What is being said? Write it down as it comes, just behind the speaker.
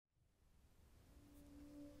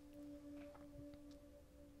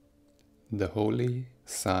The Holy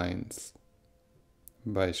Signs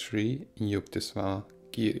by Sri Yukteswar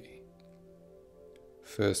Giri.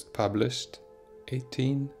 First published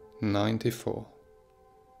 1894.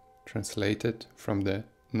 Translated from the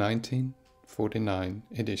 1949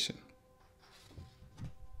 edition.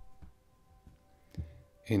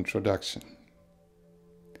 Introduction.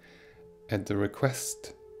 At the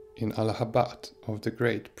request in Allahabad of the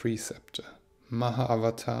great preceptor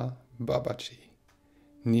Mahavatar Babaji,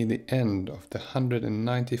 near the end of the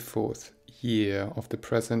 194th year of the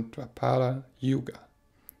present Dwapara Yuga,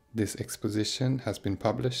 this exposition has been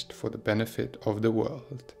published for the benefit of the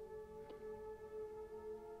world.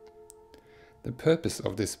 The purpose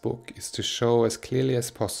of this book is to show as clearly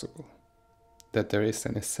as possible that there is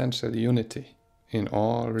an essential unity in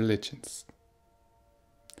all religions,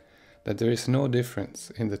 that there is no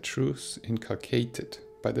difference in the truths inculcated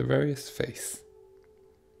by the various faiths,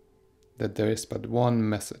 that there is but one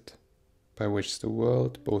method by which the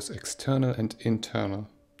world, both external and internal,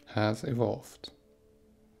 has evolved,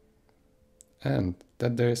 and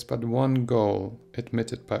that there is but one goal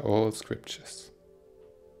admitted by all scriptures.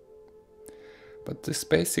 But this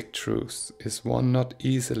basic truth is one not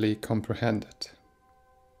easily comprehended.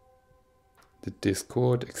 The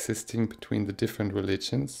discord existing between the different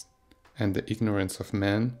religions and the ignorance of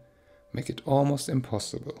men make it almost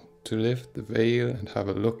impossible to lift the veil and have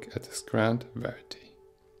a look at this grand verity.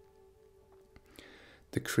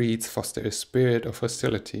 The creeds foster a spirit of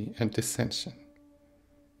hostility and dissension.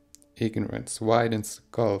 Ignorance widens the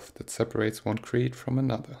gulf that separates one creed from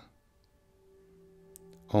another.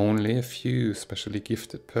 Only a few specially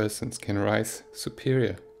gifted persons can rise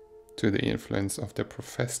superior to the influence of their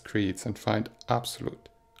professed creeds and find absolute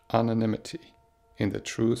unanimity in the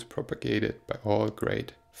truth propagated by all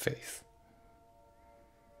great faiths.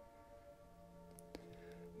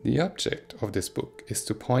 The object of this book is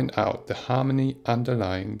to point out the harmony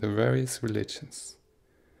underlying the various religions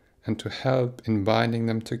and to help in binding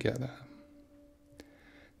them together.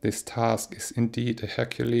 This task is indeed a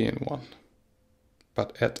Herculean one,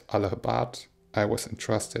 but at Allahabad I was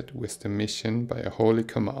entrusted with the mission by a holy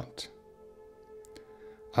command.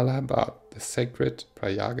 Allahabad, the sacred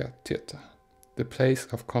Prayaga Tirtha, the place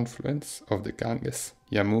of confluence of the Ganges,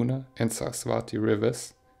 Yamuna and Saraswati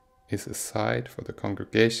rivers, is a site for the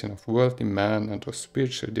congregation of worldly men and of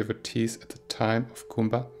spiritual devotees at the time of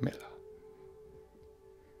Kumbh Mela.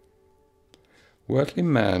 Worldly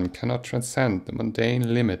men cannot transcend the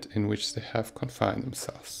mundane limit in which they have confined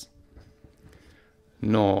themselves.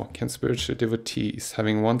 Nor can spiritual devotees,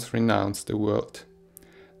 having once renounced the world,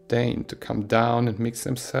 deign to come down and mix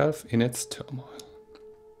themselves in its turmoil.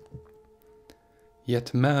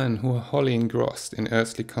 Yet men who are wholly engrossed in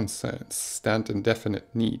earthly concerns stand in definite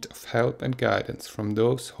need of help and guidance from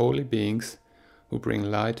those holy beings who bring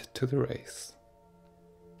light to the race.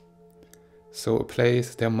 So a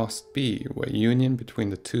place there must be where union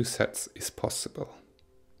between the two sets is possible.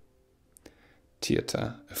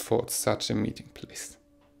 Tirtha affords such a meeting place.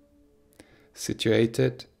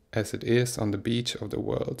 Situated as it is on the beach of the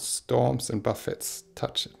world, storms and buffets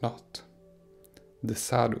touch it not. The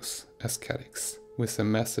sadhus, ascetics, with a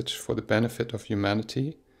message for the benefit of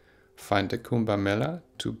humanity, find the Kumbh Mela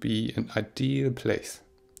to be an ideal place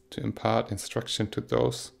to impart instruction to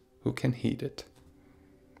those who can heed it.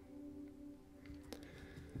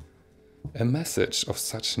 A message of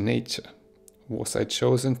such nature was I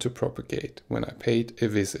chosen to propagate when I paid a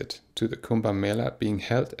visit to the Kumbh Mela being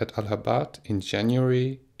held at Allahabad in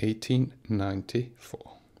January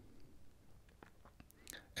 1894.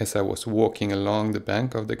 As I was walking along the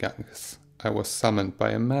bank of the Ganges, I was summoned by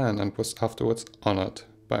a man and was afterwards honored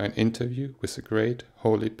by an interview with a great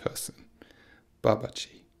holy person,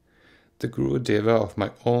 Babaji, the Guru Deva of my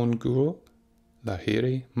own Guru,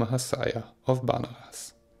 Lahiri Mahasaya of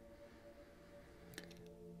Banaras.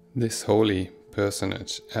 This holy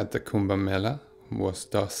personage at the Kumbh Mela was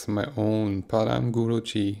thus my own Param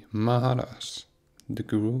Guruji Maharaj, the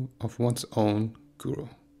Guru of one's own Guru.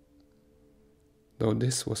 Though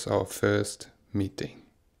this was our first meeting.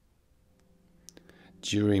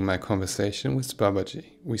 During my conversation with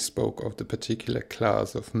Babaji, we spoke of the particular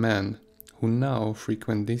class of men who now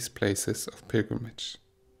frequent these places of pilgrimage.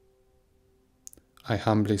 I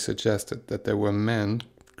humbly suggested that there were men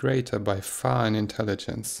greater by far in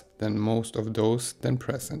intelligence than most of those then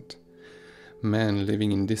present, men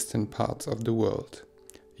living in distant parts of the world,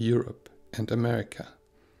 Europe and America,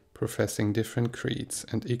 professing different creeds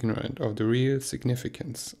and ignorant of the real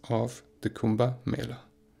significance of the Kumbh Mela.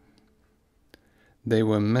 They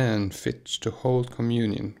were men fit to hold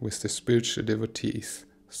communion with the spiritual devotees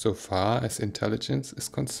so far as intelligence is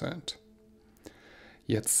concerned.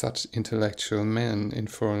 Yet such intellectual men in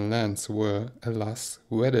foreign lands were, alas,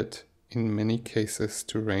 wedded in many cases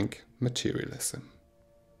to rank materialism.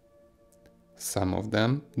 Some of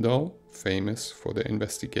them, though famous for their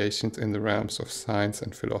investigations in the realms of science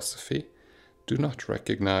and philosophy, do not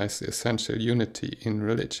recognize the essential unity in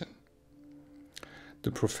religion.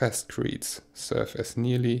 The professed creeds serve as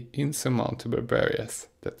nearly insurmountable barriers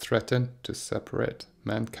that threaten to separate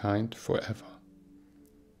mankind forever.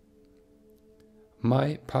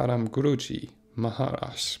 My Param Guruji,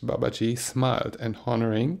 Maharaj Babaji, smiled and,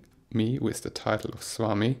 honoring me with the title of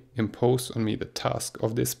Swami, imposed on me the task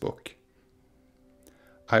of this book.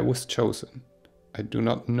 I was chosen, I do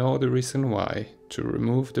not know the reason why, to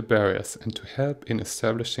remove the barriers and to help in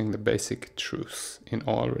establishing the basic truths in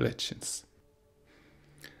all religions.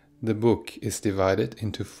 The book is divided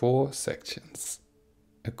into 4 sections,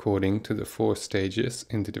 according to the 4 stages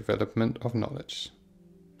in the development of knowledge.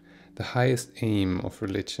 The highest aim of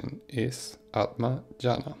religion is Atma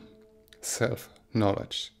Jnana,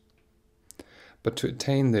 self-knowledge. But to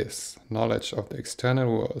attain this, knowledge of the external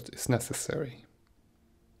world is necessary.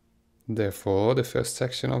 Therefore, the first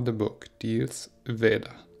section of the book deals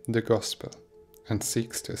Veda, the Gospel, and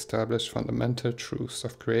seeks to establish fundamental truths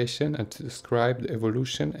of creation and to describe the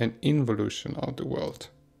evolution and involution of the world.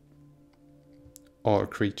 All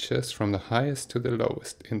creatures, from the highest to the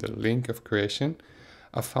lowest in the link of creation,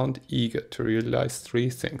 are found eager to realize 3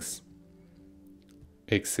 things: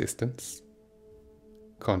 existence,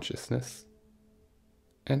 consciousness,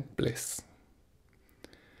 and bliss.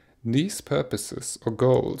 These purposes or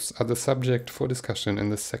goals are the subject for discussion in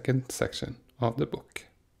the second section of the book.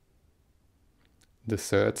 The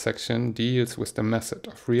third section deals with the method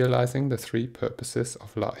of realizing the 3 purposes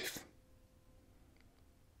of life.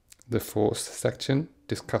 The fourth section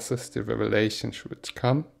discusses the revelations which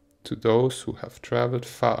come to those who have traveled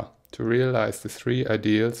far to realize the 3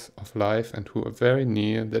 ideals of life and who are very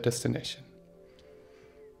near their destination.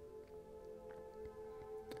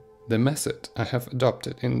 The method I have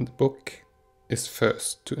adopted in the book is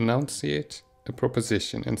first to enunciate a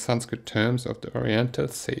proposition in Sanskrit terms of the Oriental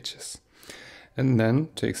sages, and then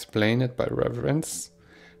to explain it by reference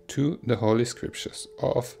to the Holy Scriptures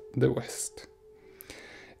of the West.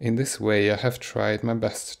 In this way I have tried my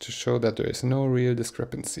best to show that there is no real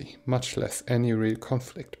discrepancy, much less any real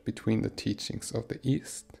conflict between the teachings of the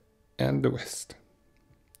East and the West.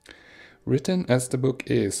 Written as the book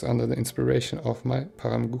is under the inspiration of my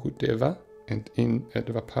Param Gurudeva and in a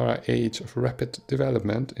Dvapara age of rapid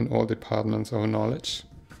development in all departments of knowledge,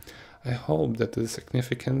 I hope that the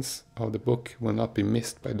significance of the book will not be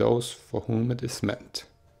missed by those for whom it is meant.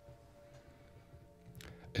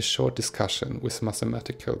 A short discussion with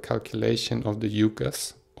mathematical calculation of the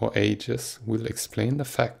yugas or ages will explain the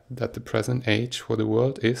fact that the present age for the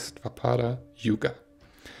world is Dvapara Yuga,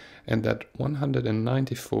 and that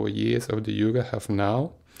 194 years of the Yuga have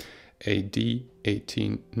now, AD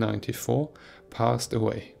 1894, passed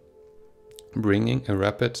away, bringing a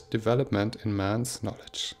rapid development in man's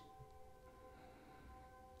knowledge.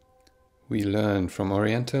 We learn from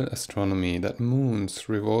Oriental astronomy that moons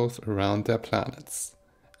revolve around their planets,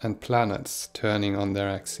 and planets turning on their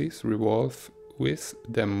axes revolve with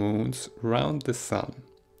their moons round the sun,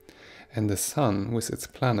 and the sun with its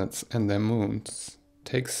planets and their moons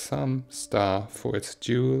takes some star for its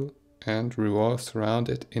jewel and revolves around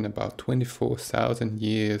it in about 24,000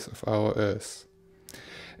 years of our Earth,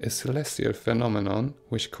 a celestial phenomenon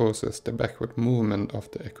which causes the backward movement of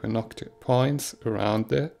the equinoctial points around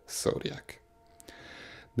the zodiac.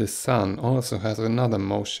 The sun also has another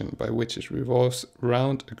motion by which it revolves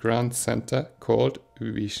round a grand center called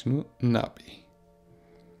Vishnu Nabi,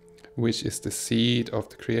 which is the seat of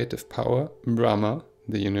the creative power Brahma,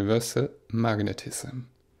 the universal magnetism.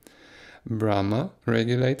 Brahma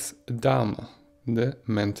regulates Dharma, the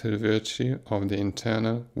mental virtue of the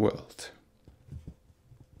internal world.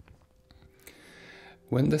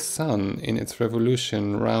 When the sun in its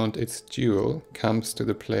revolution round its jewel comes to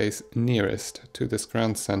the place nearest to this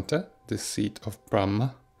grand center, the seat of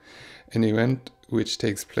Brahma, an event which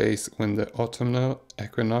takes place when the autumnal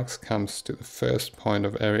equinox comes to the first point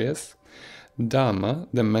of Aries, Dharma,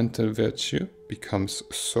 the mental virtue, becomes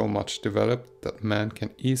so much developed that man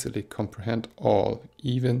can easily comprehend all,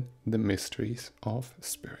 even the mysteries of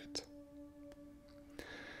spirit.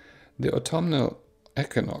 The autumnal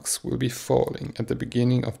equinox will be falling at the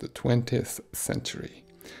beginning of the 20th century,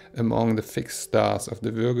 among the fixed stars of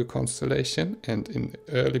the Virgo constellation and in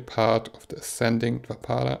the early part of the ascending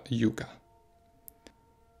Dvapara Yuga.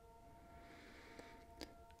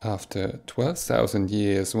 After 12,000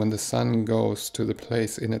 years, when the sun goes to the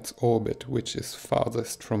place in its orbit which is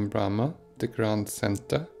farthest from Brahma, the Grand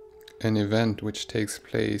Center, an event which takes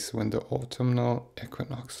place when the autumnal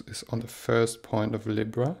equinox is on the first point of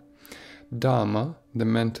Libra, Dharma, the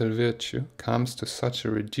mental virtue, comes to such a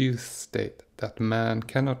reduced state that man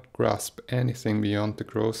cannot grasp anything beyond the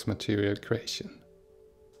gross material creation.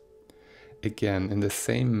 Again, in the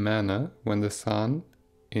same manner, when the sun,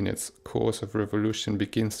 in its course of revolution,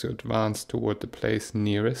 begins to advance toward the place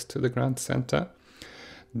nearest to the Grand Center,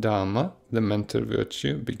 Dharma, the mental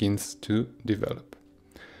virtue, begins to develop.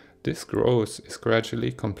 This growth is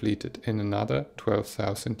gradually completed in another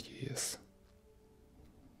 12,000 years.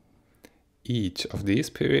 Each of these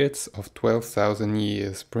periods of 12,000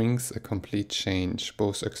 years brings a complete change,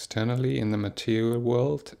 both externally in the material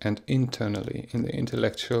world and internally in the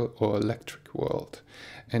intellectual or electric world,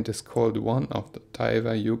 and is called one of the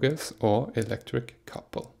Daiva Yugas or electric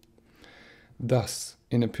couple. Thus,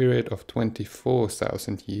 in a period of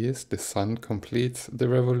 24,000 years, the sun completes the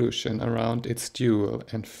revolution around its dual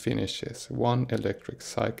and finishes one electric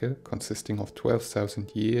cycle consisting of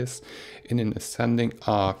 12,000 years in an ascending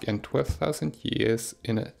arc and 12,000 years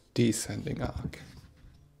in a descending arc.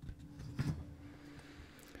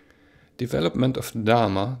 Development of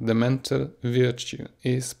Dharma, the mental virtue,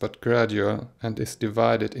 is but gradual and is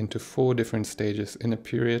divided into 4 different stages in a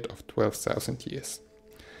period of 12,000 years.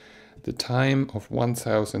 The time of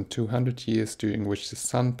 1,200 years during which the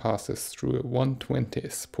sun passes through a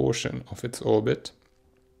 1/20th portion of its orbit,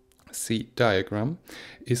 see diagram,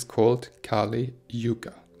 is called Kali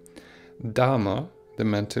Yuga. Dharma, the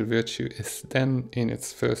mental virtue, is then in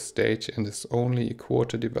its first stage and is only a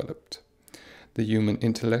quarter developed. The human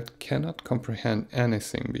intellect cannot comprehend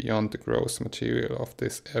anything beyond the gross material of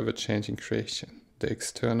this ever-changing creation, the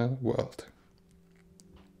external world.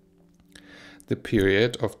 The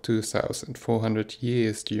period of 2,400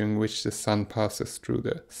 years during which the sun passes through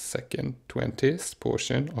the second 20th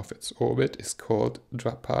portion of its orbit is called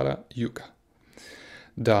Dwapara Yuga.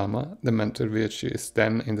 Dharma, the mental virtue, is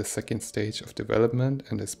then in the second stage of development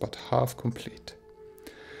and is but half complete.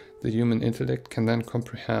 The human intellect can then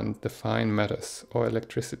comprehend the fine matters or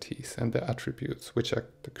electricities and their attributes, which are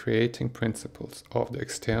the creating principles of the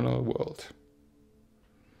external world.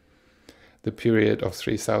 The period of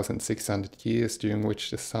 3,600 years during which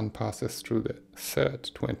the sun passes through the third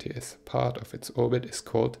 20th part of its orbit is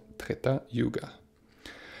called Treta Yuga.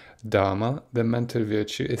 Dharma, the mental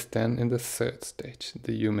virtue, is then in the third stage.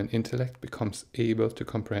 The human intellect becomes able to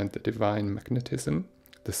comprehend the divine magnetism,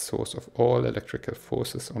 the source of all electrical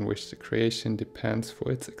forces on which the creation depends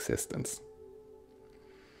for its existence.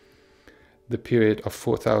 The period of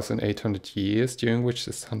 4,800 years during which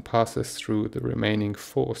the sun passes through the remaining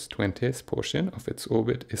fourth 20th portion of its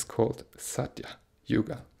orbit is called Satya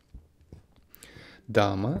Yuga.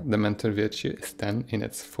 Dharma, the mental virtue, is then in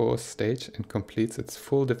its fourth stage and completes its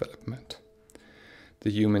full development.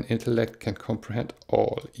 The human intellect can comprehend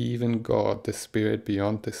all, even God, the spirit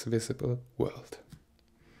beyond this visible world.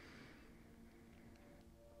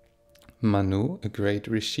 Manu, a great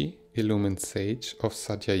rishi, illumined sage of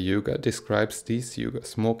Satya Yuga, describes these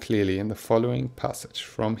yugas more clearly in the following passage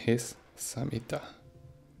from his Samhita.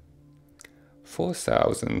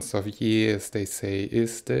 4,000 of years, they say,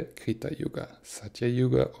 is the Krita Yuga, Satya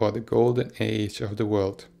Yuga, or the golden age of the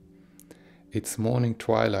world. Its morning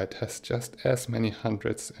twilight has just as many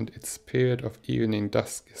hundreds, and its period of evening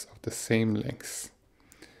dusk is of the same length.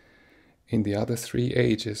 In the other 3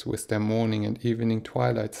 ages, with their morning and evening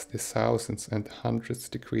twilights, the thousands and the hundreds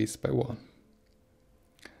decrease by 1.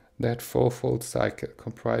 That 4-fold cycle,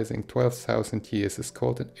 comprising 12,000 years, is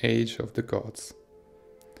called an age of the gods.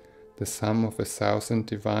 The sum of 1,000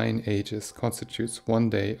 divine ages constitutes 1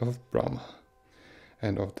 day of Brahma,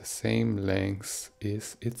 and of the same length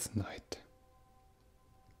is its night.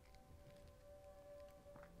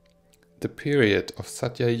 The period of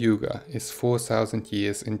Satya Yuga is 4,000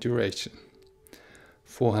 years in duration.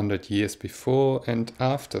 400 years before and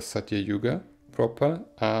after Satya Yuga proper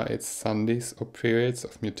are its sandhis or periods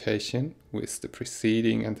of mutation with the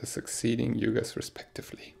preceding and the succeeding yugas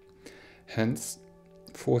respectively. Hence,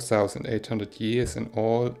 4,800 years in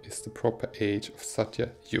all is the proper age of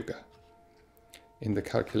Satya Yuga. In the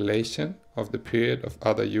calculation of the period of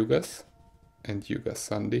other yugas and yuga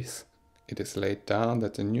sandhis, it is laid down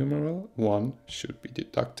that the numeral 1 should be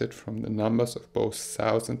deducted from the numbers of both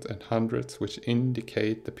thousands and hundreds, which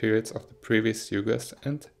indicate the periods of the previous yugas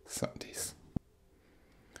and sandhis.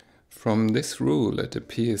 From this rule it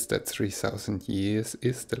appears that 3,000 years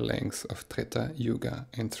is the length of Treta Yuga,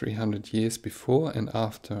 and 300 years before and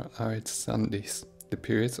after are its sandhis, the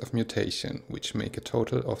periods of mutation, which make a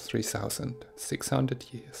total of 3,600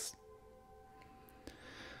 years.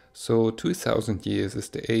 So 2000 years is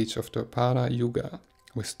the age of Dwapara Yuga,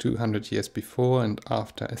 with 200 years before and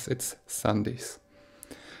after as its Sandhis.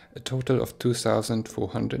 A total of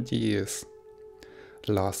 2400 years.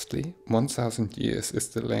 Lastly, 1000 years is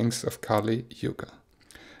the length of Kali Yuga,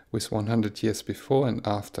 with 100 years before and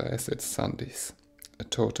after as its Sandhis. A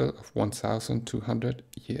total of 1200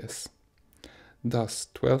 years. Thus,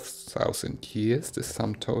 12,000 years, the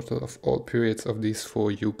sum total of all periods of these 4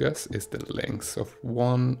 yugas, is the length of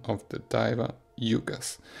one of the Daiva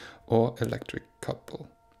yugas, or electric couple,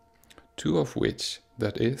 2 of which,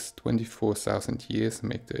 that is, 24,000 years,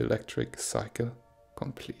 make the electric cycle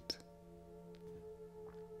complete.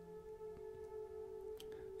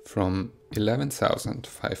 From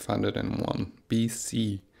 11,501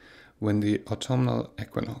 BC, when the autumnal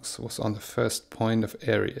equinox was on the first point of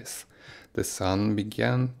Aries, the Sun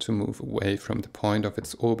began to move away from the point of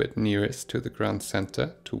its orbit nearest to the ground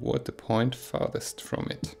center toward the point farthest from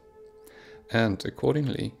it. And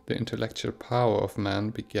accordingly, the intellectual power of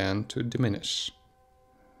man began to diminish.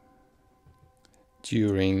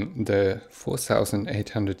 During the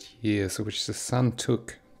 4,800 years which the Sun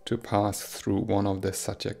took to pass through one of the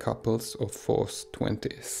Satya couples, or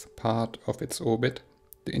 4/20th part of its orbit,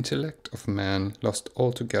 the intellect of man lost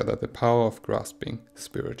altogether the power of grasping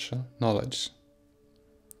spiritual knowledge.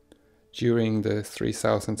 During the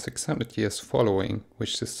 3,600 years following,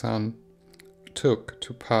 which the Sun took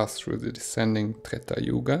to pass through the descending Treta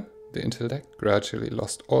Yuga, the intellect gradually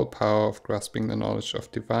lost all power of grasping the knowledge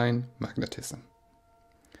of divine magnetism.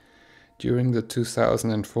 During the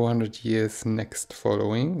 2,400 years next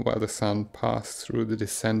following, while the Sun passed through the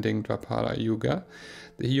descending Dwapara Yuga,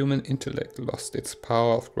 the human intellect lost its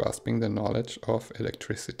power of grasping the knowledge of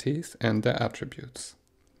electricities and their attributes.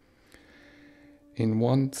 In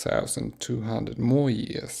 1,200 more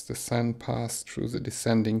years, the Sun passed through the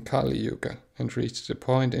descending Kali Yuga and reached the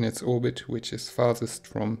point in its orbit which is farthest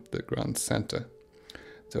from the ground center.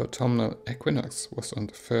 The autumnal equinox was on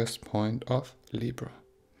the first point of Libra.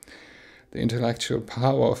 The intellectual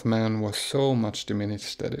power of man was so much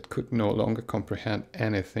diminished that it could no longer comprehend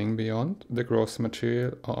anything beyond the gross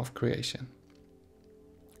material of creation.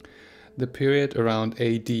 The period around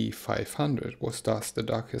AD 500 was thus the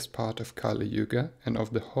darkest part of Kali Yuga and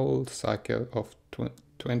of the whole cycle of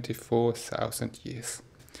 24,000 years.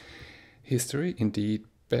 History indeed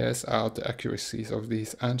bears out the accuracies of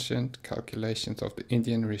these ancient calculations of the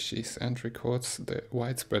Indian rishis and records the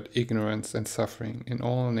widespread ignorance and suffering in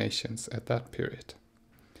all nations at that period.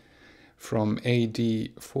 From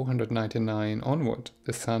AD 499 onward,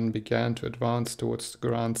 the Sun began to advance towards the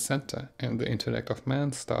ground center, and the intellect of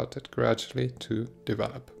man started gradually to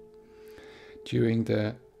develop. During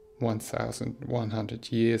the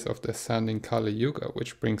 1,100 years of the ascending Kali Yuga,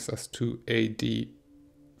 which brings us to AD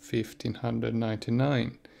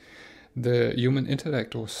 1599, the human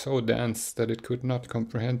intellect was so dense that it could not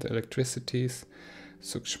comprehend the electricities,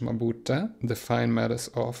 sukshmabhuta, the fine matters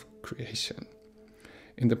of creation.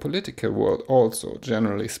 In the political world also,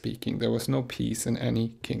 generally speaking, there was no peace in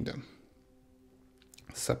any kingdom.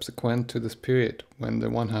 Subsequent to this period, when the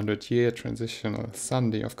 100-year transitional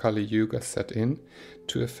Sandhi of Kali Yuga set in,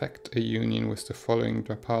 to effect a union with the following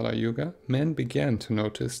Dwapara Yuga, men began to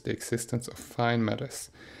notice the existence of fine matters,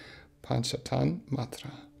 Panchatan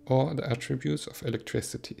Matra, or the attributes of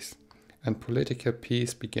electricities, and political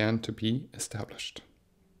peace began to be established.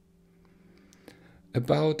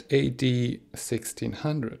 About AD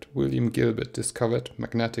 1600, William Gilbert discovered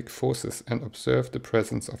magnetic forces and observed the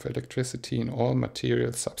presence of electricity in all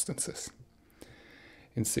material substances.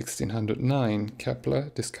 In 1609, Kepler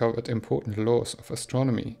discovered important laws of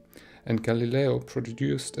astronomy, and Galileo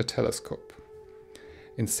produced a telescope.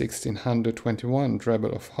 In 1621,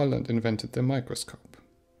 Drebbel of Holland invented the microscope.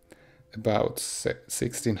 About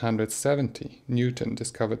 1670, Newton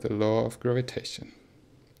discovered the law of gravitation.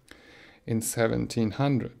 In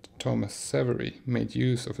 1700, Thomas Savery made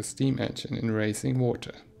use of a steam engine in raising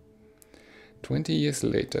water. 20 years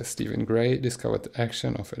later, Stephen Gray discovered the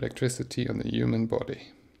action of electricity on the human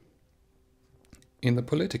body. In the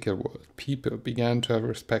political world, people began to have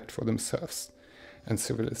respect for themselves, and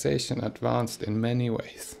civilization advanced in many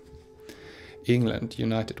ways. England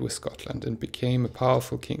united with Scotland and became a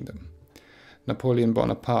powerful kingdom. Napoleon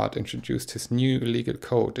Bonaparte introduced his new legal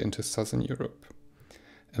code into southern Europe.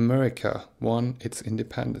 America won its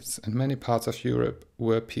independence, and many parts of Europe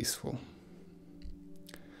were peaceful.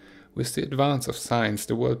 With the advance of science,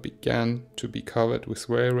 the world began to be covered with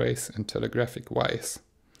railways and telegraphic wires.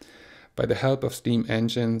 By the help of steam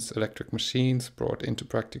engines, electric machines brought into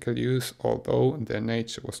practical use, although their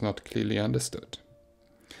nature was not clearly understood.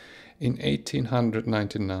 In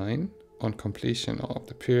 1899, on completion of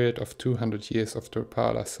the period of 200 years of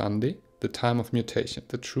Dwapara Sandhi, the time of mutation,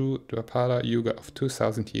 the true Dwapara Yuga of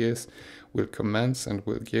 2000 years will commence and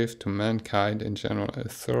will give to mankind in general a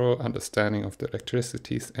thorough understanding of the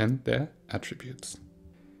electricities and their attributes.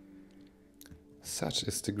 Such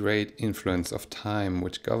is the great influence of time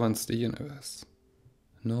which governs the universe.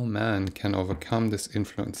 No man can overcome this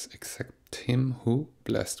influence except him who,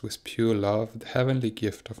 blessed with pure love, the heavenly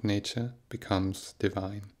gift of nature, becomes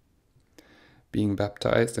divine. Being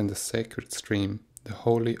baptized in the sacred stream, the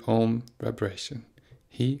holy Om vibration,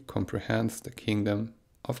 he comprehends the kingdom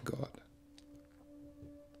of God.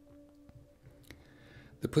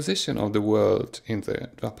 The position of the world in the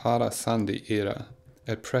Dwapara Sandhi era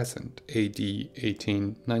at present, AD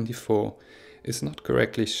 1894, is not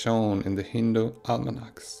correctly shown in the Hindu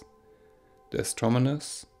almanacs. The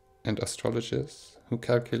astronomers and astrologers who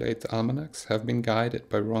calculate the almanacs have been guided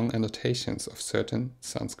by wrong annotations of certain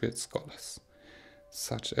Sanskrit scholars,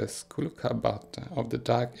 such as Kulukabhata of the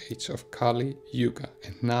Dark Age of Kali Yuga,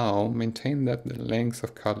 and now maintain that the length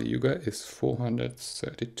of Kali Yuga is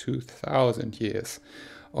 432,000 years,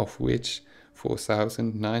 of which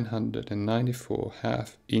 4,994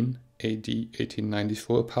 have in AD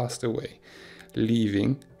 1894 passed away,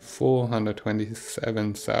 leaving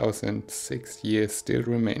 427,006 years still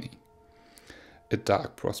remaining. A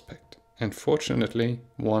dark prospect, and fortunately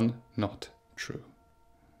one not true.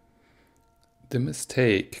 The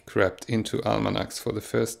mistake crept into almanacs for the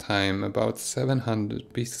first time about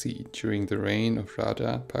 700 BC during the reign of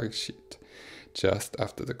Raja Parikshit, just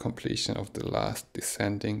after the completion of the last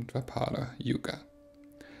descending Dwapara Yuga.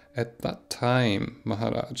 At that time,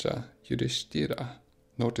 Maharaja Yudhishthira,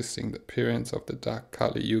 noticing the appearance of the dark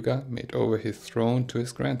Kali Yuga, made over his throne to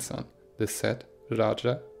his grandson, the said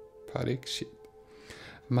Raja Parikshit.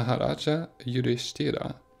 Maharaja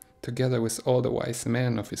Yudhishthira, together with all the wise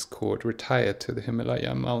men of his court, retired to the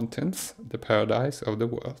Himalaya mountains, the paradise of the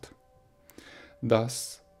world.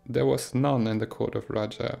 Thus, there was none in the court of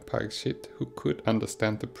Raja Parikshit who could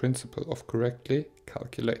understand the principle of correctly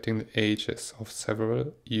calculating the ages of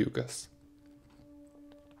several yugas.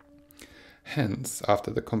 Hence,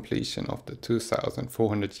 after the completion of the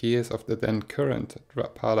 2,400 years of the then current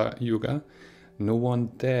Dwapara Yuga, no one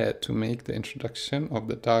dared to make the introduction of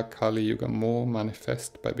the dark Kali Yuga more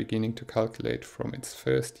manifest by beginning to calculate from its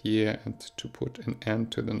first year and to put an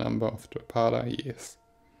end to the number of Dwapara years.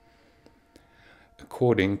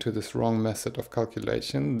 According to this wrong method of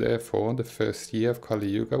calculation, therefore, the first year of Kali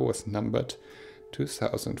Yuga was numbered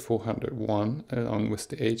 2401 along with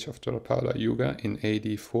the age of Dwapara Yuga in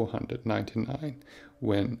AD 499,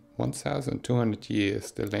 when 1200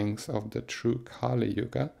 years, the length of the true Kali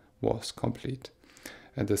Yuga, was complete,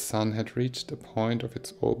 and the sun had reached the point of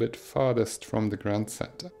its orbit farthest from the grand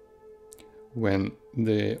center. When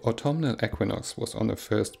the autumnal equinox was on the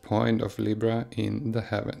first point of Libra in the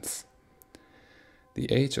heavens.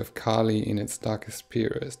 The age of Kali in its darkest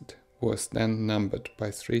period was then numbered by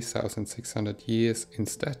 3,600 years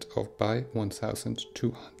instead of by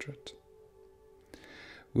 1,200.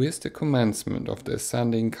 With the commencement of the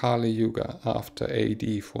ascending Kali Yuga after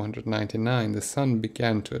AD 499, the sun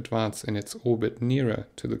began to advance in its orbit nearer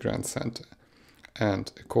to the grand center, and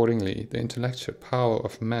accordingly the intellectual power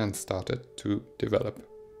of man started to develop.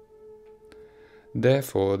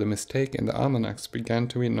 Therefore, the mistake in the almanacs began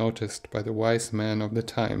to be noticed by the wise men of the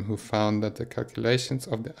time, who found that the calculations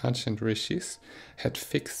of the ancient rishis had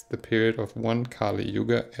fixed the period of one Kali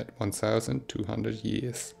Yuga at 1,200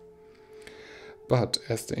 years. But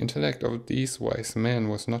as the intellect of these wise men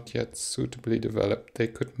was not yet suitably developed, they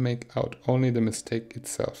could make out only the mistake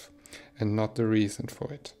itself, and not the reason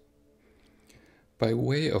for it. By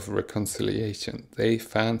way of reconciliation, they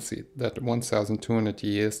fancied that 1,200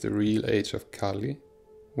 years, the real age of Kali,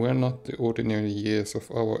 were not the ordinary years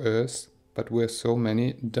of our earth, but were so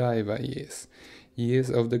many Daiva years,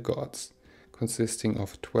 years of the gods, consisting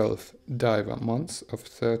of 12 Daiva months of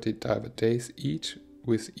 30 Daiva days each,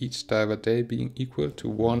 with each Daiva day being equal to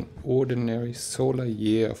one ordinary solar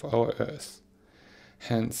year of our earth.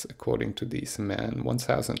 Hence, according to these men,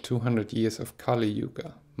 1,200 years of Kali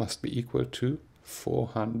Yuga must be equal to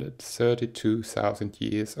 432,000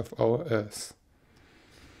 years of our earth.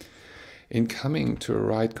 In coming to a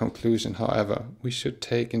right conclusion, however, we should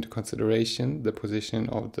take into consideration the position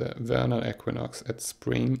of the vernal equinox at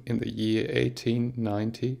spring in the year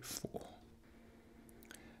 1894.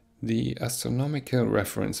 The astronomical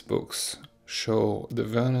reference books show the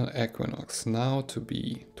vernal equinox now to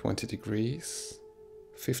be 20 degrees,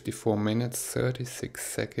 54 minutes, 36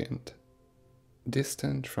 seconds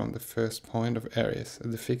distant from the first point of Aries,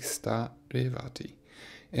 the fixed star Revati,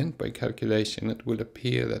 and by calculation it will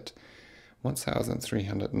appear that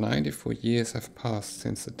 1,394 years have passed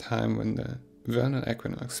since the time when the vernal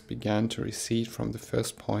equinox began to recede from the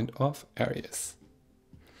first point of Aries.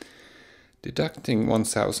 Deducting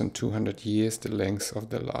 1,200 years the length of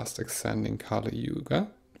the last ascending Kali Yuga,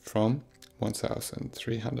 from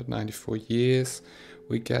 1,394 years,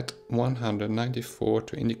 we get 194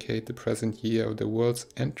 to indicate the present year of the world's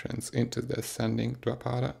entrance into the ascending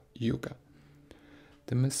Dwapara Yuga.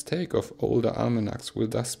 The mistake of older almanacs will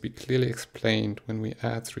thus be clearly explained when we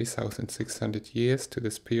add 3,600 years to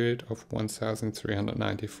this period of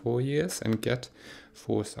 1,394 years and get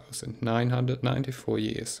 4,994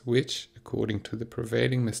 years, which, according to the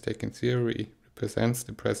prevailing mistaken theory, represents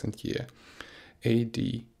the present year, AD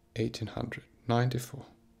 1894,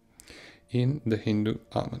 in the Hindu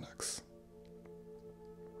almanacs.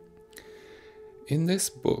 In this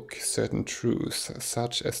book, certain truths,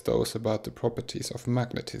 such as those about the properties of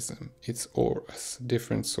magnetism, its auras,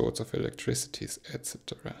 different sorts of electricities,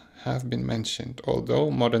 etc., have been mentioned,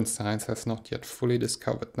 although modern science has not yet fully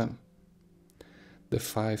discovered them. The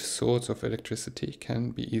 5 sorts of electricity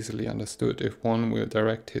can be easily understood if one will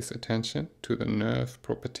direct his attention to the nerve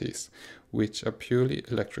properties, which are purely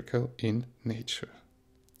electrical in nature.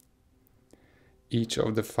 Each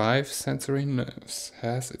of the 5 sensory nerves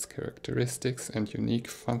has its characteristics and unique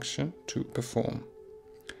function to perform.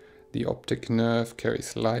 The optic nerve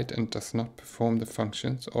carries light and does not perform the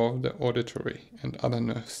functions of the auditory and other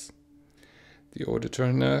nerves. The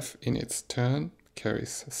auditory nerve, in its turn,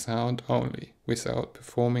 carries sound only, without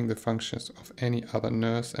performing the functions of any other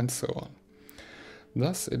nerves, and so on.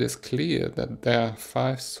 Thus, it is clear that there are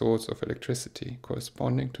 5 sorts of electricity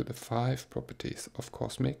corresponding to the 5 properties of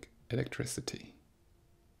cosmic electricity.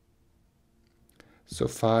 So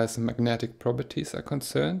far as the magnetic properties are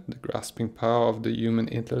concerned, the grasping power of the human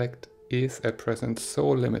intellect is at present so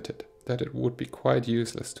limited that it would be quite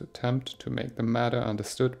useless to attempt to make the matter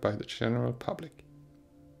understood by the general public.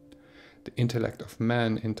 The intellect of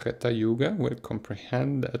man in Treta Yuga will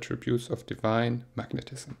comprehend the attributes of divine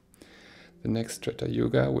magnetism. The next Treta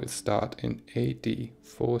Yuga will start in AD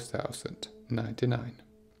 4099.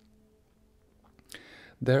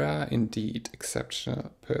 There are indeed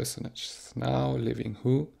exceptional personages now living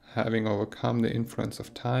who, having overcome the influence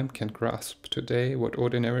of time, can grasp today what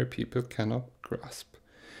ordinary people cannot grasp.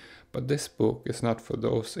 But this book is not for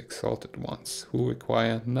those exalted ones who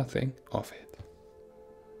require nothing of it.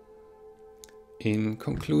 In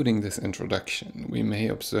concluding this introduction, we may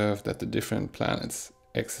observe that the different planets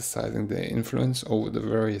exercising their influence over the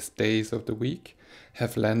various days of the week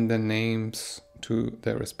have lent their names to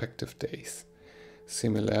their respective days.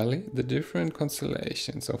 Similarly, the different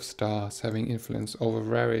constellations of stars having influence over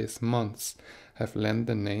various months have lent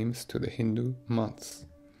their names to the Hindu months.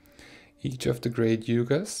 Each of the great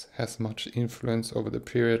yugas has much influence over the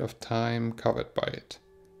period of time covered by it.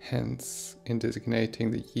 Hence, in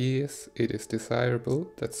designating the years, it is desirable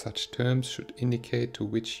that such terms should indicate to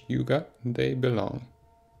which yuga they belong.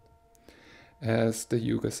 As the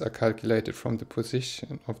yugas are calculated from the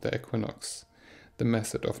position of the equinox, the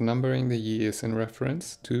method of numbering the years in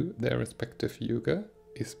reference to their respective yuga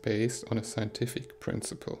is based on a scientific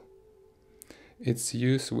principle. Its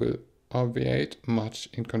use will obviate much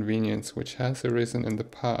inconvenience which has arisen in the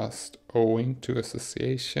past owing to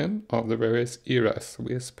association of the various eras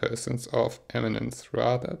with persons of eminence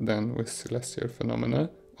rather than with celestial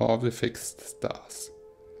phenomena of the fixed stars.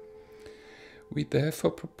 We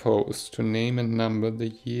therefore propose to name and number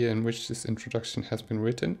the year in which this introduction has been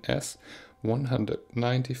written as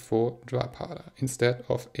 194 Dwapara instead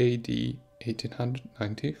of AD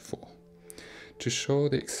 1894, to show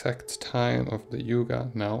the exact time of the yuga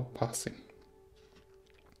now passing.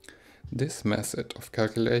 This method of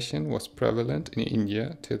calculation was prevalent in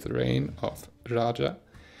India till the reign of Raja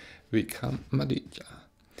Vikramaditya,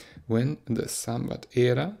 when the Samvat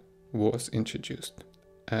era was introduced.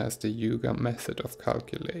 As the Yuga method of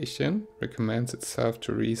calculation recommends itself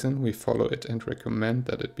to reason, we follow it and recommend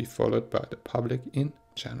that it be followed by the public in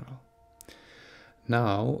general.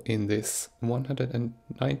 Now, in this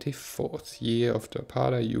 194th year of the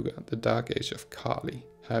Dwapara Yuga, the dark age of Kali,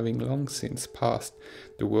 having long since passed,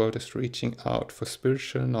 the world is reaching out for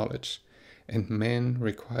spiritual knowledge, and men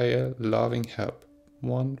require loving help,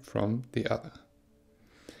 one from the other.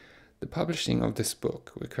 The publishing of this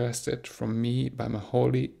book, requested from me by my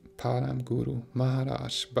holy Param Guru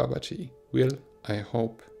Maharaj Babaji, will, I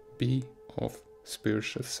hope, be of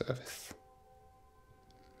spiritual service.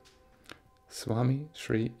 Swami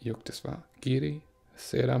Sri Yukteswar Giri,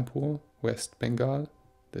 Serampur, West Bengal,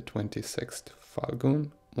 the 26th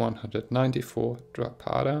Falgun, 194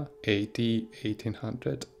 Dwapara, AD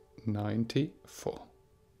 1894.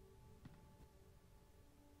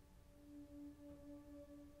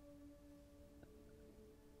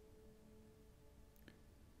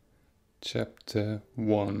 Chapter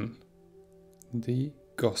 1. The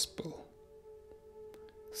Gospel.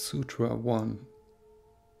 Sutra 1.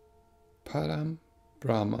 Param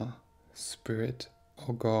Brahma, Spirit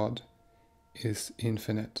or God, is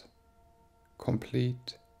infinite,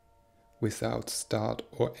 complete, without start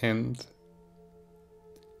or end.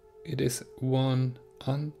 It is one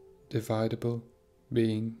undividable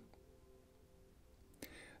being.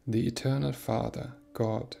 The Eternal Father,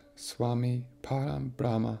 God, Swami Param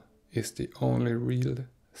Brahma, is the only real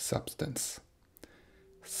substance,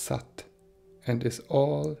 Sat, and is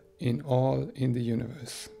all in the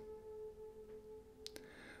universe.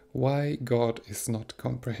 Why God is not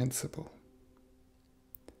comprehensible?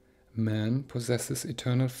 Man possesses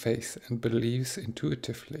eternal faith and believes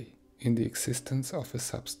intuitively in the existence of a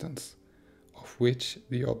substance, of which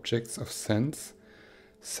the objects of sense,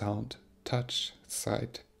 sound, touch,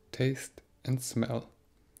 sight, taste, and smell,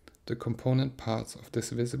 the component parts of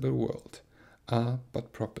this visible world, are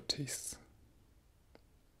but properties.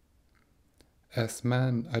 As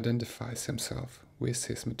man identifies himself with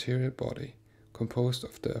his material body, composed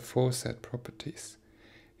of the aforesaid properties,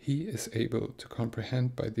 he is able to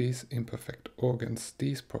comprehend by these imperfect organs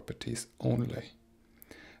these properties only,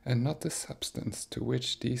 and not the substance to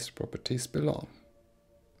which these properties belong.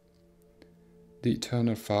 The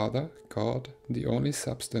Eternal Father, God, the only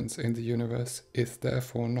substance in the universe, is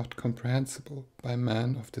therefore not comprehensible by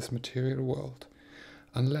man of this material world,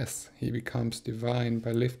 unless he becomes divine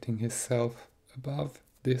by lifting his self above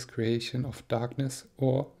this creation of darkness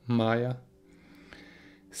or Maya.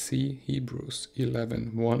 See Hebrews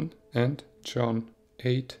 11:1 and John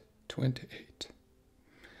 8:28.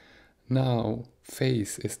 Now,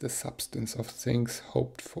 faith is the substance of things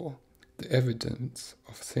hoped for, the evidence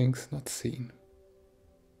of things not seen.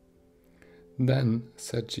 Then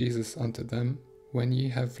said Jesus unto them, When ye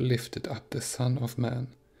have lifted up the Son of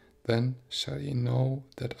Man, then shall ye know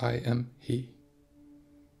that I am He.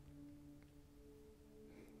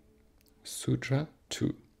 Sutra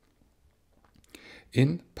 2.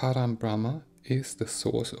 In Param Brahma is the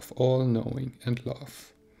source of all knowing and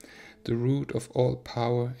love, the root of all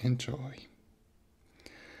power and joy.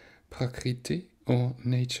 Prakriti, or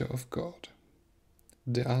nature of God,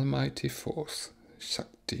 the almighty force,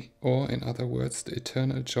 Shakti, or in other words the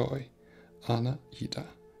eternal joy, Anahita,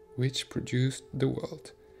 which produced the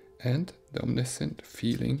world, and the omniscient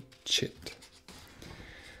feeling, Chit,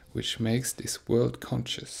 which makes this world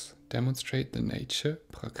conscious, demonstrate the nature,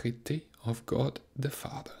 Prakriti, of God the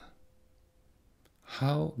Father.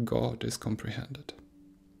 How God is comprehended.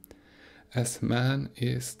 As man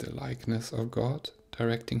is the likeness of God,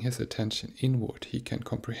 directing his attention inward, he can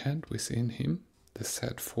comprehend within him the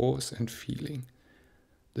said force and feeling,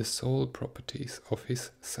 the soul properties of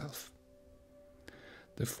his self.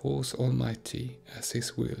 The force almighty as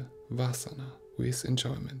his will, Vasana, with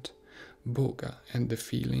enjoyment, Bhoga, and the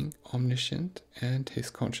feeling, omniscient, and his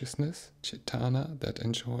consciousness, Chaitana, that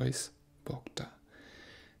enjoys, Bhokta.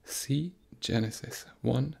 See Genesis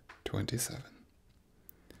 1:27.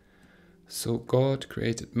 So God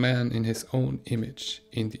created man in his own image.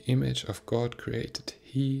 In the image of God created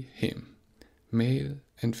he him. Male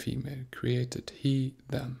and female created he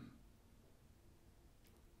them.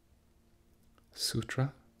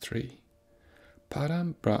 Sutra 3.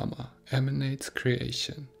 Param Brahma emanates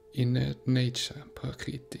creation, inert nature,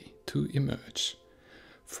 Prakriti, to emerge.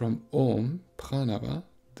 From Om Pranava,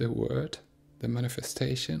 the word, the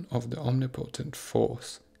manifestation of the omnipotent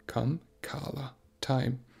force, come Kala,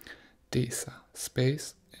 time, Desa,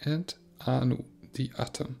 space, and Anu, the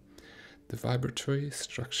atom, the vibratory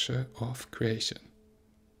structure of creation.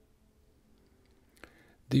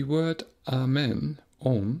 The word Amen,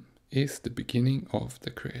 Om, is the beginning of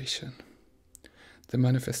the creation. The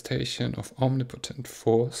manifestation of omnipotent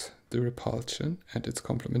force, the repulsion, and its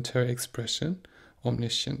complementary expression,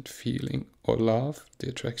 omniscient feeling or love, the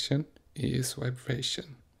attraction, is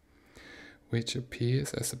vibration, which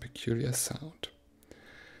appears as a peculiar sound.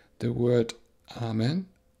 The word Amen,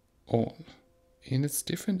 Om. In its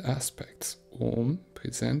different aspects, Om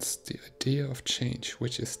presents the idea of change,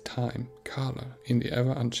 which is time, Kala, in the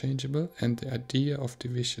ever unchangeable, and the idea of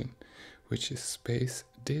division, which is space,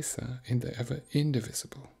 Desa, in the ever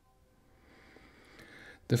indivisible.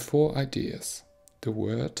 The four ideas, the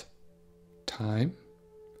word, time,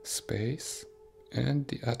 space, and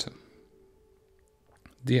the atom.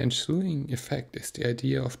 The ensuing effect is the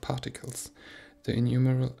idea of particles, the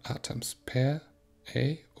innumerable atoms, pair,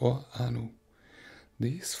 A or Anu.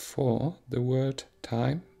 These four, the word,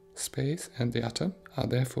 time, space, and the atom, are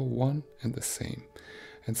therefore one and the same,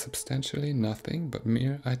 and substantially nothing but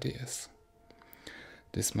mere ideas.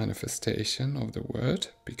 This manifestation of the Word,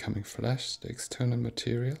 becoming flesh, the external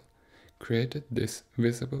material, created this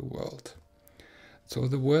visible world. So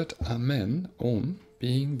the word Amen, Om,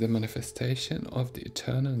 being the manifestation of the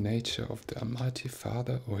eternal nature of the Almighty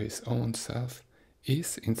Father or His own self,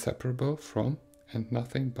 is inseparable from and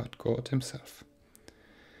nothing but God Himself.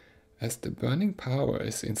 As the burning power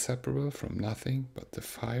is inseparable from nothing but the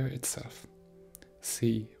fire itself.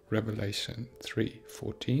 See Revelation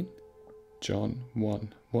 3:14, John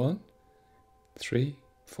 1:1,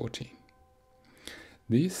 3:14.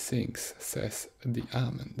 These things says the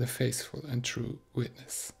Amen, the faithful and true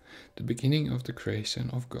witness, the beginning of the creation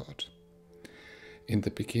of God. In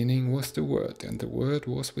the beginning was the Word, and the Word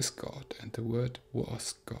was with God, and the Word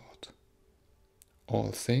was God.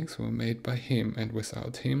 All things were made by Him, and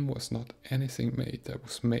without Him was not anything made that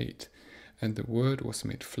was made, and the Word was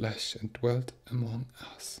made flesh and dwelt among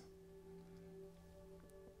us.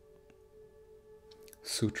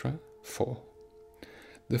 Sutra 4.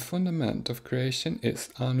 The fundament of creation is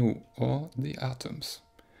Anu, or the atoms.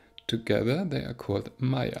 Together they are called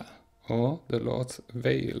Maya, or the Lord's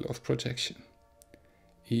veil of projection.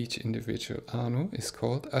 Each individual Anu is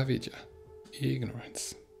called Avidya,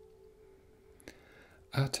 ignorance.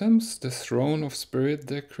 Atoms, the throne of spirit,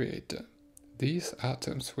 their creator. These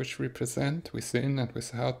atoms, which represent within and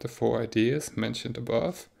without the four ideas mentioned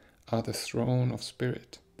above, are the throne of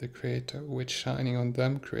spirit, the creator, which shining on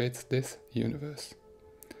them creates this universe.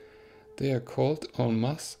 They are called en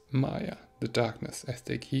masse Maya, the darkness, as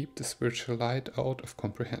they keep the spiritual light out of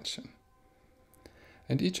comprehension.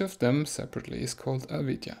 And each of them separately is called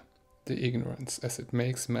Avidya, the ignorance, as it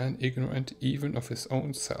makes man ignorant even of his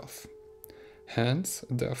own self. Hence,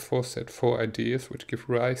 the aforesaid four ideas which give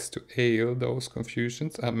rise to those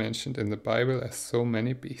confusions are mentioned in the Bible as so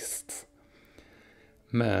many beasts.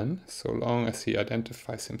 Man, so long as he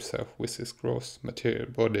identifies himself with his gross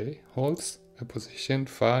material body, holds a position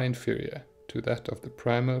far inferior to that of the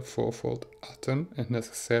primal fourfold atom and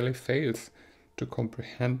necessarily fails to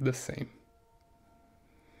comprehend the same.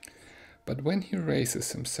 But when he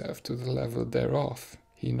raises himself to the level thereof,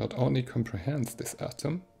 he not only comprehends this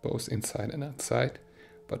atom, both inside and outside,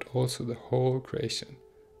 but also the whole creation,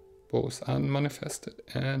 both unmanifested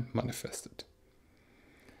and manifested,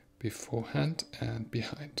 beforehand and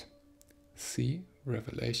behind. See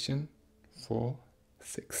Revelation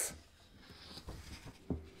 4:6.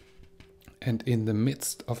 And in the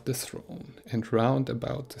midst of the throne, and round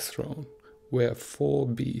about the throne, were four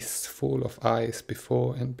beasts full of eyes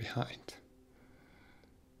before and behind.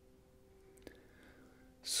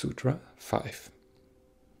 Sutra 5.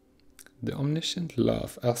 The omniscient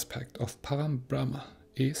love aspect of Param Brahma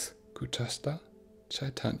is Kutastha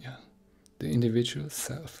Chaitanya. The individual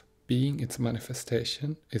self, being its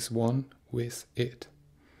manifestation, is one with it.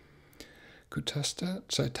 Kutastha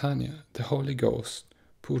Chaitanya, the Holy Ghost,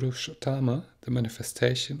 Purushottama, the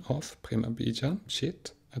manifestation of Prema Bijam,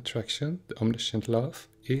 Chit, attraction, the omniscient love,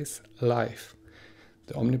 is life,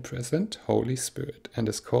 the omnipresent Holy Spirit, and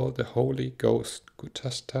is called the Holy Ghost,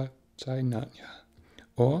 Kutastha Chaitanya,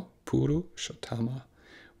 or Purushottama,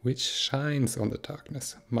 which shines on the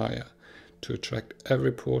darkness, Maya, to attract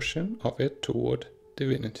every portion of it toward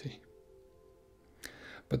divinity.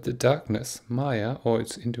 But the darkness, Maya, or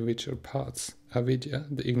its individual parts, Avidya,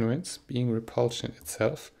 the ignorance, being repulsion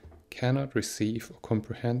itself, cannot receive or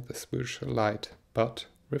comprehend the spiritual light, but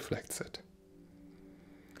reflects it.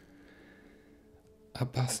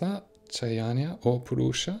 Abhasa, Chayanya, or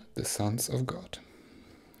Purusha, the sons of God.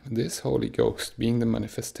 This Holy Ghost, being the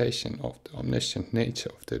manifestation of the omniscient nature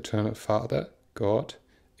of the Eternal Father, God,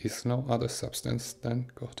 is no other substance than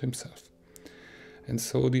God Himself. And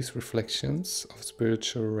so these reflections of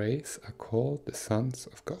spiritual rays are called the sons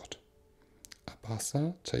of God.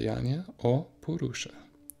 Abhasa, Chayanya, or Purusha.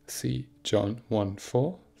 See John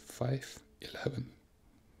 1:4, 5:11.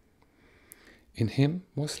 In Him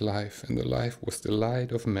was life, and the life was the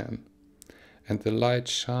light of men. And the light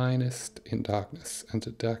shineth in darkness, and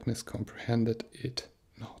the darkness comprehended it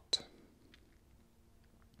not.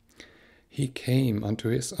 He came unto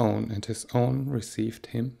His own, and His own received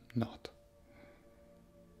Him not.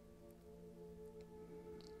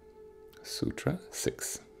 Sutra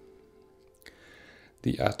 6.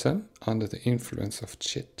 The atom, under the influence of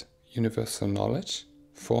Chit, universal knowledge,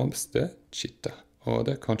 forms the Chitta, or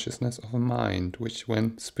the consciousness of a mind, which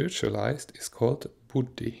when spiritualized is called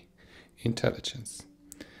Buddhi, intelligence.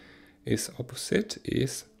 Its opposite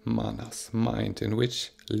is Manas, mind, in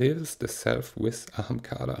which lives the self with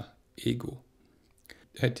Ahamkara, ego,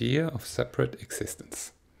 idea of separate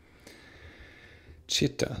existence.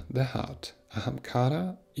 Chitta, the heart,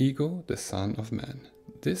 Ahamkara, ego, the son of man.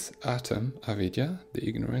 This atom, avidya, the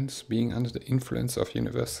ignorance, being under the influence of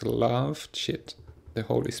universal love, chit, the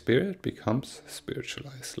Holy Spirit, becomes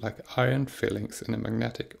spiritualized, like iron fillings in a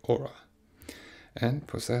magnetic aura, and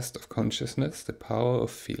possessed of consciousness, the power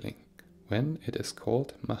of feeling, when it is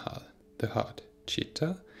called mahal, the heart,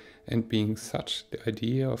 chitta, and being such, the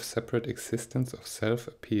idea of separate existence of self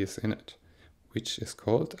appears in it, which is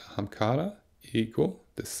called ahamkara, ego,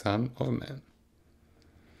 the son of man.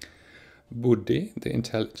 Buddhi, the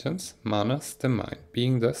intelligence, manas, the mind,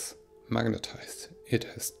 being thus magnetized. It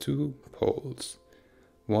has two poles,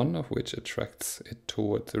 one of which attracts it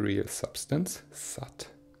toward the real substance, sat,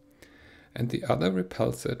 and the other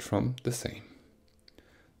repels it from the same.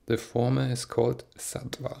 The former is called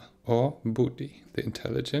sattva, or buddhi, the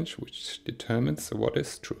intelligence which determines what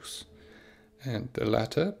is truth, and the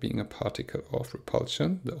latter, being a particle of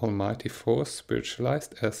repulsion, the almighty force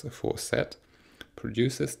spiritualized as aforesaid,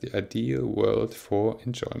 produces the ideal world for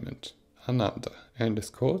enjoyment, ananda, and is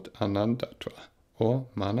called anandatva, or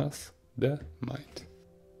manas, the mind.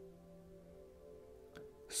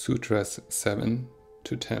 Sutras 7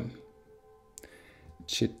 to 10.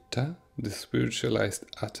 Chitta, the spiritualized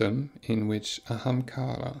atom in which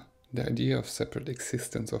ahamkara, the idea of separate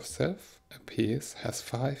existence of self, appears, has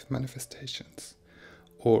 5 manifestations,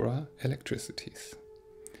 aura electricities.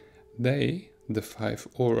 They, the 5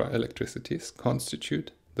 aura electricities,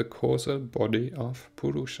 constitute the causal body of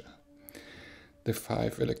Purusha. The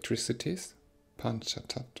 5 electricities,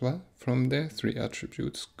 panchatattva, from their 3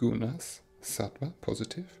 attributes, gunas, sattva,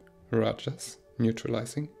 positive, rajas,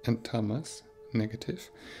 neutralizing, and tamas, negative,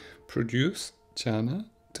 produce jnana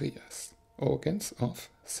triyas, organs of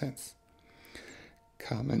sense,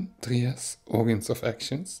 karmendriyas, organs of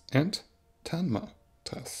actions, and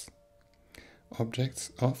tanmatras,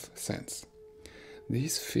 objects of sense.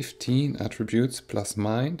 These 15 attributes plus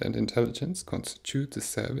mind and intelligence constitute the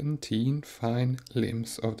 17 fine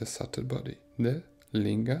limbs of the subtle body, the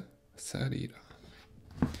linga sarira.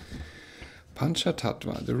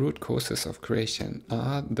 Panchatattva, the root causes of creation,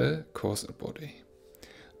 are the causal body.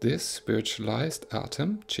 This spiritualized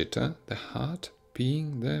atom, chitta, the heart,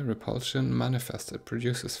 being the repulsion manifested,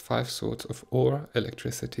 produces 5 sorts of aura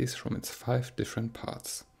electricities from its 5 different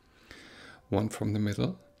parts. 1 from the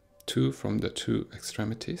middle, 2 from the 2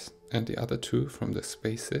 extremities, and the other 2 from the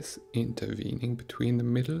spaces intervening between the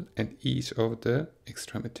middle and each of the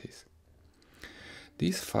extremities.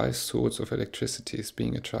 These 5 sorts of electricities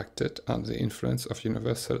being attracted under the influence of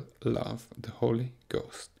universal love, the Holy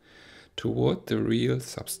Ghost, toward the real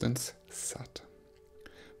substance, Sat,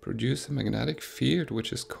 produce a magnetic field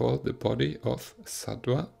which is called the body of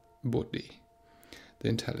Sattva Buddhi, the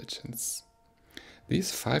intelligence.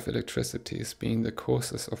 These 5 electricities, being the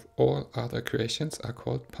causes of all other creations, are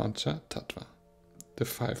called Pancha Tattva, the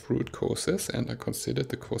 5 root causes, and are considered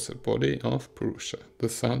the causal body of Purusha, the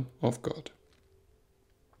Son of God.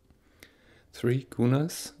 3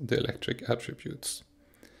 gunas, the electric attributes.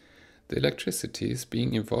 The electricities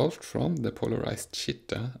being evolved from the polarized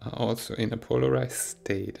chitta are also in a polarized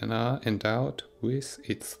state and are endowed with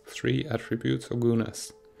its 3 attributes or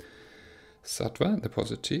gunas. Sattva, the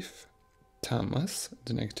positive, tamas,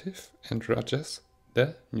 the negative, and rajas,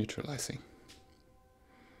 the neutralizing.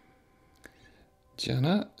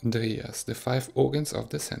 Jnana driyas, the 5 organs of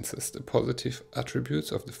the senses. The positive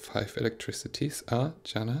attributes of the 5 electricities are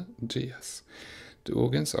jnana driyas, the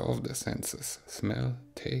organs of the senses, smell,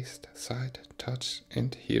 taste, sight, touch,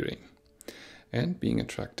 and hearing, and being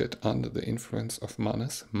attracted under the influence of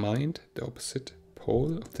manas, mind, the opposite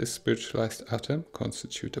pole of this spiritualized atom,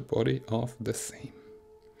 constitute a body of the same.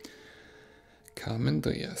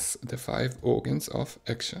 Karmendriyas, the 5 organs of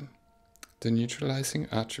action. The neutralizing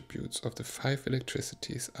attributes of the 5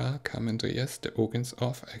 electricities are karmendriyas, the organs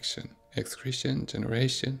of action, excretion,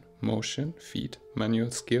 generation, motion, feet, manual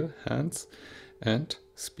skill, hands, and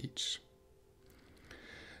speech.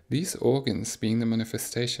 These organs, being the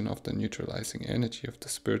manifestation of the neutralizing energy of the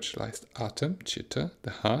spiritualized atom, chitta, the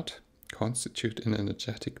heart, constitute an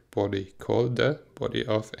energetic body called the body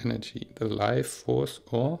of energy, the life force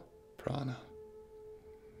or prana.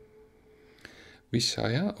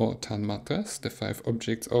 Vishaya or tanmatras, the 5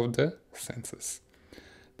 objects of the senses.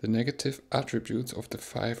 The negative attributes of the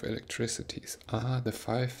 5 electricities are the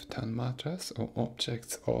 5 tanmatras or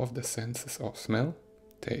objects of the senses of smell,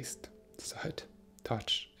 taste, sight,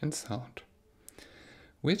 touch, and sound,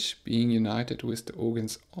 which, being united with the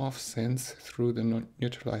organs of sense through the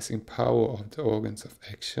neutralizing power of the organs of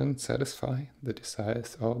action, satisfy the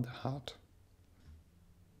desires of the heart.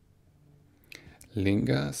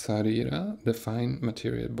 Linga Sarira, the fine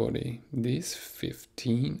material body. These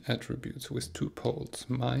 15 attributes with 2 poles,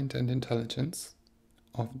 mind and intelligence,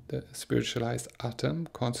 of the spiritualized atom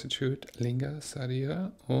constitute Linga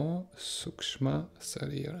Sarira or Sukshma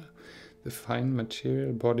Sarira, the fine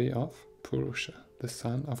material body of Purusha, the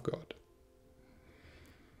Son of God.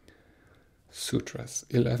 Sutras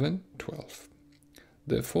 11-12.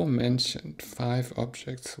 The aforementioned 5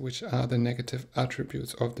 objects, which are the negative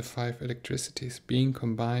attributes of the 5 electricities, being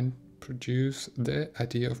combined, produce the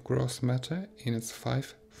idea of gross matter in its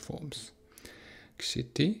 5 forms.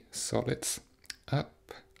 Kshiti, solids, Ap,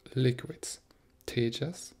 liquids,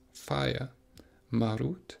 Tejas, fire,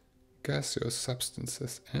 Marut, gaseous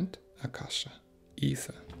substances, and Akasha,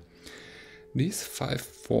 ether. These 5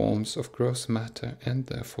 forms of gross matter and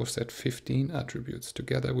the aforesaid 15 attributes,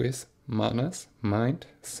 together with manas, mind,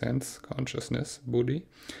 sense, consciousness, buddhi,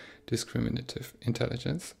 discriminative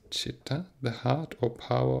intelligence, chitta, the heart or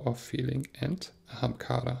power of feeling, and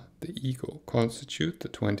ahamkara, the ego, constitute the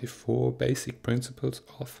 24 basic principles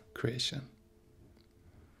of creation.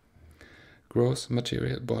 Gross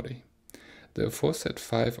material body. The aforesaid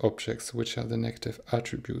 5 objects, which are the negative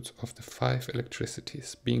attributes of the 5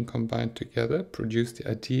 electricities, being combined together, produce the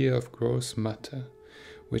idea of gross matter,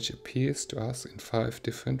 which appears to us in 5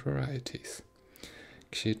 different varieties.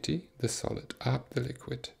 Kshiti, the solid, Ap, the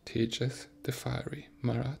liquid, Tejas, the fiery,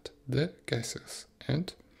 Marat, the gaseous,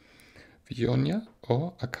 and Vyonya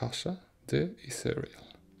or Akasha, the ethereal.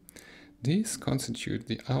 These constitute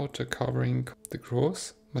the outer covering, the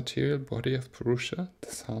gross material body of Purusha,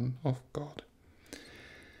 the Son of God.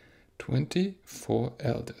 24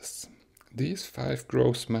 elders. These 5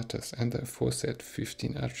 gross matters and the aforesaid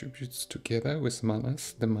 15 attributes, together with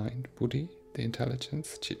manas, the mind, buddhi, the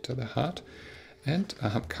intelligence, chitta, the heart, and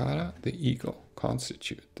ahamkara, the ego,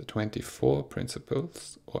 constitute the 24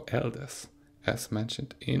 principles or elders, as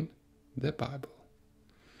mentioned in the Bible.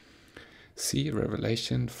 See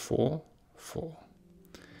Revelation 4:4.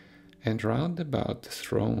 And round about the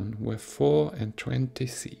throne were 24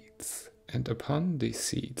 seats, and upon these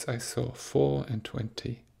seats I saw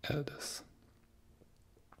 24 elders.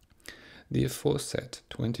 The aforesaid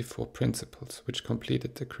 24 principles, which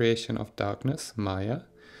completed the creation of darkness, Maya,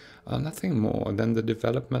 are nothing more than the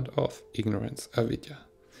development of ignorance, avidya.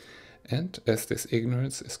 And as this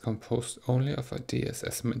ignorance is composed only of ideas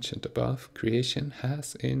as mentioned above, creation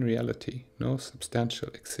has in reality no substantial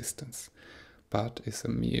existence, but is a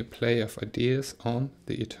mere play of ideas on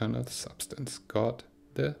the eternal substance, God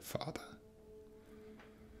the Father.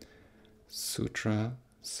 Sutra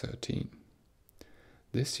 13.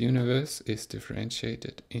 This universe is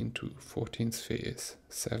differentiated into 14 spheres,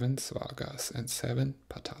 7 svargas and 7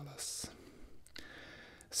 patalas.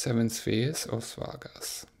 7 spheres or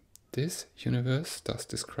svargas. This universe, thus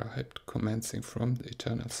described, commencing from the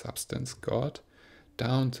eternal substance, God,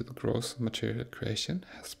 down to the gross material creation,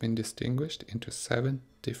 has been distinguished into 7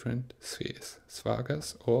 different spheres,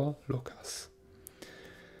 svargas or lokas.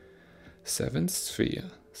 7th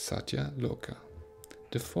sphere, Satya Loka.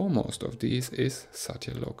 The foremost of these is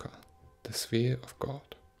Satya Loka, the sphere of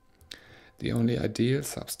God, the only ideal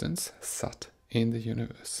substance, Sat, in the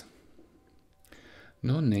universe.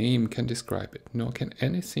 No name can describe it, nor can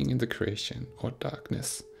anything in the creation, or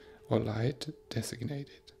darkness, or light designate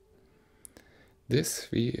it. This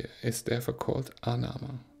sphere is therefore called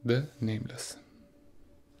Anama, the nameless.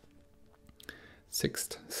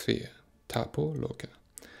 6th sphere, Tapo Loka.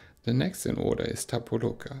 The next in order is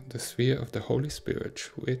Tapoloka, the sphere of the Holy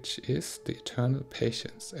Spirit, which is the eternal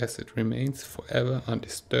patience, as it remains forever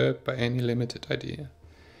undisturbed by any limited idea,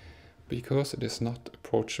 because it is not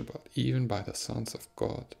approachable even by the sons of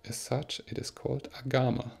God. As such, it is called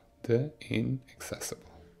Agama, the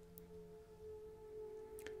inaccessible.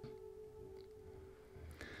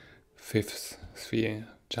 5th sphere,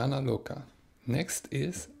 Jnana Loka. Next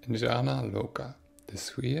is Jnana Loka, the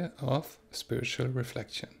sphere of spiritual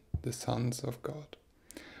reflection, the sons of God,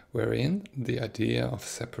 wherein the idea of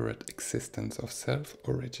separate existence of self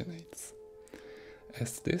originates.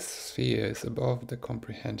 As this sphere is above the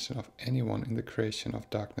comprehension of anyone in the creation of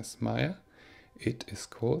darkness Maya, it is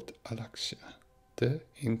called Alakshya, the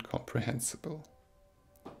incomprehensible.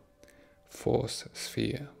 4th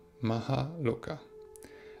sphere, Mahaloka.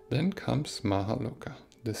 Then comes Mahaloka,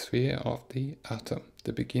 the sphere of the atom,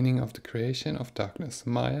 the beginning of the creation of darkness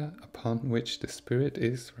Maya, upon which the spirit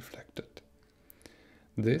is reflected.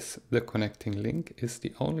 This, the connecting link, is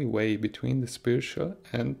the only way between the spiritual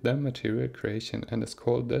and the material creation and is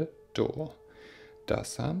called the door,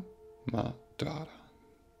 Dasam Madvara.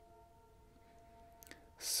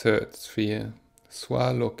 3rd sphere,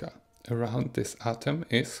 Swaloka. Around this atom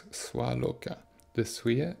is Swaloka, the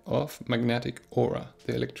sphere of magnetic aura,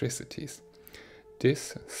 the electricities.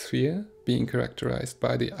 This sphere, being characterized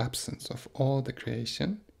by the absence of all the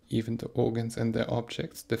creation, even the organs and their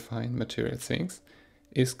objects define material things,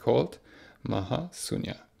 is called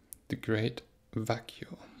Mahasunya, the great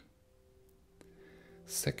vacuum.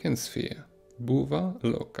 Second sphere, Bhuva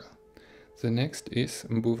Loka. The next is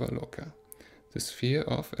Bhuva Loka, the sphere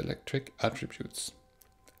of electric attributes.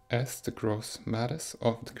 As the gross matters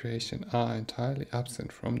of the creation are entirely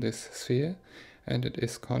absent from this sphere, and it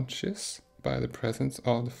is conscious by the presence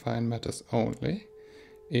of the fine matters only,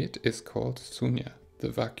 it is called Sunya, the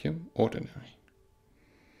vacuum ordinary.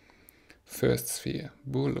 First sphere,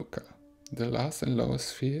 Bhuloka. The last and lowest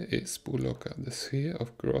sphere is Bhuloka, the sphere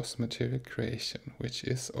of gross material creation, which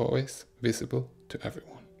is always visible to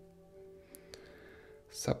everyone.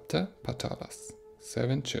 Sapta Patalas,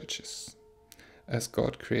 7 churches. As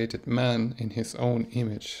God created man in his own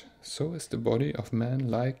image, so is the body of man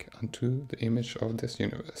like unto the image of this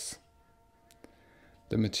universe.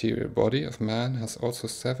 The material body of man has also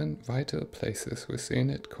 7 vital places within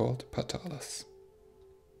it called Patalas.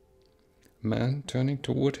 Man, turning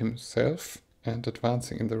toward himself and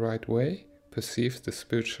advancing in the right way, perceives the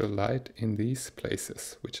spiritual light in these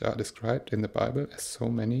places, which are described in the Bible as so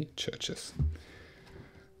many churches.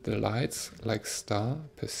 The lights, like star,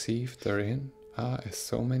 perceived therein are as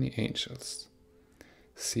so many angels.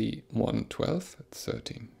 See 1:12,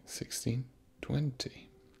 13, 16, 20.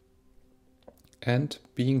 And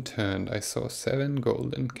being turned, I saw 7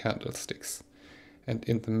 golden candlesticks, and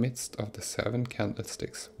in the midst of the 7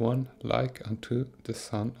 candlesticks one like unto the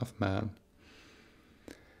Son of Man.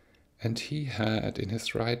 And he had in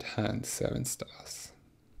his right hand 7 stars.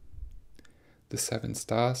 The 7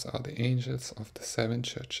 stars are the angels of the 7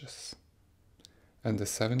 churches, and the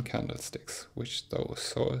 7 candlesticks which thou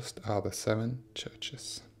sawest are the 7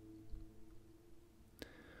 churches.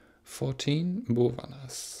 14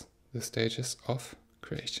 Bhuvanas, the stages of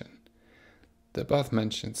creation. The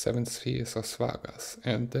above-mentioned 7 spheres of Svagas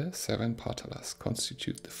and the 7 Patalas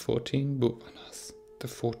constitute the 14 Bhuvanas, the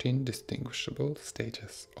 14 distinguishable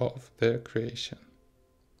stages of the creation.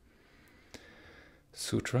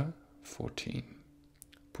 Sutra 14.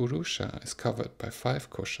 Purusha is covered by 5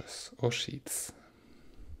 koshas or sheaths.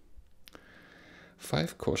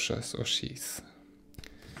 5 koshas or sheaths.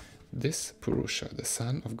 This Purusha, the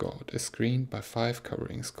Son of God, is screened by 5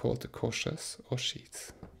 coverings called the koshas or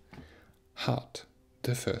sheaths. Heart,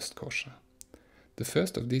 the first kosha. The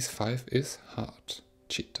first of these 5 is heart,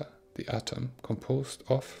 chitta, the atom, composed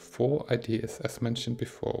of 4 ideas as mentioned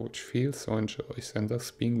before, which feels or enjoys, and thus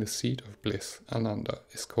being the seat of bliss, Ananda,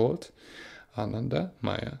 is called Ananda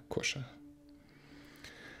Maya kosha.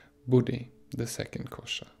 Buddhi, the second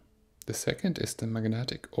kosha. The second is the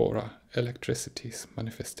magnetic aura, electricities,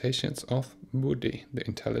 manifestations of buddhi, the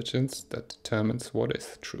intelligence that determines what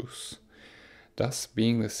is truth. Thus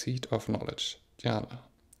being the seat of knowledge, jnana,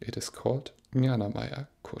 it is called Jnanamaya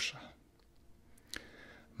kosha.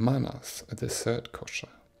 Manas, the third kosha.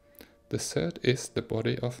 The third is the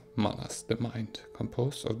body of manas, the mind,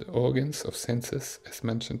 composed of the organs of senses as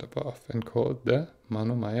mentioned above, and called the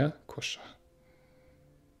Manomaya kosha.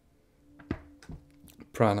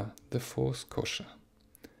 Prana, the fourth kosha.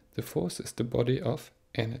 The fourth is the body of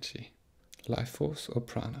energy, life force or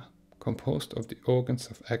prana, composed of the organs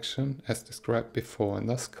of action as described before, and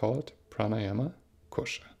thus called pranayama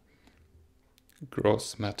kosha.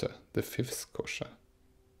 Gross matter, the fifth kosha.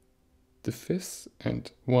 The fifth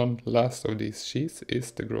and one last of these sheaths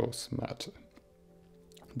is the gross matter,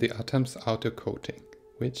 the atom's outer coating,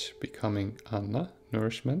 which, becoming anna,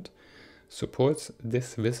 nourishment, supports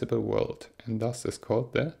this visible world, and thus is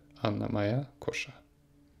called the Annamaya kosha.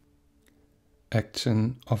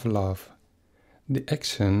 Action of love. The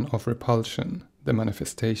action of repulsion, the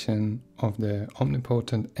manifestation of the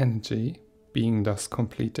omnipotent energy, being thus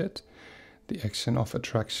completed, the action of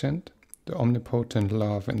attraction, the omnipotent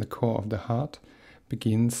love in the core of the heart,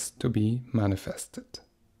 begins to be manifested.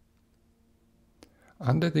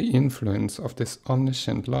 Under the influence of this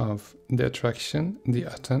omniscient love, the attraction, the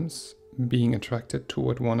atoms, being attracted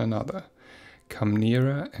toward one another, come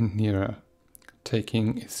nearer and nearer,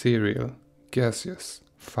 taking ethereal, gaseous,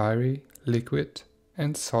 fiery, liquid,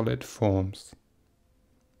 and solid forms.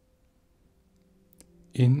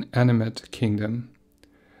 Inanimate kingdom.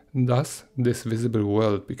 Thus, this visible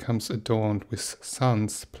world becomes adorned with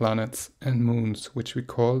suns, planets, and moons, which we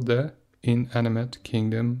call the inanimate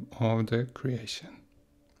kingdom of the creation.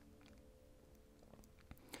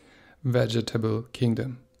 Vegetable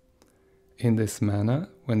kingdom. In this manner,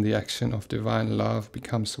 when the action of divine love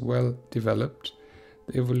becomes well developed,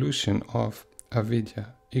 the evolution of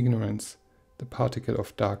avidya, ignorance, the particle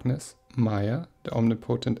of darkness, maya, the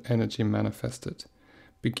omnipotent energy manifested,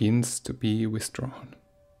 begins to be withdrawn.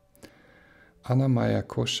 Annamaya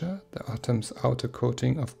kosha, the atom's outer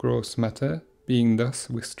coating of gross matter, being thus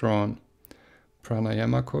withdrawn.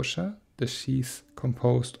 Pranayama kosha, the sheath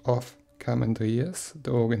composed of kamendriyas,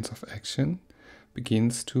 the organs of action,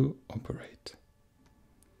 begins to operate.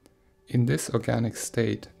 In this organic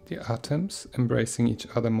state, the atoms, embracing each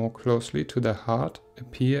other more closely to the heart,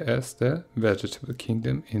 appear as the vegetable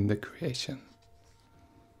kingdom in the creation.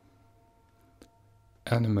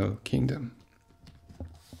 Animal kingdom.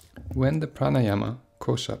 When the pranayama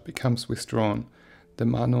kosha becomes withdrawn, the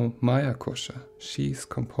manomaya kosha, sheath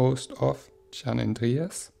composed of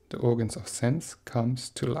jnanendriyas, the organs of sense, comes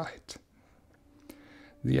to light.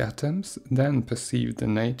 The atoms then perceive the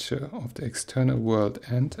nature of the external world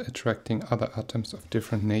and, attracting other atoms of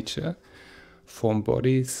different nature, form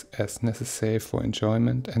bodies as necessary for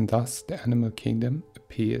enjoyment, and thus the animal kingdom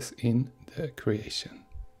appears in the creation.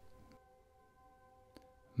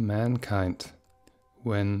 Mankind.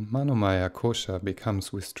 When Manomaya kosha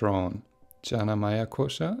becomes withdrawn, Jnanamaya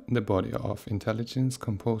kosha, the body of intelligence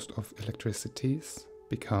composed of electricities,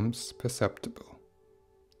 becomes perceptible.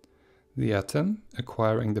 The atom,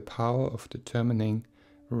 acquiring the power of determining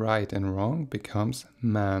right and wrong, becomes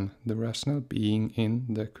man, the rational being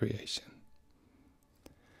in the creation.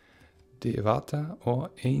 Devata or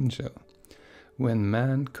angel. When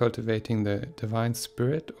man, cultivating the divine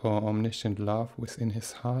spirit or omniscient love within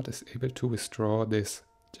his heart, is able to withdraw this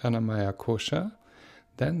Jnanamaya kosha,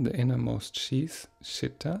 then the innermost sheath,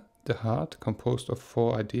 Chitta, the heart, composed of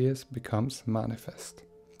 4 ideas, becomes manifest.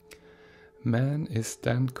 Man is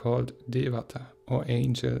then called Devata, or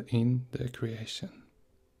angel in the creation.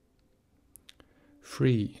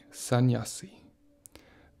 Free, Sannyasi.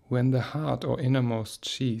 When the heart or innermost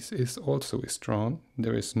sheath is also withdrawn,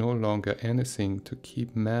 there is no longer anything to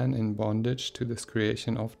keep man in bondage to this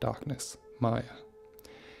creation of darkness, Maya.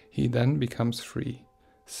 He then becomes free,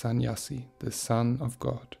 Sannyasi, the Son of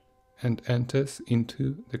God, and enters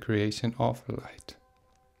into the creation of light.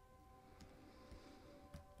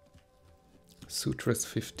 Sutras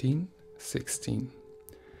 15-16.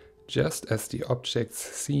 Just as the objects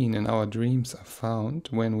seen in our dreams are found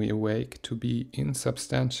when we awake to be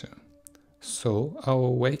insubstantial, so our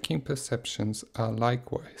waking perceptions are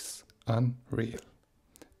likewise unreal,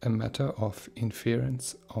 a matter of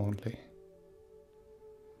inference only.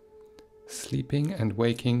 Sleeping and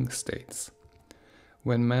waking states.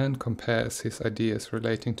 When man compares his ideas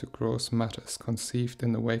relating to gross matters conceived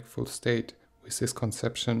in the wakeful state with his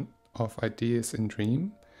conception of ideas in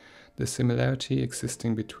dream, the similarity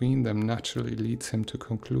existing between them naturally leads him to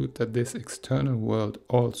conclude that this external world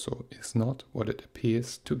also is not what it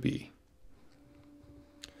appears to be.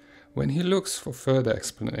 When he looks for further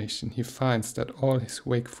explanation, he finds that all his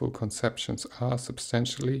wakeful conceptions are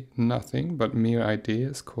substantially nothing but mere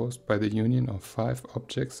ideas caused by the union of 5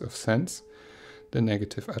 objects of sense, the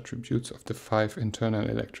negative attributes of the 5 internal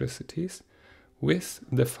electricities, with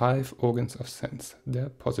the 5 organs of sense, their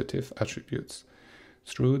positive attributes,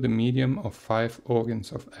 through the medium of 5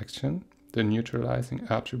 organs of action, the neutralizing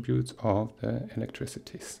attributes of the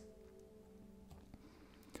electricities.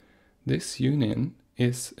 This union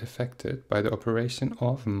is effected by the operation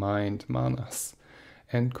of mind, manas,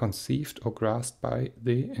 and conceived or grasped by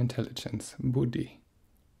the intelligence, buddhi.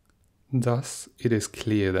 Thus, it is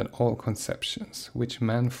clear that all conceptions which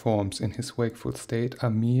man forms in his wakeful state are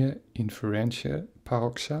mere inferential,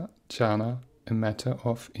 paroksha, jhana, a matter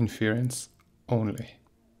of inference only.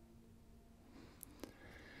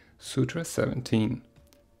 Sutra 17.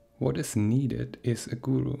 What is needed is a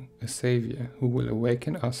guru, a savior, who will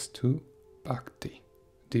awaken us to bhakti,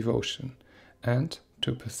 devotion, and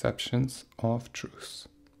to perceptions of truth.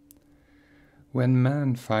 When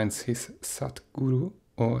man finds his Satguru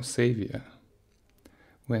or savior,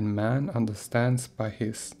 when man understands by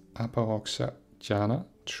his aparoksha jhana,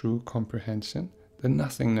 true comprehension, the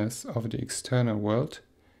nothingness of the external world,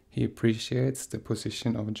 he appreciates the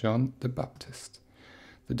position of John the Baptist,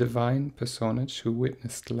 the divine personage who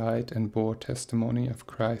witnessed light and bore testimony of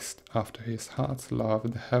Christ after his heart's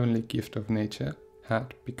love, the heavenly gift of nature,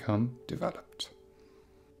 had become developed.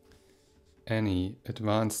 Any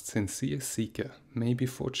advanced sincere seeker may be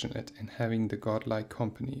fortunate in having the godlike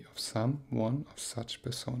company of some one of such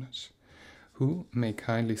personage, who may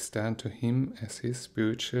kindly stand to him as his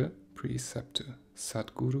spiritual preceptor,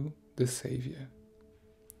 Sadguru, the Savior.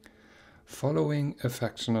 Following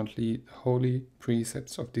affectionately the holy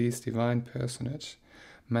precepts of this divine personage,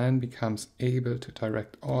 man becomes able to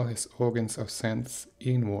direct all his organs of sense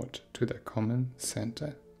inward to their common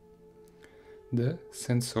center, the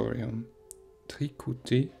sensorium,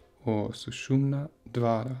 Trikuti or Sushumna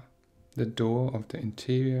Dvara, the door of the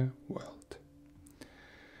interior world,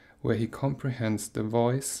 where he comprehends the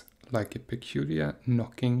voice like a peculiar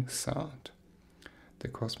knocking sound, the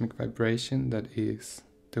cosmic vibration that is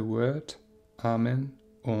the word Amen,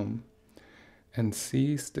 Om, and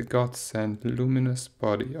sees the God-sent luminous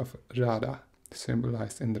body of Radha,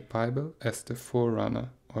 symbolized in the Bible as the forerunner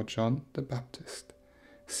or John the Baptist.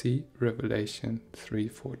 See Revelation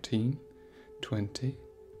 3:14, 20,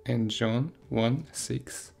 and John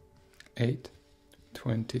 1:6, 8,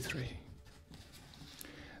 23.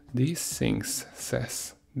 These things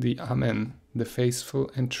says the Amen, the faithful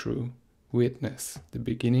and true, witness the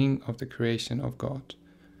beginning of the creation of God.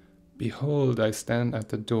 Behold, I stand at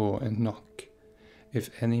the door and knock. If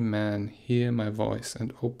any man hear my voice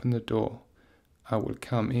and open the door, I will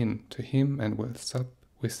come in to him and will sup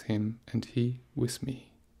with him and he with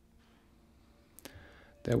me.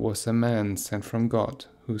 There was a man sent from God,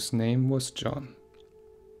 whose name was John.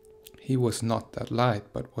 He was not that light,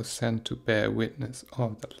 but was sent to bear witness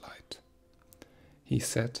of that light. He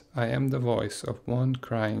said, I am the voice of one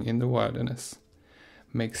crying in the wilderness,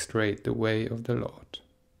 make straight the way of the Lord.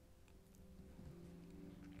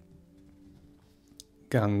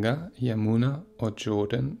 Ganga, Yamuna, or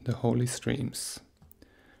Jordan, the holy streams.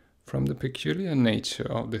 From the peculiar nature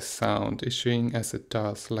of this sound, issuing as it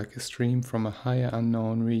does like a stream from a higher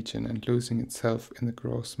unknown region and losing itself in the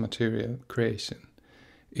gross material creation,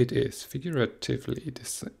 it is figuratively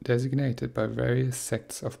designated by various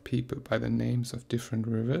sects of people by the names of different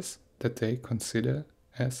rivers that they consider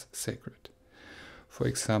as sacred. For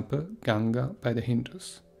example, Ganga by the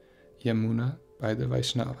Hindus, Yamuna by the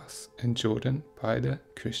Vaishnavas, and Jordan by the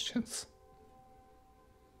Christians.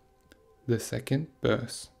 The second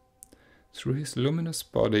birth. Through his luminous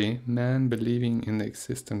body, man, believing in the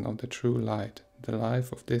existence of the true light, the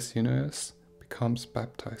life of this universe, becomes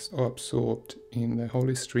baptized or absorbed in the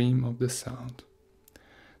holy stream of the sound.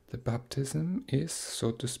 The baptism is,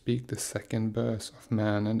 so to speak, the second birth of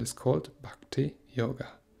man and is called Bhakti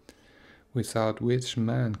Yoga, without which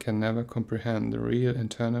man can never comprehend the real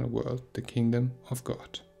internal world, the kingdom of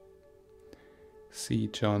God. See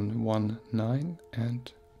John 1:9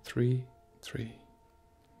 and 3:3.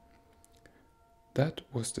 That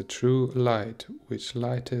was the true light which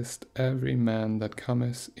lighteth every man that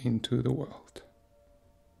cometh into the world.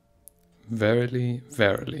 Verily,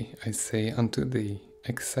 verily, I say unto thee,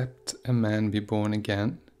 except a man be born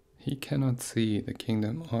again, he cannot see the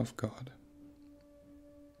kingdom of God.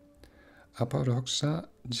 Aparoksha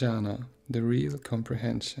jhana, the real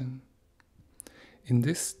comprehension. In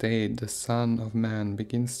this state, the Son of Man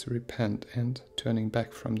begins to repent and, turning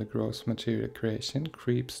back from the gross material creation,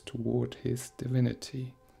 creeps toward his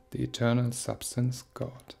divinity, the eternal substance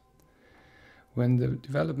God. When the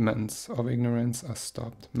developments of ignorance are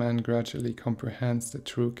stopped, man gradually comprehends the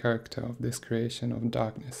true character of this creation of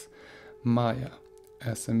darkness, Maya,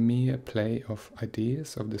 as a mere play of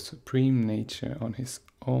ideas of the supreme nature on his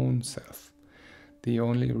own self, the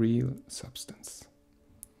only real substance.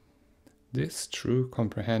 This true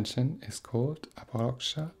comprehension is called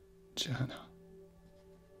Aparoksha jhana.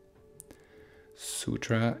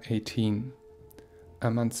 Sutra 18.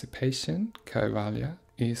 Emancipation, Kaivalya,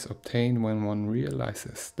 is obtained when one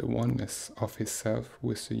realizes the oneness of his self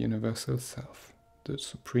with the universal self, the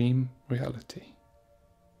supreme reality.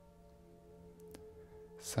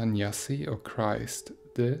 Sannyasi or Christ,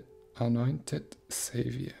 the anointed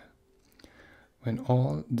Savior. When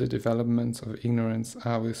all the developments of ignorance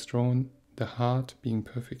are withdrawn, the heart, being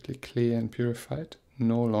perfectly clear and purified,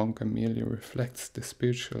 no longer merely reflects the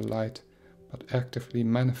spiritual light, but actively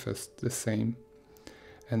manifests the same,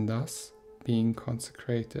 and thus, being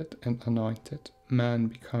consecrated and anointed, man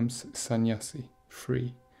becomes sannyasi,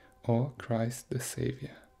 free, or Christ the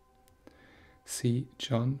Savior. See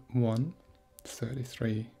John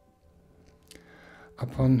 1:33.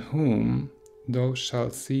 Upon whom thou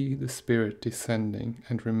shalt see the Spirit descending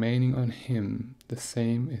and remaining on him, the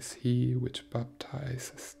same is he which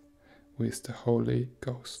baptizes with the Holy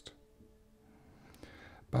Ghost.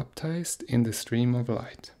 Baptized in the stream of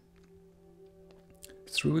light.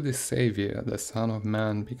 Through this Savior, the Son of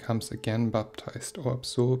Man becomes again baptized or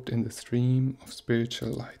absorbed in the stream of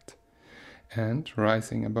spiritual light, and,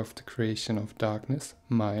 rising above the creation of darkness,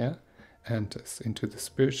 Maya, enters into the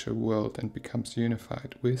spiritual world and becomes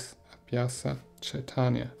unified with Abhyasa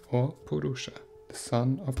Chaitanya, or Purusha, the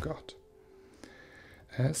Son of God,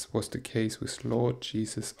 as was the case with Lord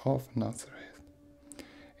Jesus of Nazareth.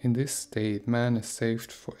 In this state, man is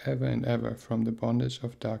saved forever and ever from the bondage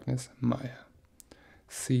of darkness, Maya.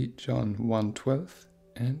 See John 1:12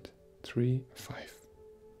 and 3:5.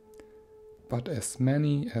 But as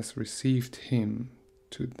many as received him,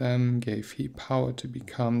 to them gave he power to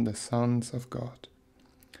become the sons of God,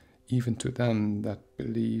 even to them that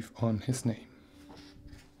believe on his name.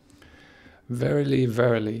 Verily,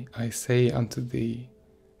 verily, I say unto thee,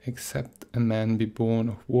 except a man be born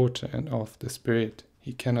of water and of the Spirit,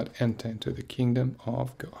 he cannot enter into the kingdom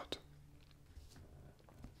of God.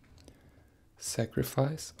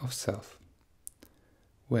 Sacrifice of self.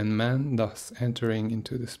 When man, thus entering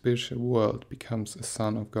into the spiritual world, becomes a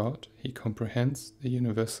son of God, he comprehends the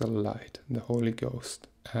universal light, the Holy Ghost,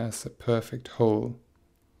 as a perfect whole,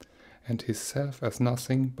 and his self as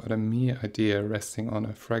nothing but a mere idea resting on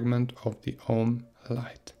a fragment of the Om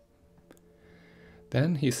light.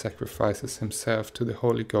 Then he sacrifices himself to the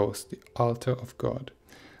Holy Ghost, the altar of God,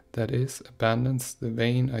 that is, abandons the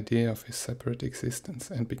vain idea of his separate existence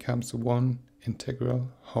and becomes one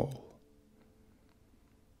integral whole.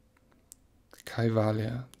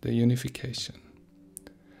 Kaivalya, the unification.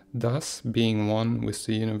 Thus, being one with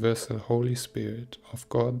the universal Holy Spirit of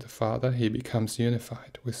God the Father, he becomes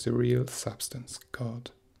unified with the real substance,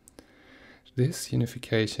 God. This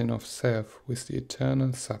unification of self with the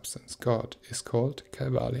eternal substance, God, is called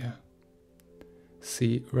Kaivalya.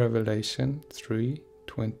 See Revelation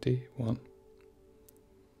 3:21.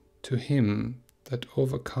 To him that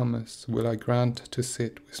overcometh will I grant to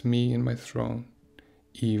sit with me in my throne,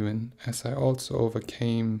 even as I also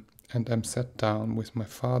overcame and am set down with my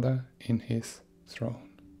Father in his throne.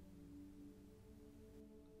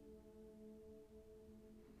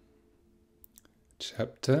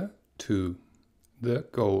 Chapter 2. The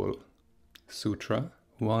Goal. Sutra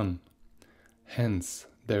 1. Hence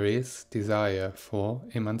there is desire for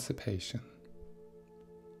emancipation.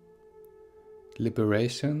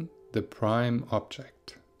 Liberation, the prime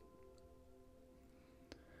object.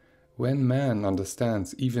 When man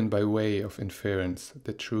understands, even by way of inference,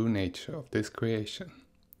 the true nature of this creation,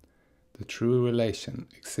 the true relation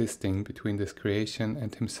existing between this creation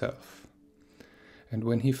and himself, and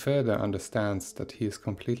when he further understands that he is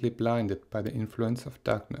completely blinded by the influence of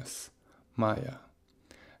darkness, Maya,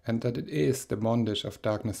 and that it is the bondage of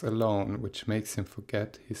darkness alone which makes him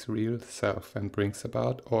forget his real self and brings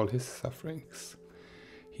about all his sufferings,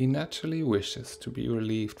 he naturally wishes to be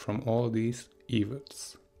relieved from all these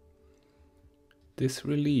evils. This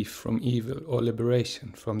relief from evil or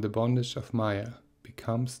liberation from the bondage of Maya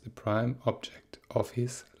becomes the prime object of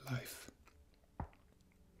his life.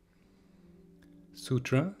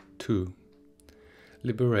 Sutra 2.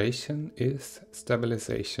 Liberation is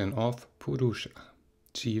stabilization of Purusha,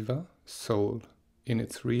 Jiva, soul, in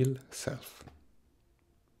its real self.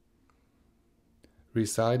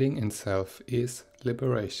 Residing in self is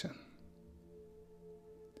liberation.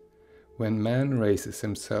 When man raises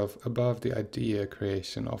himself above the idea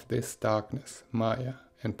creation of this darkness, Maya,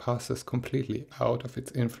 and passes completely out of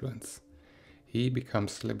its influence, he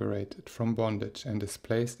becomes liberated from bondage and is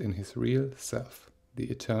placed in his real self,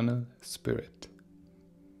 the eternal spirit.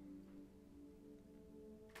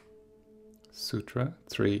 Sutra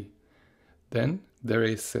 3. Then there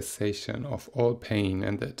is cessation of all pain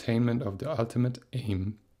and the attainment of the ultimate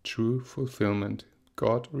aim, true fulfillment,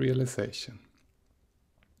 God realization.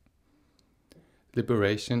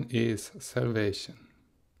 Liberation is salvation.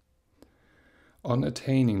 On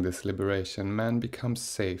attaining this liberation, man becomes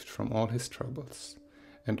saved from all his troubles,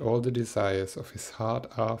 and all the desires of his heart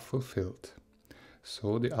are fulfilled.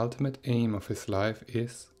 So the ultimate aim of his life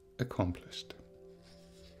is accomplished.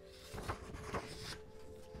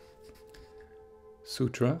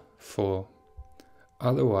 Sutra 4.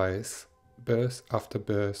 Otherwise, birth after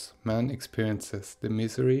birth, man experiences the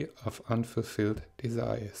misery of unfulfilled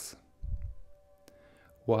desires.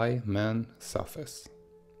 Why man suffers.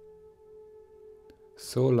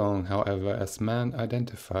 So long, however, as man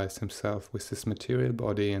identifies himself with his material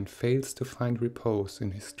body and fails to find repose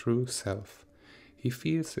in his true self, he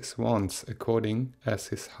feels his wants according as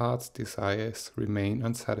his heart's desires remain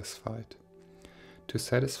unsatisfied. To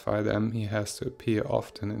satisfy them, he has to appear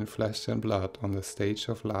often in flesh and blood on the stage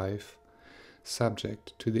of life,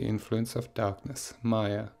 subject to the influence of darkness,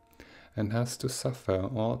 Maya, and has to suffer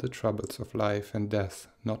all the troubles of life and death,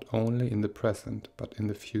 not only in the present, but in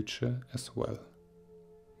the future as well.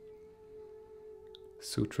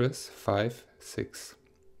 Sutras 5-6.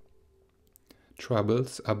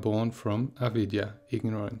 Troubles are born from avidya,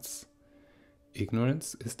 ignorance.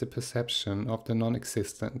 Ignorance is the perception of the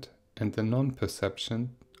non-existent, and the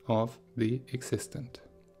non-perception of the existent.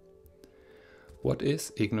 What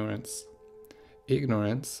is ignorance?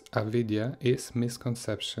 Ignorance, avidya, is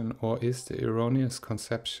misconception or is the erroneous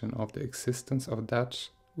conception of the existence of that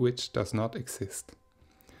which does not exist.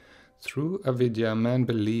 Through avidya, man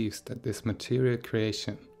believes that this material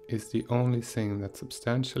creation is the only thing that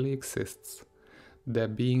substantially exists, there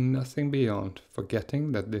being nothing beyond,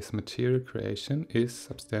 forgetting that this material creation is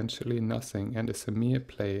substantially nothing and is a mere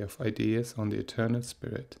play of ideas on the eternal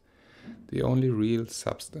spirit, the only real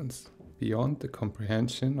substance, beyond the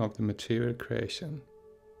comprehension of the material creation.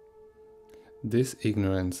 This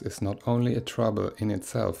ignorance is not only a trouble in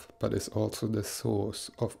itself, but is also the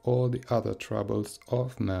source of all the other troubles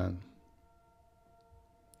of man.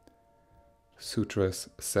 Sutras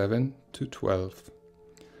 7 to 12.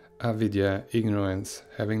 Avidya, ignorance,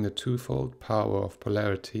 having the twofold power of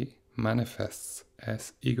polarity, manifests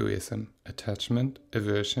as egoism, attachment,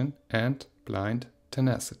 aversion, and blind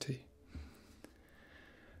tenacity.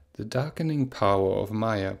 The darkening power of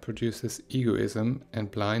Maya produces egoism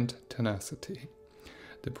and blind tenacity.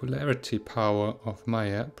 The polarity power of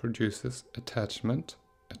Maya produces attachment,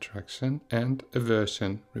 attraction, and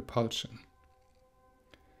aversion, repulsion.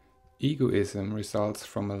 Egoism results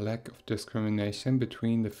from a lack of discrimination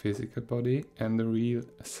between the physical body and the real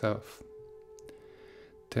self.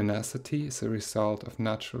 Tenacity is a result of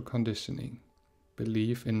natural conditioning,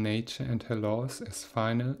 belief in nature and her laws as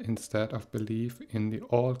final instead of belief in the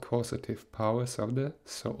all-causative powers of the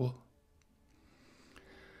soul.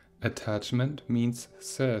 Attachment means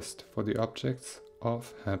thirst for the objects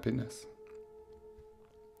of happiness.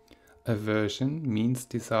 Aversion means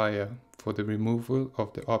desire for the removal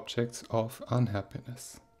of the objects of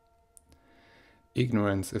unhappiness.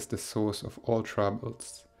 Ignorance is the source of all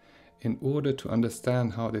troubles. In order to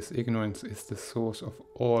understand how this ignorance is the source of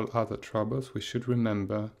all other troubles, we should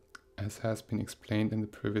remember, as has been explained in the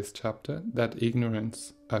previous chapter, that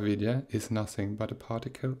ignorance, avidya, is nothing but a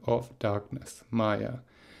particle of darkness, maya,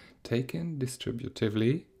 taken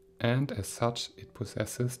distributively, and as such it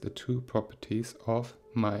possesses the two properties of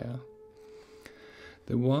maya.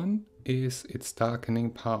 The one is its darkening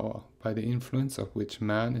power, by the influence of which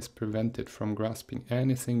man is prevented from grasping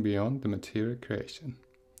anything beyond the material creation.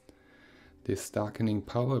 This darkening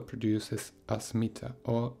power produces asmita,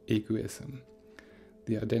 or egoism,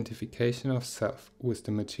 the identification of self with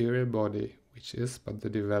the material body, which is but the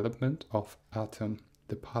development of atom,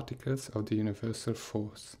 the particles of the universal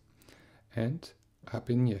force, and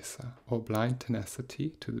abhinyesa, or blind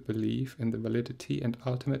tenacity to the belief in the validity and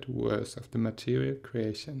ultimate worth of the material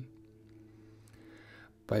creation.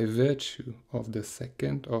 By virtue of the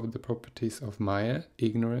second of the properties of Maya,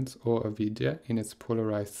 ignorance or avidya in its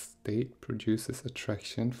polarized state produces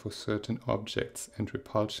attraction for certain objects and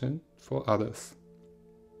repulsion for others.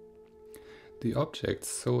 The objects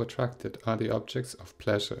so attracted are the objects of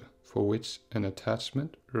pleasure, for which an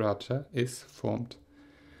attachment, raja, is formed.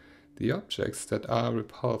 The objects that are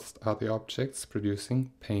repulsed are the objects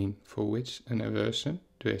producing pain, for which an aversion,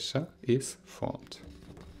 dvesha, is formed.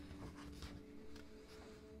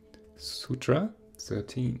 Sutra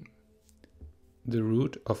 13. The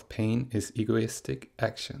root of pain is egoistic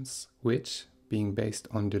actions, which, being based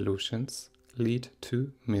on delusions, lead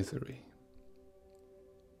to misery.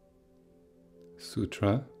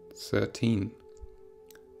 Sutra 13.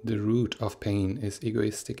 The root of pain is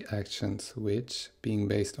egoistic actions, which, being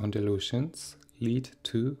based on delusions, lead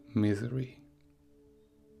to misery.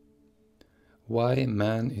 Why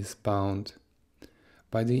man is bound?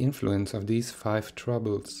 By the influence of these 5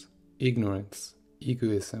 troubles: ignorance,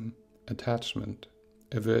 egoism, attachment,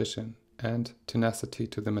 aversion, and tenacity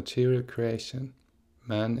to the material creation,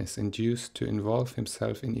 man is induced to involve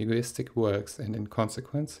himself in egoistic works, and in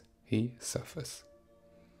consequence he suffers.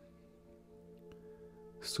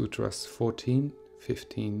 Sutras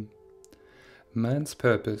 14-15. Man's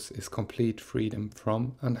purpose is complete freedom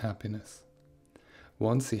from unhappiness.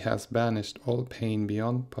 Once he has banished all pain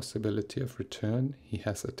beyond possibility of return, he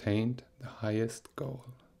has attained the highest goal.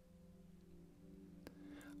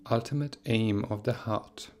 Ultimate aim of the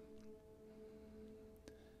heart.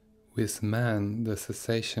 With man, the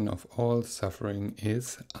cessation of all suffering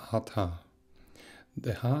is artha,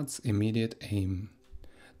 the heart's immediate aim.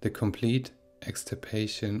 The complete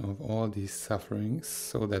extirpation of all these sufferings,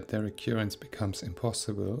 so that their recurrence becomes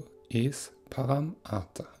impossible, is param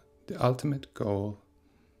artha, the ultimate goal.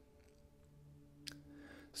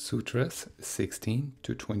 Sutras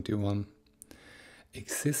 16-21.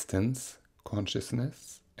 Existence,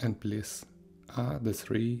 consciousness, and bliss are the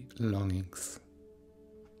 3 longings.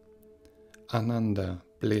 Ananda,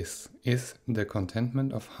 bliss, is the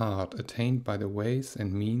contentment of heart attained by the ways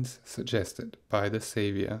and means suggested by the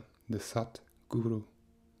Saviour, the Sat Guru.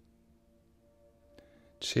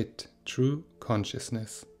 Chit, true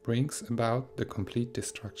consciousness, brings about the complete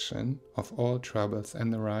destruction of all troubles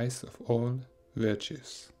and the rise of all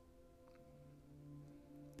virtues.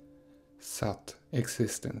 Sat,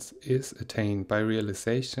 existence, is attained by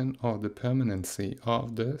realization of the permanency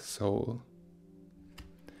of the soul.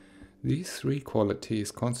 These three qualities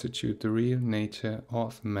constitute the real nature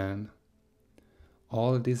of man.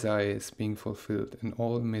 All desires being fulfilled and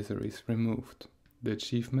all miseries removed, the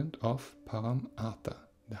achievement of Param Artha,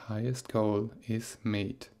 the highest goal, is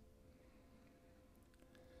made.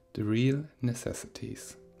 The real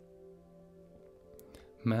necessities.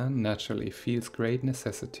 Man naturally feels great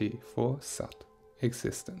necessity for Sat,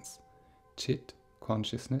 existence, Chit,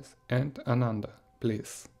 consciousness, and Ananda,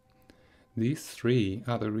 bliss. These three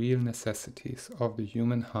are the real necessities of the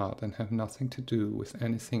human heart and have nothing to do with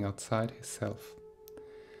anything outside his self.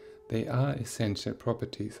 They are essential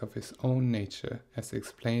properties of his own nature, as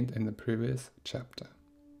explained in the previous chapter.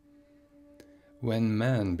 When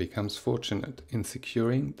man becomes fortunate in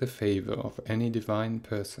securing the favor of any divine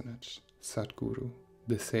personage, Sadguru,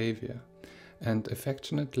 the Savior, and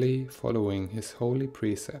affectionately following his holy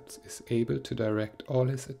precepts is able to direct all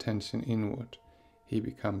his attention inward, he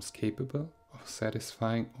becomes capable of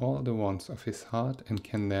satisfying all the wants of his heart and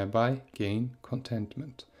can thereby gain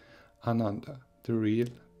contentment, Ananda, the real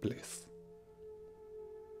bliss.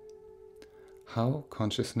 How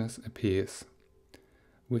consciousness appears.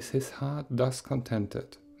 With his heart thus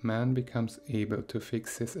contented, man becomes able to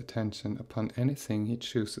fix his attention upon anything he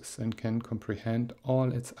chooses and can comprehend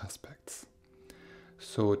all its aspects.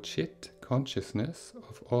 So Chit, consciousness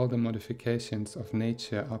of all the modifications of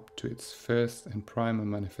nature up to its first and primal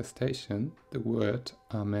manifestation, the word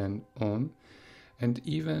Amen On, and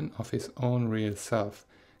even of his own real self,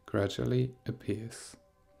 gradually appears.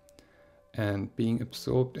 And being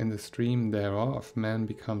absorbed in the stream thereof, man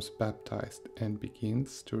becomes baptized and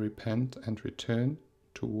begins to repent and return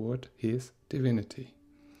toward his divinity,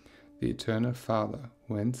 the eternal Father,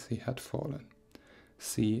 whence he had fallen.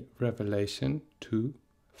 See Revelation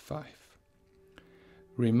 2:5.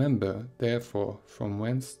 Remember, therefore, from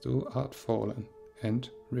whence thou art fallen, and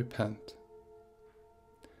repent.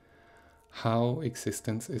 How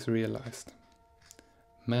existence is realized.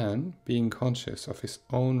 Man, being conscious of his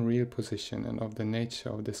own real position and of the nature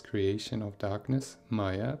of this creation of darkness,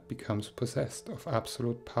 Maya, becomes possessed of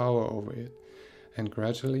absolute power over it, and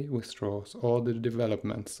gradually withdraws all the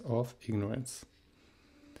developments of ignorance.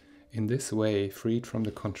 In this way, freed from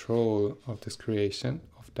the control of this creation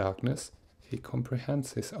of darkness, he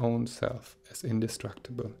comprehends his own self as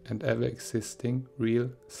indestructible and ever-existing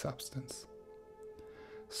real substance.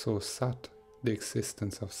 So Sat, the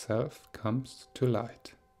existence of self, comes to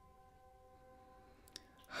light.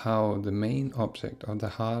 How the main object of the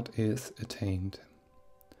heart is attained.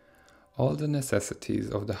 All the necessities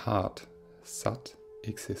of the heart, Sat,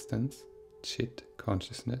 existence, Chit,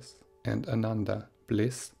 consciousness, and Ananda,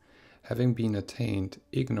 bliss, having been attained,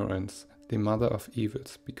 ignorance, the mother of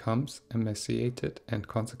evils, becomes emaciated, and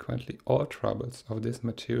consequently all troubles of this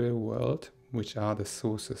material world, which are the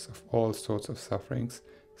sources of all sorts of sufferings,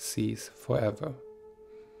 cease forever.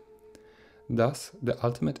 Thus, the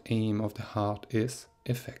ultimate aim of the heart is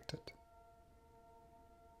effected.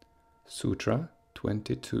 Sutra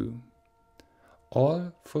 22.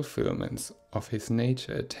 All fulfillments of his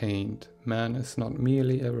nature attained, man is not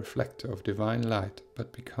merely a reflector of divine light,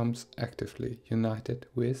 but becomes actively united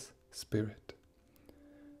with spirit.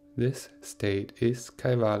 This state is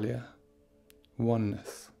Kaivalya,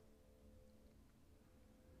 oneness.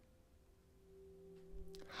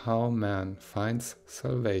 How man finds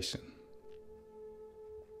salvation.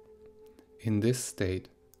 In this state,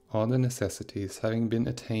 all the necessities having been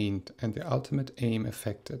attained and the ultimate aim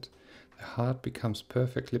effected, the heart becomes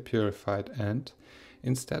perfectly purified and,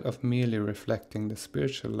 instead of merely reflecting the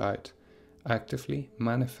spiritual light, actively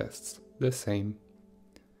manifests the same.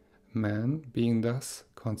 Man, being thus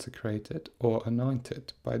consecrated or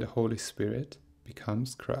anointed by the Holy Spirit,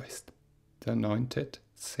 becomes Christ, the anointed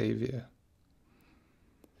Savior.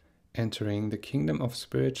 Entering the kingdom of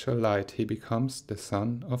spiritual light, he becomes the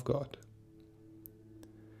Son of God.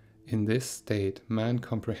 In this state, man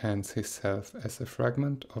comprehends his self as a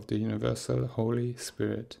fragment of the universal Holy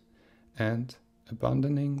Spirit, and,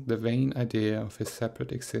 abandoning the vain idea of his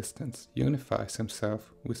separate existence, unifies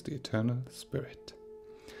himself with the eternal Spirit.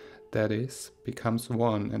 That is, becomes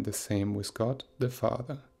one and the same with God the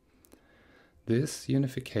Father. This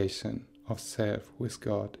unification of self with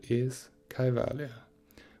God is Kaivalya,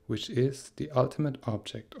 which is the ultimate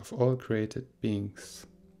object of all created beings.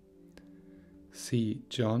 See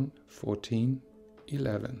John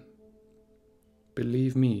 14:11.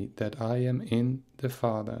 Believe me that I am in the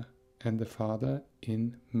Father, and the Father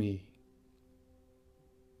in me.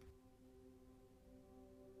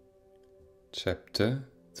 Chapter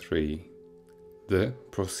 3. The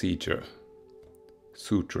Procedure.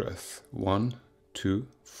 Sutras 1, 2,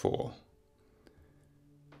 4.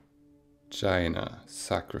 Jaina,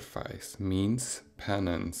 sacrifice, means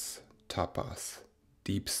penance, tapas,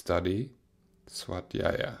 deep study,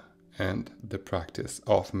 swadhyaya, and the practice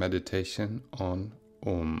of meditation on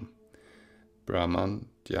Om, Brahman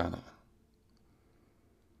Dhyana.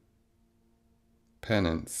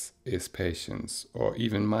 Penance is patience or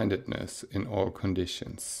even-mindedness in all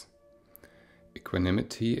conditions.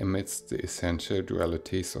 Equanimity amidst the essential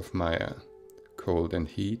dualities of Maya, cold and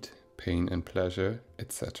heat, pain and pleasure,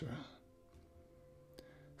 etc.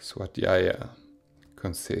 Swadhyaya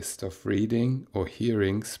consists of reading or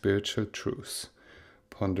hearing spiritual truths,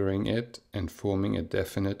 pondering it and forming a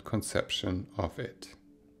definite conception of it.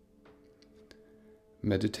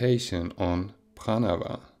 Meditation on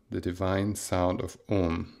pranava, the divine sound of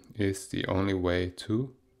Om, is the only way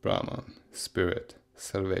to Brahman, spirit,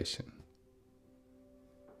 salvation.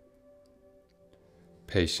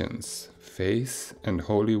 Patience, faith and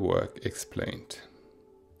holy work explained.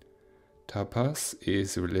 Tapas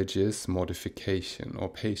is religious mortification or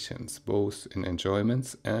patience, both in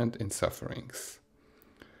enjoyments and in sufferings.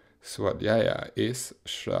 Swadhyaya is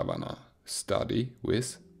shravana, study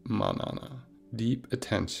with manana, deep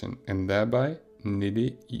attention, and thereby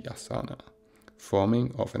nidhi-yasana,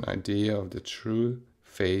 forming of an idea of the true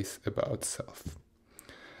faith about self.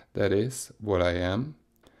 That is, what I am,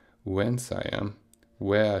 whence I am,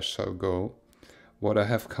 where I shall go, what I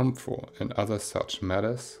have come for, and other such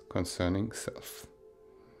matters concerning self.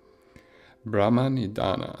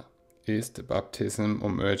 Brahmanidana is the baptism or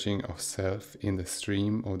merging of self in the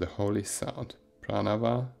stream of the holy sound,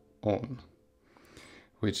 pranava, Om,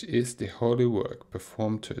 which is the holy work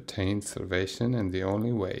performed to attain salvation and the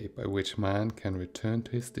only way by which man can return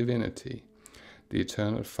to his divinity, the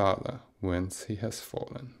eternal Father, whence he has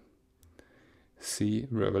fallen. See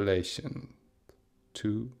Revelation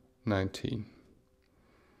 2:19.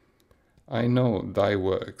 I know thy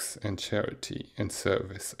works and charity and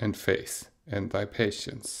service and faith and thy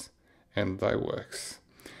patience and thy works,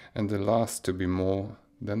 and the last to be more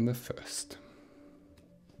than the first.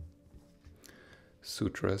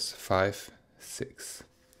 Sutras 5, 6.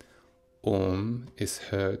 Om is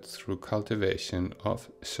heard through cultivation of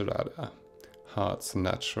Shraddha, heart's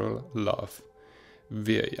natural love,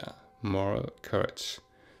 Virya, moral courage,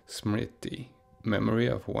 Smriti, memory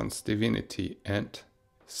of one's divinity, and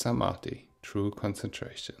Samadhi, true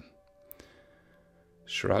concentration.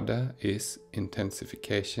 Shraddha is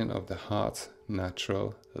intensification of the heart's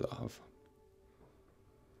natural love.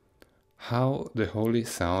 How the holy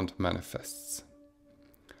sound manifests.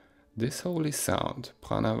 This holy sound,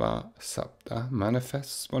 pranava sabda,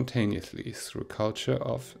 manifests spontaneously through culture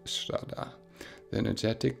of Shraddha, the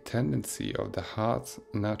energetic tendency of the heart's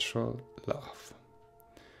natural love.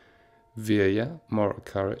 Virya, moral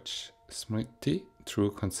courage, Smriti,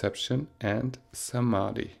 true conception, and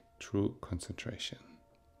Samadhi, true concentration.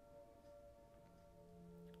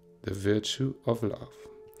 The virtue of love.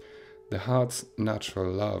 The heart's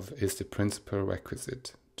natural love is the principal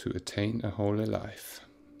requisite to attain a holy life.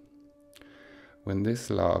 When this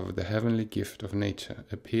love, the heavenly gift of nature,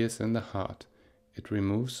 appears in the heart, it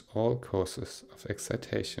removes all causes of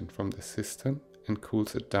excitation from the system and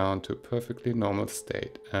cools it down to a perfectly normal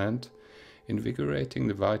state and, invigorating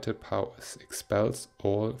the vital powers, expels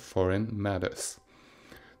all foreign matters,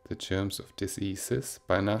 the germs of diseases,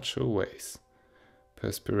 by natural ways,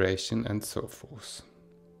 perspiration and so forth.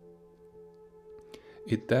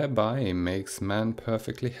 It thereby makes man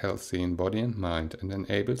perfectly healthy in body and mind and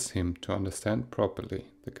enables him to understand properly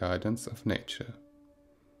the guidance of nature.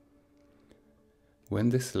 When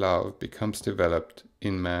this love becomes developed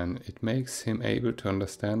in man, it makes him able to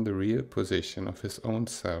understand the real position of his own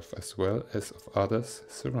self as well as of others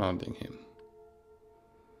surrounding him.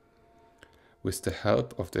 With the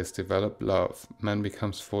help of this developed love, man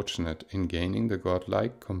becomes fortunate in gaining the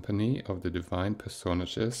godlike company of the divine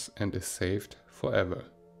personages and is saved forever.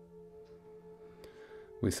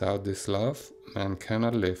 Without this love, man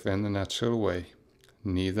cannot live in the natural way.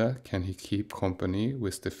 Neither can he keep company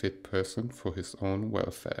with the fit person for his own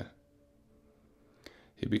welfare.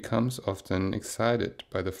 He becomes often excited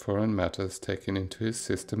by the foreign matters taken into his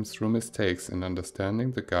system through mistakes in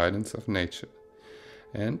understanding the guidance of nature,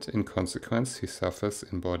 and in consequence he suffers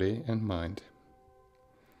in body and mind.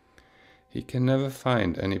 He can never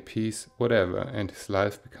find any peace whatever, and his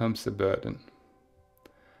life becomes a burden.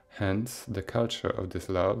 Hence, the culture of this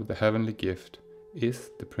love, the heavenly gift,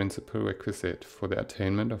 is the principal requisite for the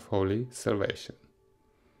attainment of holy salvation.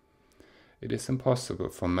 It is impossible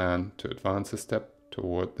for man to advance a step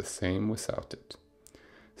toward the same without it.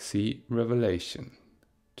 See Revelation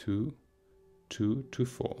 2,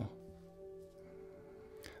 2-4.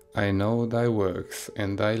 I know thy works,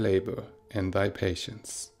 and thy labor, and thy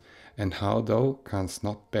patience, and how thou canst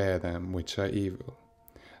not bear them which are evil.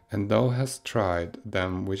 And thou hast tried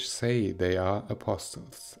them which say they are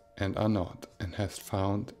apostles, and are not, and hast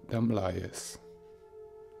found them liars.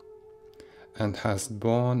 And hast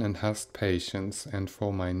borne and hast patience, and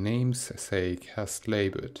for my name's sake hast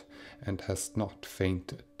labored, and hast not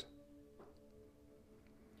fainted.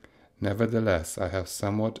 Nevertheless, I have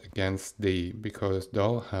somewhat against thee, because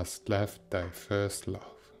thou hast left thy first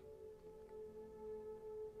love.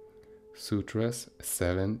 Sutras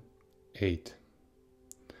 7-8.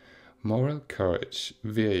 Moral courage,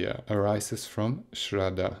 virya, arises from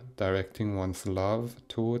shraddha, directing one's love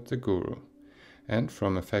toward the Guru, and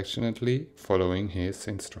from affectionately following his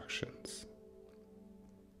instructions.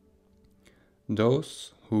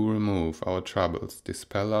 Those who remove our troubles,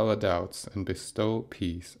 dispel our doubts, and bestow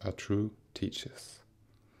peace are true teachers.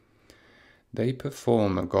 They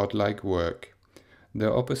perform a godlike work.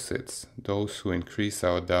 Their opposites, those who increase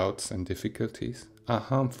our doubts and difficulties, are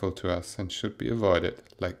harmful to us and should be avoided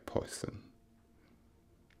like poison.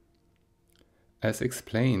 As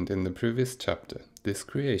explained in the previous chapter, this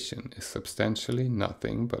creation is substantially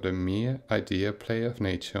nothing but a mere idea play of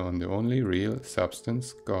nature on the only real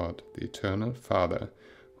substance, God, the Eternal Father,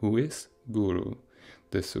 who is Guru,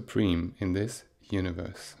 the Supreme in this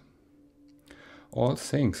universe. All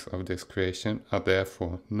things of this creation are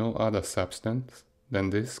therefore no other substance than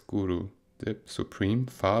this Guru, the Supreme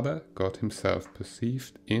Father, God Himself,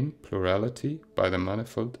 perceived in plurality by the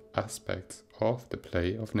manifold aspects of the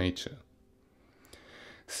play of nature.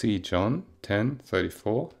 See John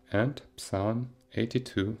 10:34 and Psalm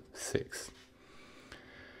 82:6.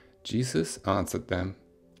 Jesus answered them,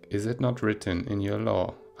 Is it not written in your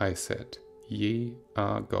law, I said, Ye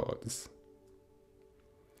are gods?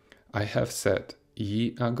 I have said,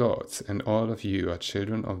 Ye are gods, and all of you are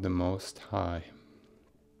children of the Most High.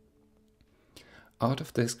 Out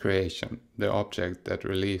of this creation, the object that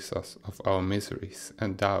relieves us of our miseries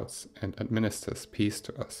and doubts and administers peace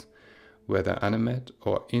to us, whether animate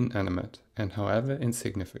or inanimate, and however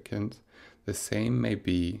insignificant the same may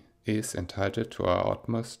be, is entitled to our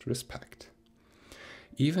utmost respect.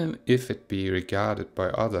 Even if it be regarded by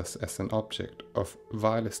others as an object of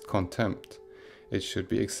vilest contempt, it should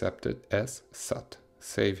be accepted as Sat,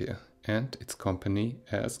 Savior, and its company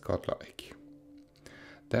as godlike.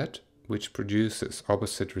 That which produces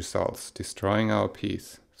opposite results, destroying our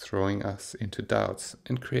peace, throwing us into doubts,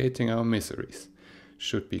 and creating our miseries,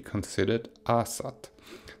 should be considered Asat,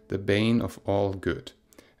 the bane of all good,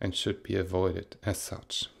 and should be avoided as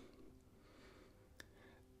such.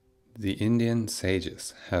 The Indian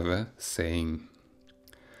sages have a saying,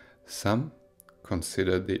 Some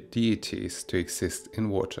consider the deities to exist in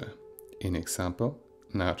water, in example,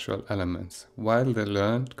 natural elements, while the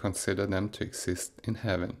learned consider them to exist in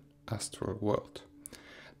heaven, astral world.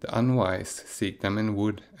 The unwise seek them in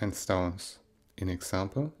wood and stones, in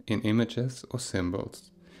example, in images or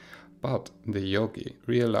symbols. But the yogi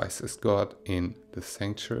realizes God in the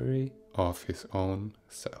sanctuary of his own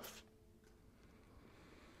self.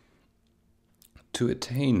 To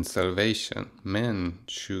attain salvation, men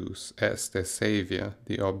choose as their savior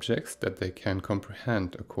the objects that they can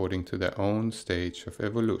comprehend according to their own stage of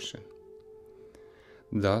evolution.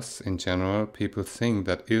 Thus, in general, people think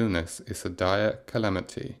that illness is a dire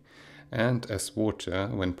calamity, and as water,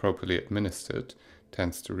 when properly administered,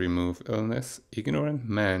 tends to remove illness, ignorant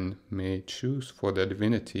men may choose for their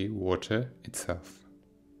divinity water itself.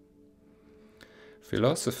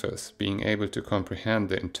 Philosophers, being able to comprehend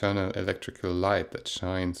the internal electrical light that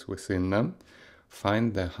shines within them,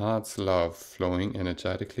 find their heart's love flowing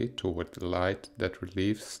energetically toward the light that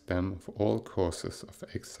relieves them of all causes of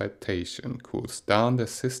excitation, cools down their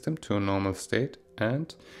system to a normal state,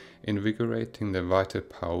 and, invigorating their vital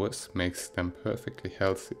powers, makes them perfectly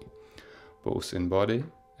healthy, both in body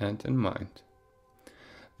and in mind.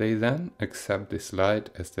 They then accept this light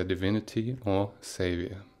as their divinity or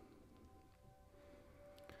savior.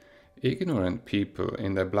 Ignorant people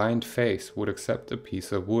in their blind faith would accept a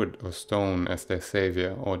piece of wood or stone as their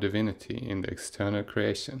savior or divinity in the external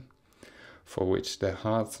creation, for which their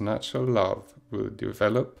heart's natural love will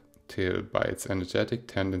develop till by its energetic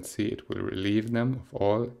tendency it will relieve them of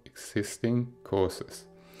all existing causes,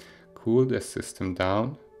 cool their system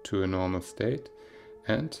down to a normal state,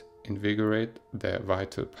 and invigorate their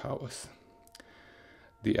vital powers.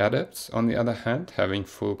 The adepts, on the other hand, having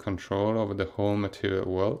full control over the whole material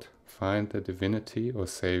world, find their divinity or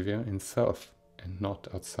savior in self and not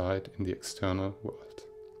outside in the external world.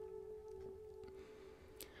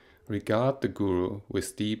 Regard the Guru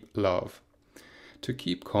with deep love. To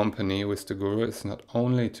keep company with the Guru is not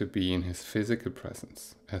only to be in his physical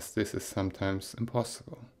presence, as this is sometimes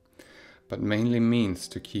impossible, but mainly means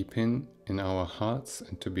to keep him in our hearts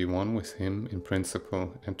and to be one with him in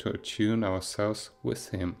principle and to attune ourselves with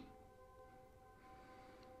him.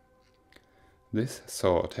 This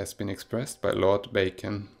thought has been expressed by Lord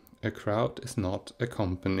Bacon. A crowd is not a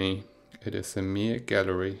company, it is a mere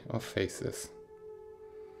gallery of faces.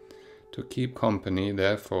 To keep company,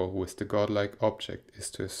 therefore, with the godlike object is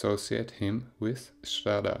to associate him with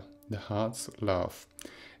Shraddha, the heart's love,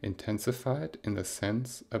 intensified in the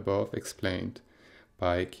sense above explained,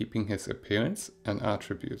 by keeping his appearance and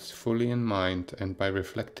attributes fully in mind and by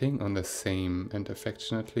reflecting on the same and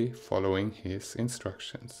affectionately following his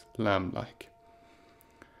instructions, lamb-like.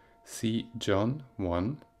 See John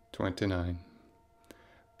 1:29.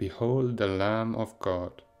 Behold the Lamb of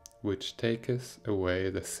God, which taketh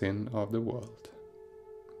away the sin of the world.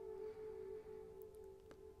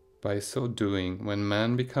 By so doing, when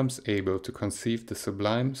man becomes able to conceive the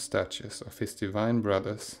sublime statues of his divine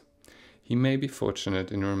brothers, he may be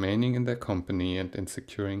fortunate in remaining in their company and in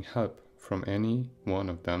securing help from any one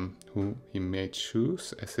of them who he may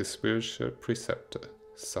choose as his spiritual preceptor,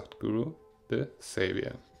 Satguru, the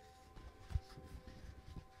Saviour.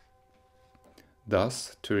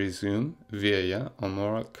 Thus, to resume, virya or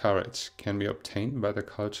moral courage can be obtained by the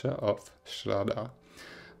culture of Shraddha,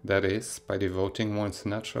 that is, by devoting one's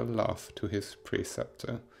natural love to his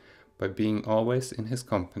preceptor, by being always in his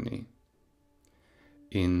company,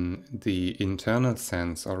 in the internal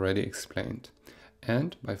sense already explained,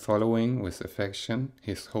 and by following with affection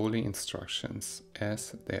his holy instructions,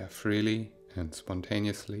 as they are freely and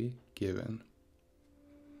spontaneously given.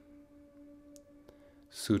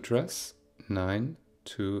 Sutras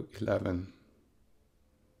 9-11.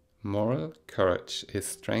 Moral courage is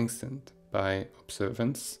strengthened by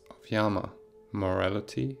observance of yama,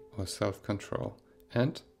 morality or self-control,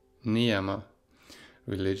 and niyama,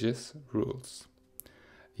 religious rules.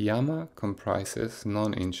 Yama comprises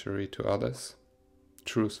non-injury to others,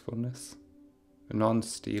 truthfulness,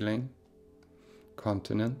 non-stealing,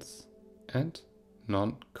 continence, and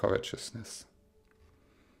non-covetousness.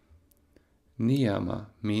 Niyama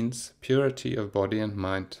means purity of body and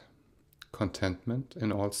mind, contentment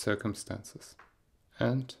in all circumstances,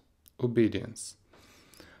 and obedience,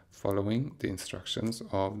 following the instructions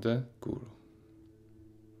of the Guru.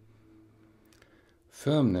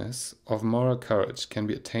 Firmness of moral courage can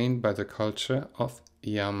be attained by the culture of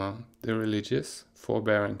yama, the religious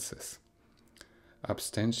forbearances,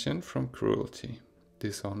 abstention from cruelty,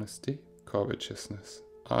 dishonesty, covetousness,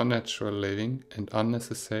 unnatural living and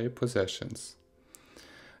unnecessary possessions,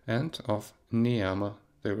 and of niyama,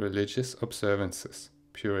 the religious observances,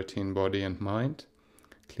 purity in body and mind,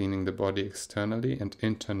 cleaning the body externally and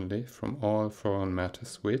internally from all foreign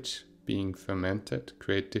matters which, being fermented,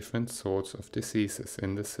 create different sorts of diseases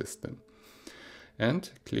in the system,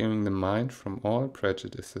 and clearing the mind from all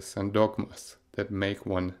prejudices and dogmas that make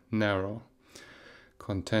one narrow,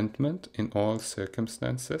 contentment in all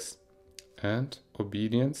circumstances, and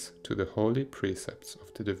obedience to the holy precepts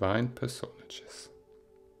of the divine personages.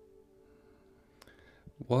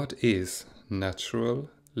 What is natural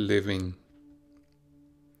living?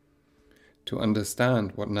 To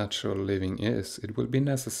understand what natural living is, it will be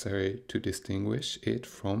necessary to distinguish it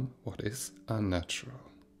from what is unnatural.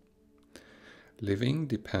 Living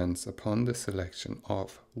depends upon the selection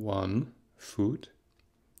of 1. Food,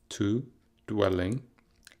 2. Dwelling,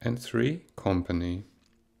 and 3. Company.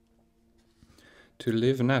 To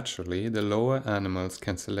live naturally, the lower animals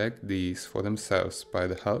can select these for themselves by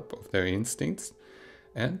the help of their instincts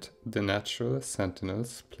and the natural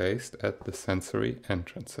sentinels placed at the sensory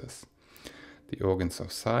entrances, the organs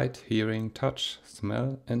of sight, hearing, touch,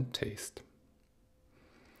 smell, and taste.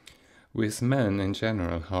 With men in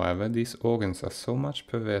general, however, these organs are so much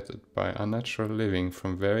perverted by unnatural living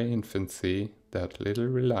from very infancy that little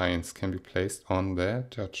reliance can be placed on their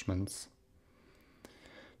judgments.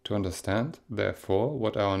 To understand, therefore,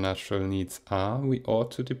 what our natural needs are, we ought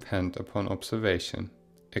to depend upon observation,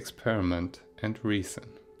 experiment, and reason.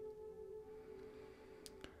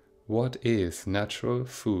 What is natural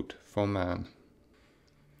food for man?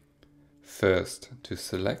 First, to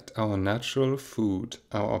select our natural food,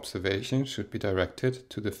 our observation should be directed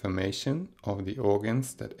to the formation of the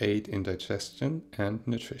organs that aid in digestion and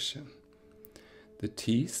nutrition, the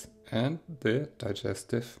teeth and the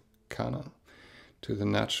digestive canal, to the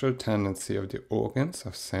natural tendency of the organs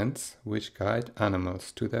of sense which guide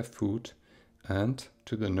animals to their food, and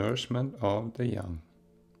to the nourishment of the young.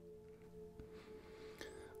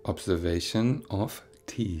 Observation of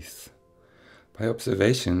teeth. By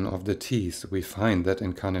observation of the teeth, we find that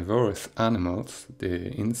in carnivorous animals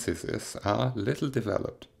the incisors are little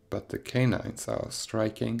developed, but the canines are of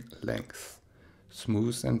striking length,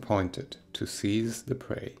 smooth and pointed, to seize the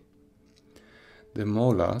prey. The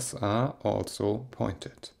molars are also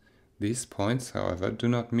pointed. These points, however, do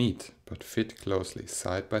not meet, but fit closely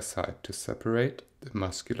side by side to separate the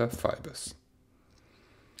muscular fibers.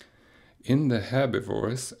 In the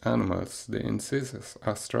herbivorous animals, the incisors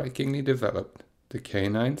are strikingly developed. The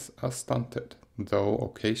canines are stunted, though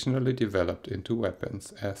occasionally developed into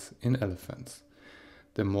weapons, as in elephants.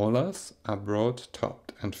 The molars are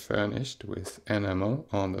broad-topped and furnished with enamel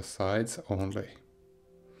on the sides only.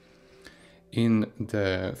 In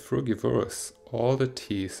the frugivorous, all the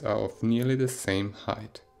teeth are of nearly the same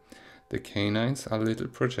height. The canines are little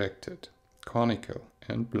projected, conical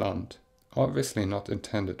and blunt, obviously not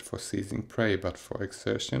intended for seizing prey but for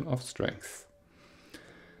exertion of strength.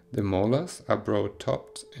 The molars are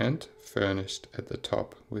broad-topped and furnished at the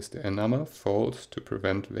top with the enamel folds to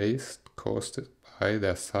prevent waste caused by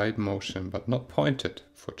their side motion, but not pointed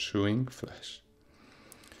for chewing flesh.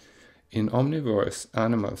 In omnivorous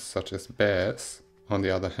animals such as bears, on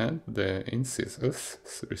the other hand, the incisors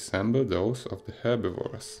resemble those of the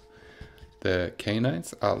herbivores. The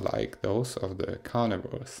canines are like those of the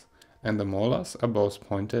carnivores, and the molars are both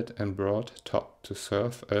pointed and broad-topped to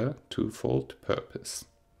serve a twofold purpose.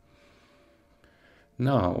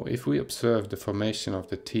 Now, if we observe the formation of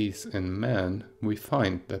the teeth in man, we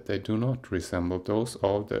find that they do not resemble those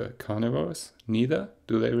of the carnivores, neither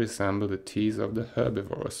do they resemble the teeth of the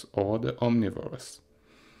herbivores or the omnivores.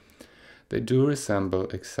 They do resemble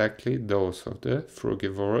exactly those of the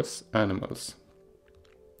frugivorous animals.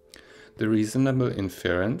 The reasonable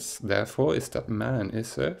inference, therefore, is that man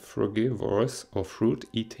is a frugivorous or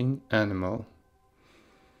fruit-eating animal.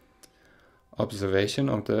 Observation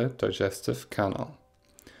of the digestive canal.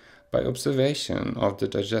 By observation of the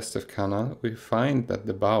digestive canal, we find that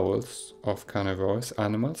the bowels of carnivorous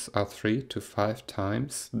animals are 3 to 5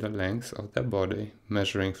 times the length of their body,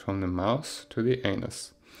 measuring from the mouth to the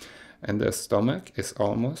anus, and their stomach is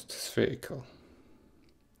almost spherical.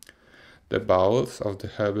 The bowels of the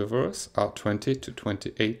herbivores are 20 to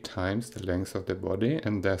 28 times the length of the body,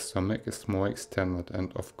 and their stomach is more extended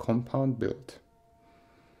and of compound build.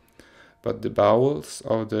 But the bowels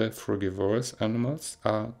of the frugivorous animals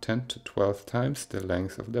are 10 to 12 times the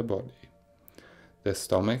length of their body. Their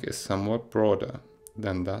stomach is somewhat broader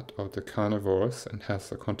than that of the carnivores and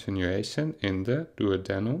has a continuation in the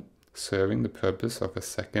duodenum, serving the purpose of a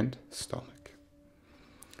second stomach.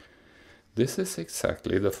 This is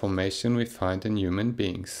exactly the formation we find in human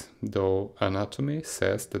beings, though anatomy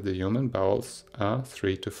says that the human bowels are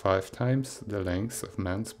 3 to 5 times the length of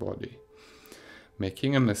man's body,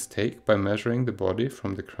 making a mistake by measuring the body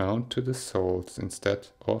from the crown to the soles instead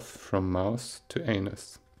of from mouth to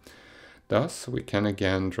anus. Thus, we can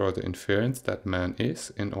again draw the inference that man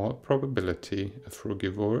is, in all probability, a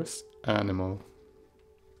frugivorous animal.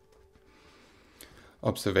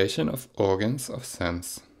 Observation of organs of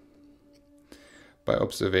sense. By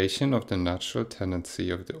observation of the natural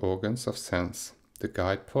tendency of the organs of sense, the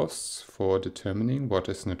guideposts for determining what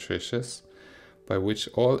is nutritious, by which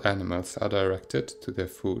all animals are directed to their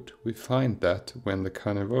food, we find that when the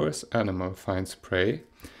carnivorous animal finds prey,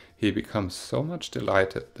 he becomes so much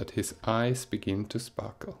delighted that his eyes begin to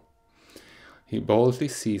sparkle. He boldly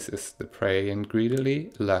seizes the prey and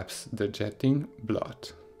greedily laps the jetting blood.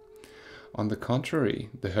 On the contrary,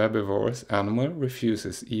 the herbivorous animal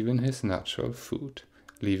refuses even his natural food,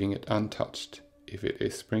 leaving it untouched, if it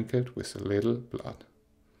is sprinkled with a little blood.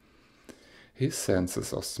 His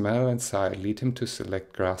senses of smell and sight lead him to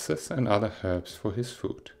select grasses and other herbs for his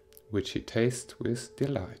food, which he tastes with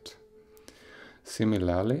delight.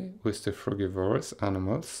 Similarly, with the frugivorous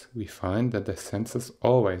animals, we find that their senses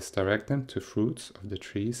always direct them to fruits of the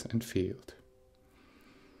trees and field.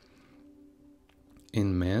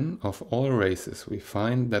 In men of all races, we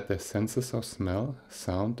find that their senses of smell,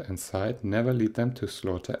 sound, and sight never lead them to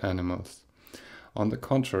slaughter animals. On the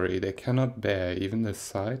contrary, they cannot bear even the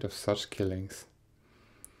sight of such killings.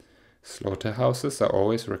 Slaughterhouses are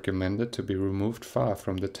always recommended to be removed far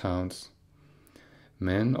from the towns.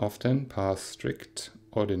 Men often pass strict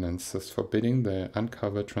ordinances forbidding the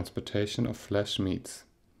uncovered transportation of flesh meats.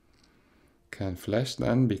 Can flesh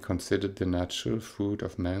then be considered the natural food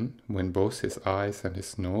of man, when both his eyes and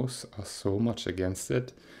his nose are so much against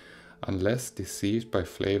it, unless deceived by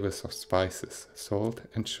flavors of spices, salt,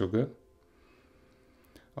 and sugar?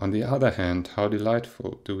 On the other hand, how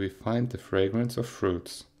delightful do we find the fragrance of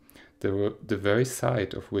fruits, the very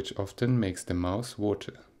sight of which often makes the mouth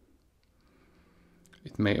water.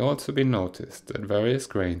 It may also be noticed that various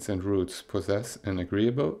grains and roots possess an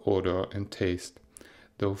agreeable odor and taste,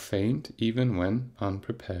 though faint even when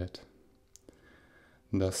unprepared.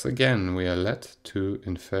 Thus again we are led to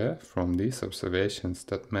infer from these observations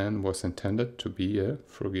that man was intended to be a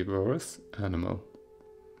frugivorous animal.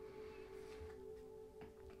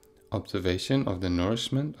 Observation of the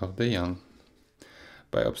nourishment of the young.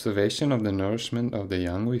 By observation of the nourishment of the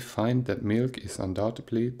young, we find that milk is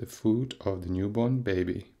undoubtedly the food of the newborn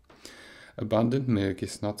baby. Abundant milk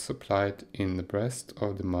is not supplied in the breast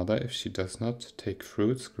of the mother if she does not take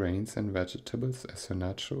fruits, grains, and vegetables as her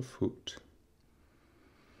natural food.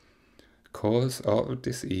 Cause of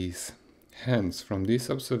disease. Hence, from these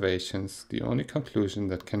observations, the only conclusion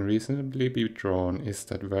that can reasonably be drawn is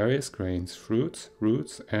that various grains, fruits,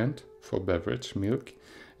 roots, and, for beverage, milk,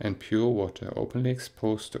 and pure water openly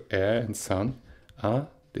exposed to air and sun are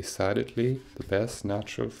decidedly the best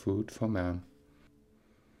natural food for man.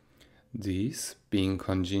 These, being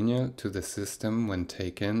congenial to the system when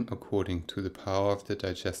taken according to the power of the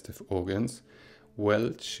digestive organs, well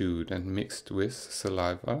chewed and mixed with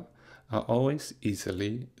saliva, are always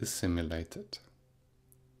easily assimilated.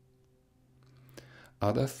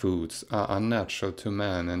 Other foods are unnatural to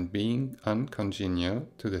man and being uncongenial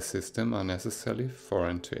to the system are necessarily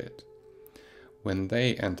foreign to it. When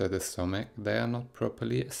they enter the stomach, they are not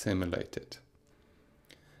properly assimilated.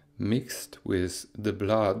 Mixed with the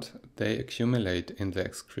blood, they accumulate in the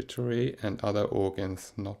excretory and other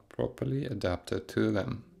organs not properly adapted to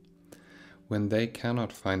them. When they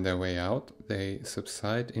cannot find their way out, they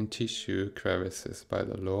subside in tissue crevices by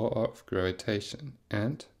the law of gravitation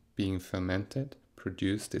and, being fermented,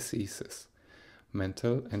 produce diseases,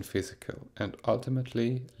 mental and physical, and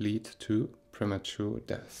ultimately lead to premature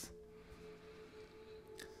death.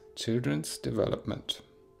 Children's development.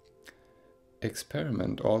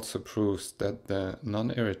 Experiment also proves that the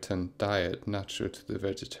non-irritant diet natural to the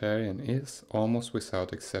vegetarian is, almost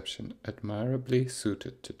without exception, admirably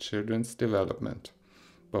suited to children's development,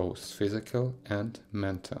 both physical and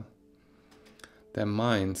mental. Their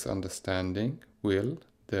mind's understanding, will,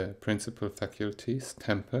 the principal faculties,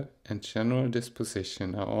 temper, and general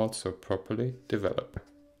disposition are also properly developed.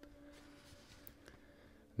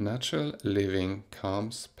 Natural living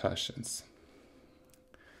calms passions.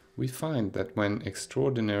 We find that when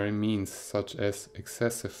extraordinary means such as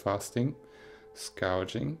excessive fasting,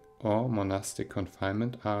 scourging, or monastic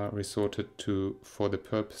confinement are resorted to for the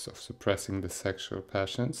purpose of suppressing the sexual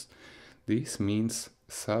passions, these means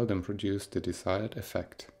seldom produce the desired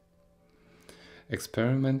effect.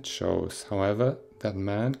 Experiment shows, however, that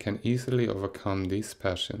man can easily overcome these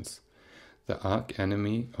passions, the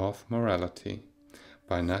arch-enemy of morality,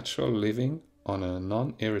 by natural living on a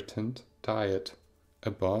non-irritant diet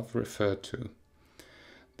above referred to.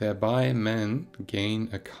 Thereby men gain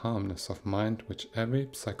a calmness of mind which every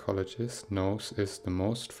psychologist knows is the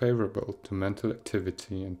most favorable to mental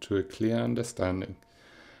activity and to a clear understanding,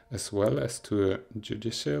 as well as to a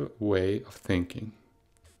judicial way of thinking.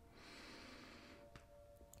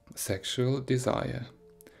 Sexual desire.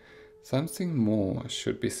 Something more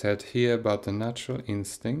should be said here about the natural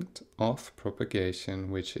instinct of propagation,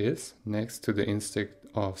 which is, next to the instinct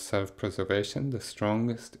of self-preservation, the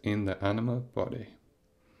strongest in the animal body.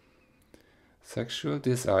 Sexual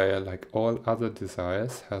desire, like all other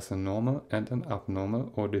desires, has a normal and an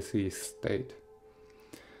abnormal or diseased state.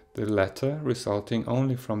 The latter resulting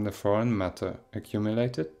only from the foreign matter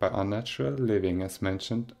accumulated by unnatural living as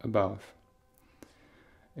mentioned above.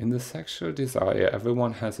 In the sexual desire,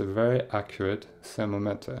 everyone has a very accurate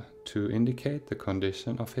thermometer to indicate the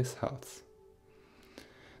condition of his health.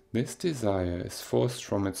 This desire is forced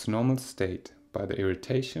from its normal state by the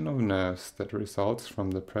irritation of nerves that results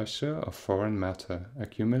from the pressure of foreign matter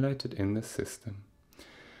accumulated in the system,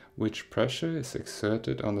 which pressure is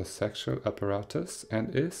exerted on the sexual apparatus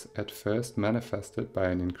and is at first manifested by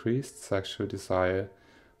an increased sexual desire,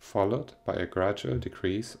 followed by a gradual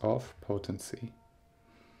decrease of potency.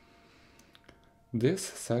 This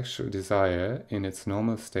sexual desire in its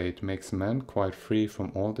normal state makes man quite free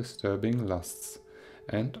from all disturbing lusts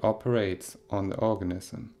and operates on the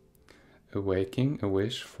organism, awaking a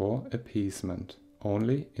wish for appeasement,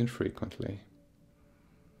 only infrequently.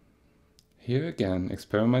 Here again,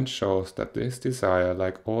 experiment shows that this desire,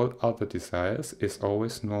 like all other desires, is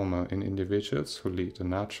always normal in individuals who lead a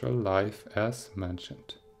natural life as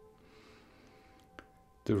mentioned.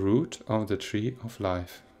 The root of the tree of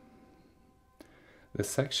life. The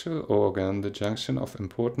sexual organ, the junction of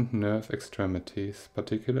important nerve extremities,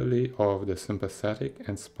 particularly of the sympathetic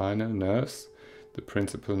and spinal nerves, the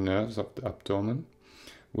principal nerves of the abdomen,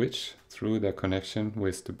 which, through their connection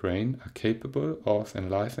with the brain, are capable of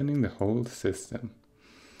enlivening the whole system,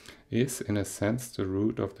 is in a sense the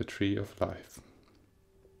root of the tree of life.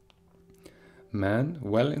 Man,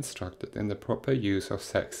 well instructed in the proper use of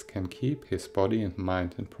sex, can keep his body and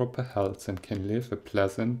mind in proper health and can live a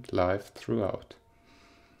pleasant life throughout.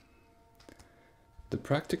 The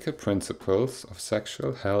practical principles of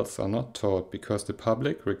sexual health are not taught because the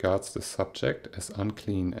public regards the subject as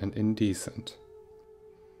unclean and indecent.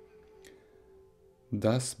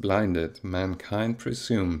 Thus blinded, mankind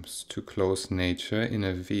presumes to clothe nature in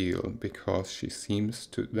a veil because she seems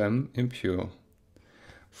to them impure,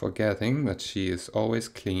 forgetting that she is always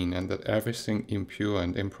clean and that everything impure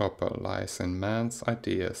and improper lies in man's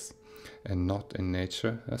ideas and not in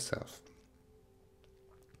nature herself.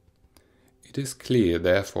 It is clear,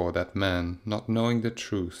 therefore, that man, not knowing the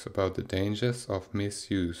truth about the dangers of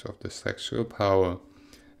misuse of the sexual power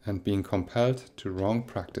and being compelled to wrong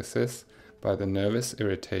practices by the nervous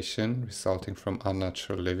irritation resulting from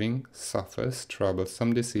unnatural living, suffers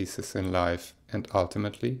troublesome diseases in life and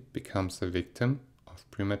ultimately becomes a victim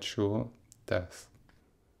of premature death.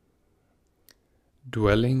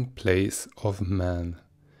 Dwelling place of man.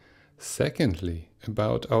 Secondly,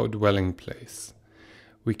 about our dwelling place.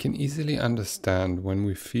 We can easily understand when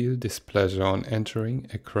we feel displeasure on entering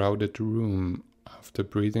a crowded room after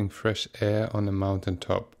breathing fresh air on a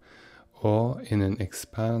mountaintop or in an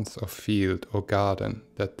expanse of field or garden,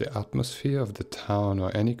 that the atmosphere of the town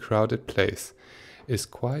or any crowded place is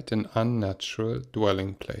quite an unnatural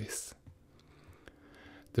dwelling place.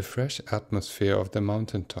 The fresh atmosphere of the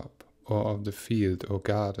mountaintop or of the field or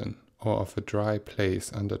garden or of a dry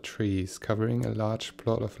place under trees covering a large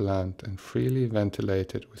plot of land and freely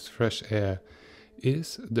ventilated with fresh air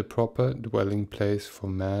is the proper dwelling place for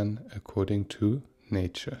man according to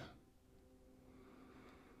nature.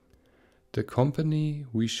 The company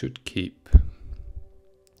we should keep.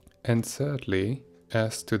 And thirdly,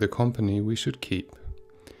 as to the company we should keep.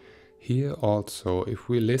 Here also, if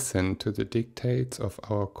we listen to the dictates of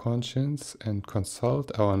our conscience and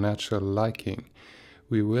consult our natural liking,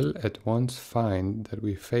 we will at once find that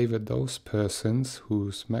we favor those persons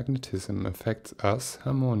whose magnetism affects us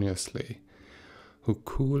harmoniously, who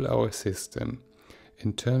cool our system,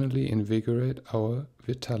 internally invigorate our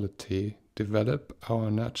vitality, develop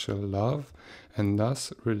our natural love, and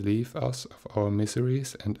thus relieve us of our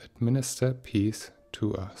miseries and administer peace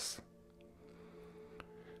to us.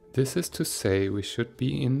 This is to say, we should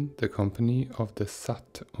be in the company of the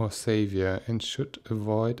Sat or Savior and should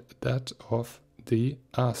avoid that of the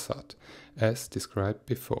Asat, as described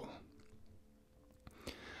before.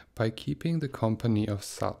 By keeping the company of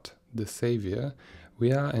Sat, the Savior,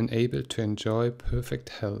 we are enabled to enjoy perfect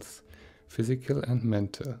health, physical and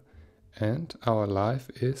mental, and our life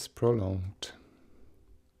is prolonged.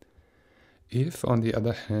 If, on the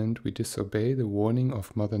other hand, we disobey the warning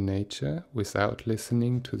of Mother Nature without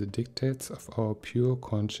listening to the dictates of our pure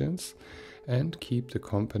conscience and keep the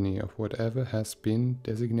company of whatever has been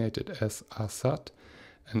designated as Asat,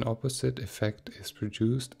 an opposite effect is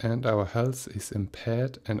produced and our health is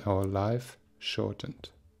impaired and our life shortened.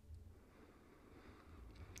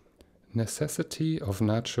 Necessity of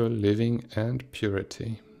natural living and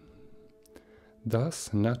purity.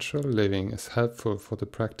 Thus, natural living is helpful for the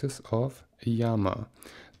practice of yama,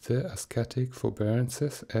 the ascetic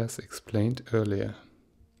forbearances as explained earlier.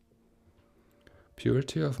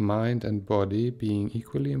 Purity of mind and body being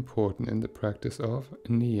equally important in the practice of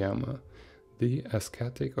niyama, the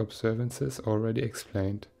ascetic observances already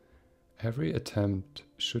explained. Every attempt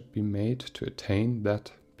should be made to attain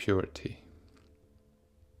that purity.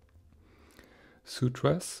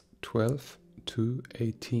 Sutras 12 to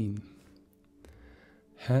 18.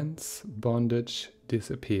 Hence bondage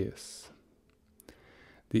disappears.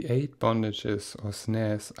 The 8 bondages or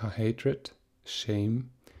snares are hatred,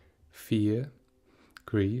 shame, fear,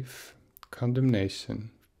 grief,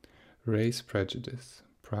 condemnation, race prejudice,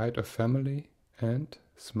 pride of family, and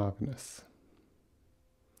smugness.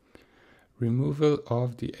 Removal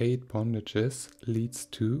of the 8 bondages leads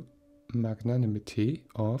to magnanimity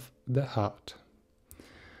of the heart.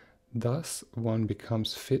 Thus one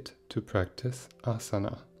becomes fit to practice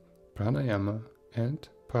asana, pranayama, and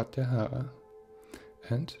pratyahara,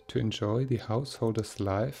 and to enjoy the householder's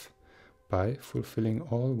life by fulfilling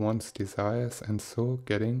all one's desires and so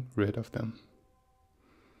getting rid of them.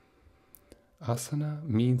 Asana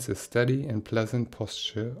means a steady and pleasant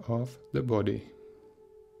posture of the body.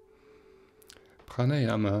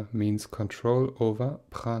 Pranayama means control over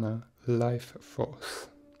prana, life force.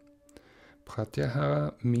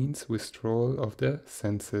 Pratyahara means withdrawal of the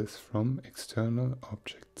senses from external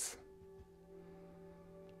objects.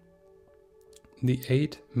 The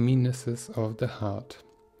 8 meannesses of the heart.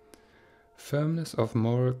 Firmness of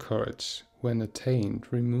moral courage, when attained,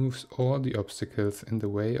 removes all the obstacles in the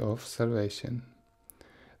way of salvation.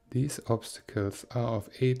 These obstacles are of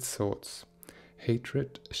 8 sorts: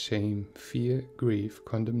 hatred, shame, fear, grief,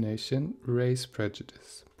 condemnation, race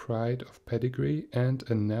prejudice, pride of pedigree, and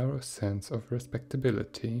a narrow sense of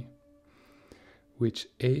respectability, which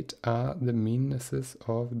 8 are the meannesses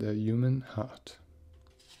of the human heart.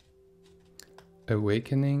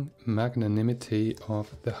 Awakening magnanimity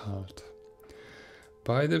of the heart.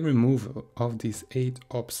 By the removal of these 8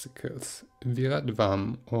 obstacles,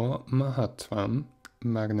 viradvam or mahatvam,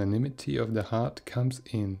 magnanimity of the heart comes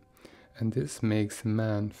in, and this makes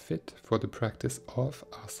man fit for the practice of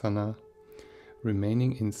asana,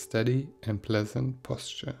 remaining in steady and pleasant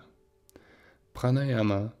posture.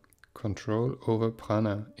 Pranayama, control over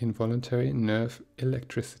prana, involuntary nerve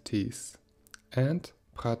electricities, and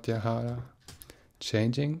pratyahara,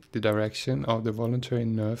 changing the direction of the voluntary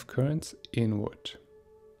nerve currents inward.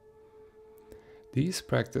 These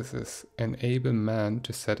practices enable man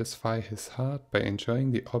to satisfy his heart by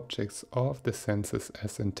enjoying the objects of the senses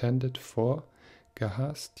as intended for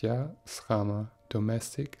gahastya srama,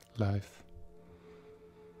 domestic life.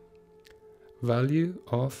 Value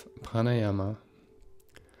of pranayama.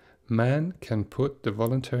 Man can put the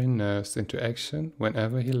voluntary nerves into action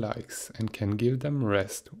whenever he likes and can give them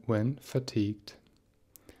rest when fatigued.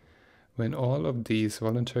 When all of these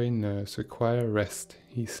voluntary nerves require rest,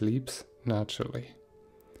 he sleeps naturally.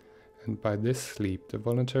 And by this sleep, the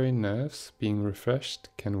voluntary nerves, being refreshed,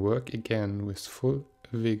 can work again with full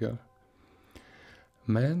vigor.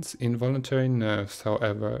 Man's involuntary nerves,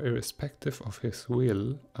 however, irrespective of his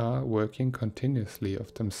will, are working continuously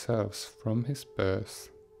of themselves from his birth.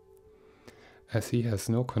 As he has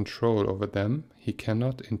no control over them, he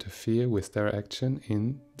cannot interfere with their action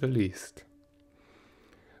in the least.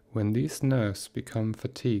 When these nerves become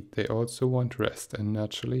fatigued, they also want rest and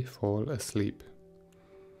naturally fall asleep.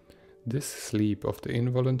 This sleep of the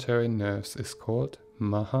involuntary nerves is called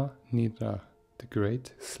mahanidra, the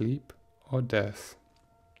great sleep or death.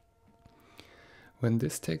 When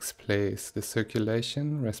this takes place, the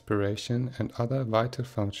circulation, respiration, and other vital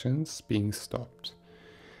functions being stopped,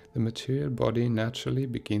 the material body naturally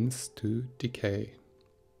begins to decay.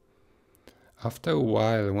 After a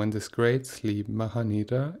while, when this great sleep,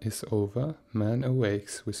 mahanidra, is over, man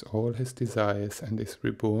awakes with all his desires and is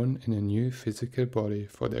reborn in a new physical body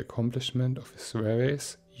for the accomplishment of his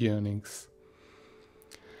various yearnings.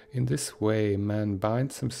 In this way, man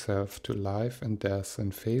binds himself to life and death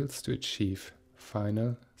and fails to achieve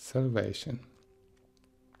final salvation.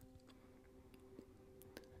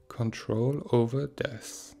 Control over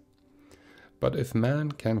death. But if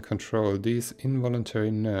man can control these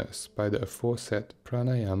involuntary nerves by the aforesaid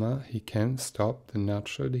pranayama, he can stop the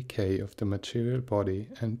natural decay of the material body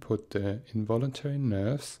and put the involuntary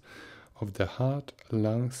nerves of the heart,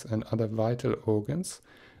 lungs, and other vital organs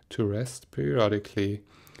to rest periodically,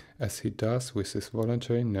 as he does with his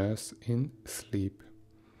voluntary nerves in sleep.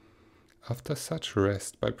 After such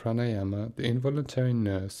rest by pranayama, the involuntary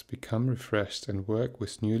nerves become refreshed and work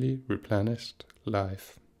with newly replenished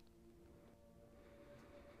life.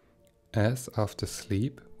 As after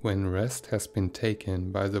sleep, when rest has been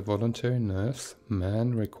taken by the voluntary nerves,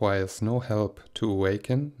 man requires no help to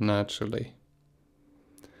awaken naturally.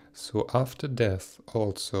 So after death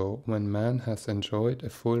also, when man has enjoyed a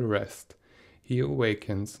full rest, he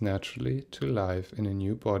awakens naturally to life in a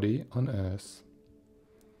new body on earth.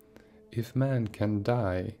 If man can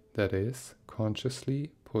die, that is,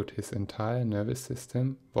 consciously put his entire nervous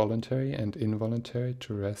system, voluntary and involuntary,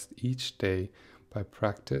 to rest each day by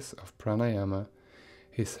practice of pranayama,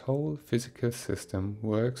 his whole physical system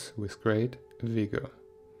works with great vigor.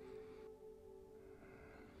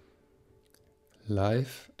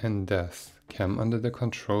 Life and death come under the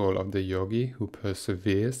control of the yogi who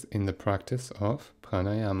perseveres in the practice of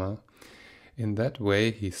pranayama. In that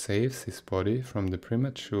way he saves his body from the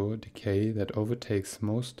premature decay that overtakes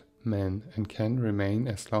most men and can remain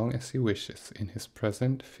as long as he wishes in his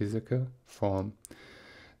present physical form,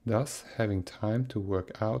 thus having time to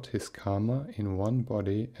work out his karma in one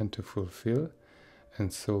body and to fulfill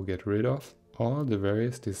and so get rid of all the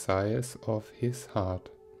various desires of his heart.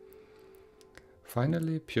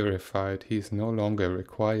 Finally purified, he is no longer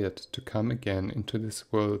required to come again into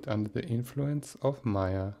this world under the influence of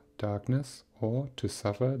Maya, darkness, or to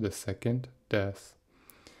suffer the second death.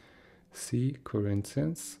 See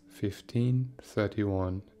Corinthians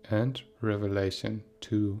 15:31 and Revelation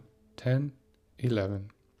 2:10-11.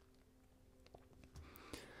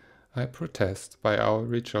 I protest by our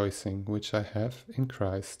rejoicing which I have in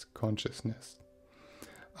Christ consciousness.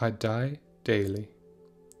 I die daily.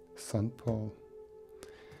 St. Paul.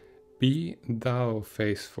 Be thou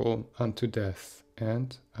faithful unto death,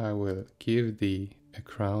 and I will give thee a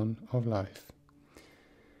crown of life.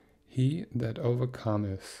 He that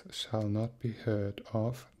overcometh shall not be heard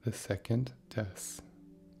of the second death.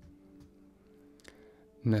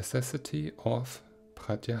 Necessity of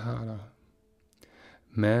pratyahara.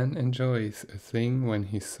 Man enjoys a thing when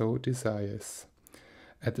he so desires.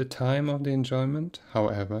 At the time of the enjoyment,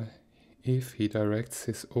 however, if he directs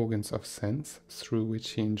his organs of sense through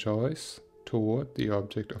which he enjoys toward the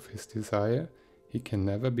object of his desire, he can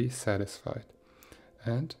never be satisfied,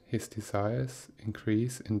 and his desires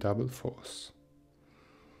increase in double force.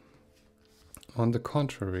 On the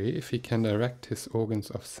contrary, if he can direct his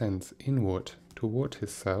organs of sense inward toward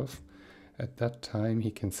himself, at that time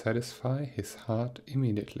he can satisfy his heart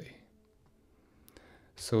immediately.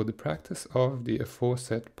 So the practice of the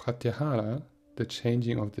aforesaid pratyahara, the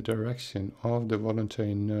changing of the direction of the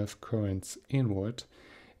voluntary nerve currents inward,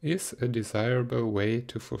 is a desirable way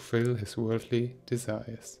to fulfill his worldly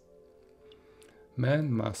desires.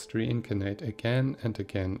 Man must reincarnate again and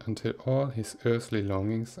again until all his earthly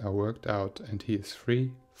longings are worked out and he is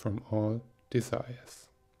free from all desires.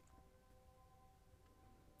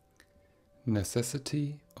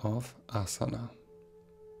 Necessity of asana.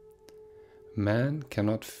 Man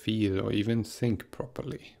cannot feel or even think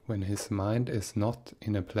properly when his mind is not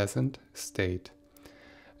in a pleasant state,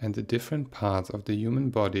 and the different parts of the human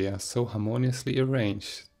body are so harmoniously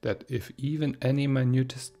arranged that if even any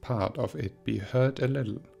minutest part of it be hurt a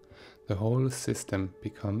little, the whole system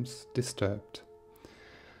becomes disturbed.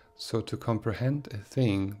 So to comprehend a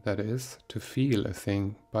thing, that is, to feel a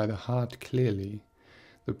thing by the heart clearly,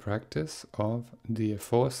 the practice of the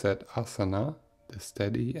aforesaid asana, the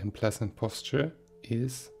steady and pleasant posture,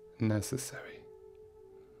 is necessary.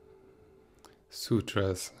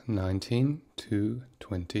 Sutras 19 to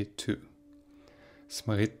 22.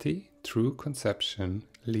 Smriti, true conception,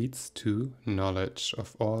 leads to knowledge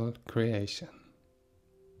of all creation.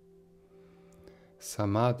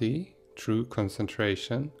 Samadhi, true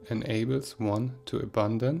concentration, enables one to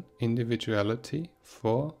abandon individuality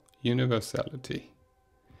for universality.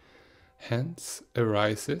 Hence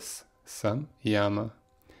arises samyama,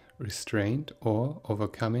 restraint or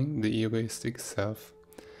overcoming the egoistic self,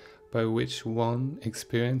 by which one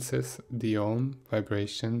experiences the Om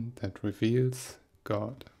vibration that reveals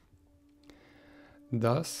God.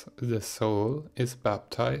 Thus the soul is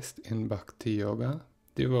baptized in Bhakti Yoga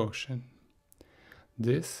devotion.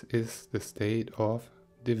 This is the state of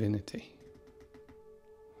divinity.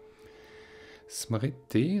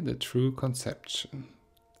 Smriti, the true conception.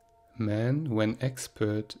 Man, when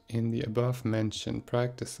expert in the above-mentioned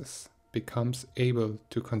practices, becomes able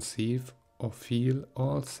to conceive or feel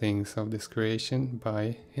all things of this creation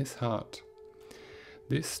by his heart.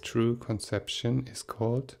 This true conception is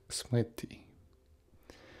called smriti.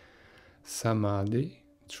 Samadhi,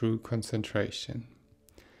 true concentration.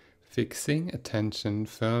 Fixing attention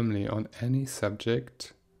firmly on any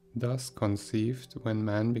subject, thus conceived when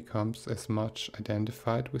man becomes as much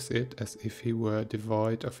identified with it as if he were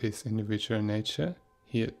devoid of his individual nature,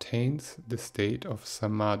 he attains the state of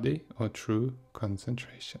samadhi or true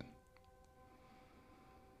concentration.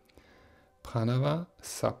 Pranava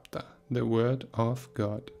Sabda, the word of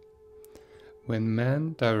God. When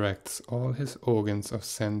man directs all his organs of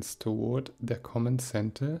sense toward their common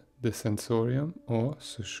center, the sensorium or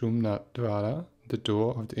Sushumna Dvara, the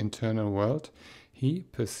door of the internal world, he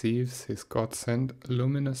perceives his God-sent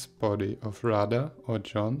luminous body of Radha or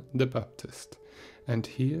John the Baptist, and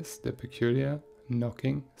hears the peculiar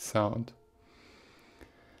knocking sound.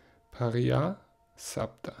 Pariya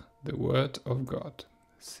Sabda, the word of God.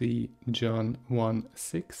 See John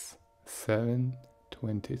 1:6,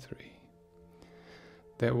 7:23.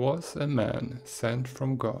 There was a man sent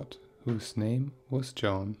from God, whose name was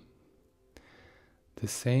John. The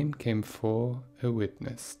same came for a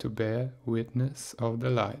witness, to bear witness of the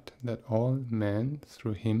light, that all men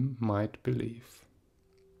through him might believe.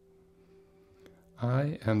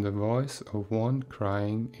 I am the voice of one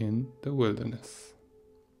crying in the wilderness.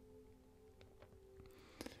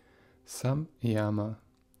 Samyama,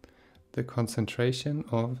 the concentration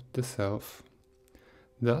of the self.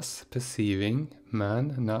 Thus perceiving,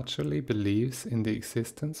 man naturally believes in the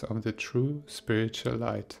existence of the true spiritual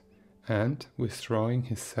light, and, withdrawing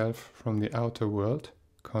his self from the outer world,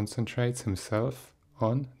 concentrates himself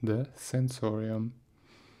on the sensorium.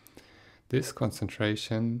 This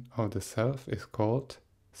concentration of the self is called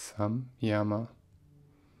samyama.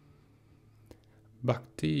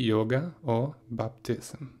 Bhakti Yoga or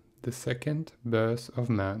baptism, the second birth of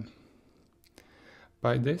man.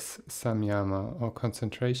 By this samyama, or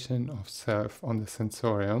concentration of self on the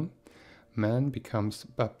sensorium, man becomes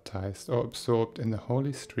baptized or absorbed in the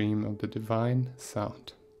holy stream of the divine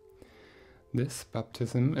sound. This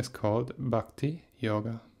baptism is called Bhakti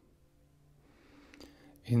Yoga.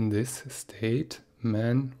 In this state,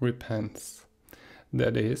 man repents.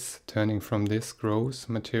 That is, turning from this gross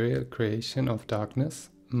material creation of darkness,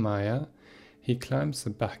 Maya, he climbs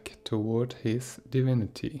back toward his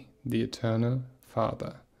divinity, the eternal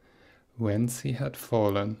Father, whence he had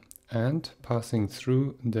fallen, and passing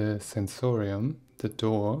through the sensorium, the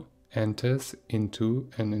door, enters into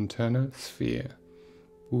an internal sphere,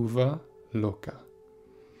 Bhuva Loka.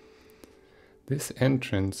 This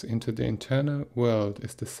entrance into the internal world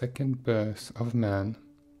is the second birth of man.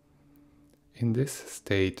 In this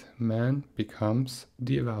state, man becomes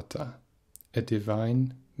Devata, a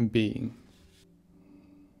divine being.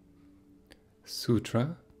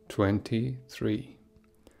 Sutra 23.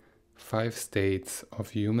 5 states of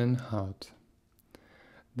human heart.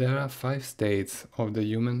 There are 5 states of the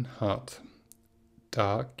human heart: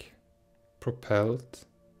 dark, propelled,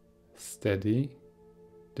 steady,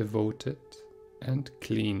 devoted, and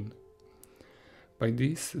clean. By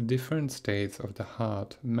these different states of the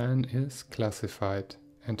heart, man is classified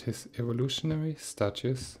and his evolutionary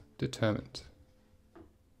status determined.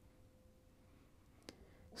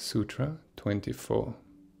 Sutra 24.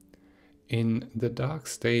 In the dark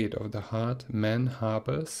state of the heart, man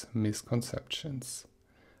harbors misconceptions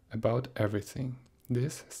about everything.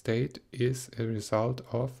 This state is a result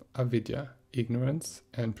of avidya, ignorance,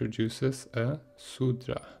 and produces a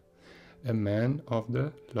Sudra, a man of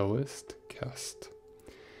the lowest caste.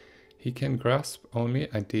 He can grasp only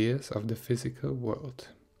ideas of the physical world.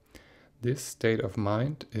 This state of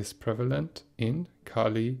mind is prevalent in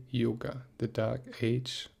Kali Yuga, the dark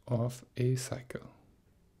age of a cycle.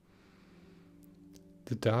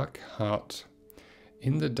 The dark heart.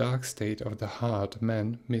 In the dark state of the heart,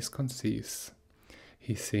 man misconceives.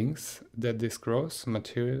 He thinks that this gross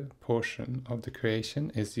material portion of the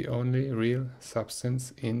creation is the only real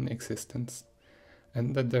substance in existence,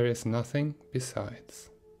 and that there is nothing besides.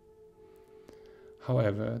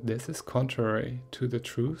 However, this is contrary to the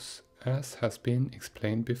truth, as has been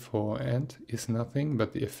explained before, and is nothing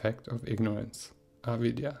but the effect of ignorance,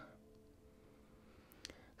 avidya.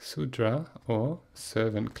 Sudra, or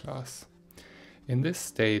servant class. In this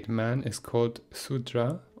state, man is called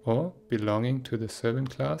Sudra, or belonging to the servant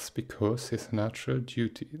class, because his natural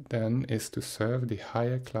duty then is to serve the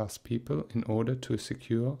higher class people in order to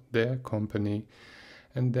secure their company,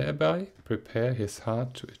 and thereby prepare his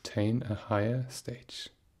heart to attain a higher stage.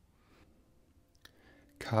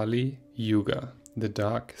 Kali Yuga, the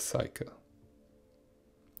dark cycle.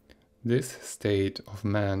 This state of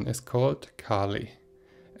man is called Kali,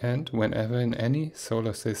 and whenever in any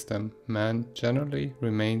solar system man generally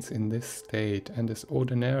remains in this state and is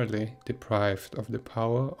ordinarily deprived of the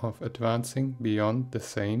power of advancing beyond the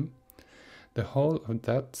same, the whole of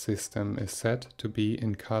that system is said to be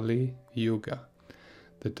in Kali Yuga,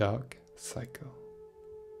 the dark cycle.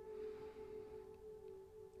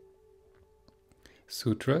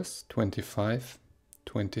 Sutras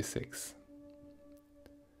 25-26.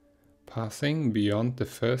 Passing beyond the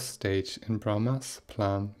first stage in Brahma's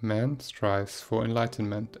plan, man strives for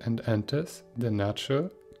enlightenment and enters the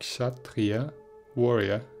natural Kshatriya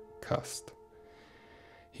warrior caste.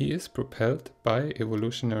 He is propelled by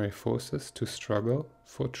evolutionary forces to struggle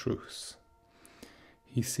for truth.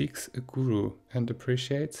 He seeks a guru and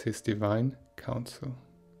appreciates his divine counsel.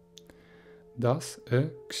 Thus,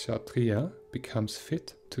 a Kshatriya becomes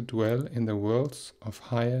fit to dwell in the worlds of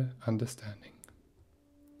higher understanding.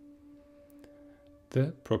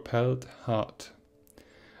 The propelled heart.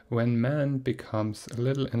 When man becomes a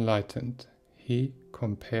little enlightened, he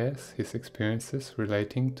compares his experiences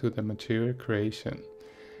relating to the material creation,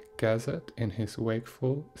 gathered in his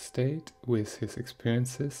wakeful state, with his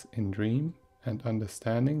experiences in dream, and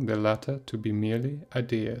understanding the latter to be merely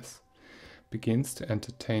ideas, begins to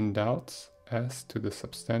entertain doubts as to the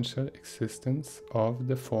substantial existence of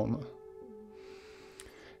the former.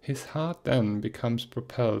 His heart then becomes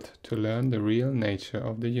propelled to learn the real nature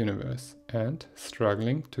of the universe, and,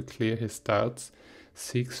 struggling to clear his doubts,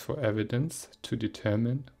 seeks for evidence to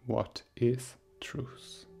determine what is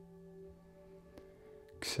truth.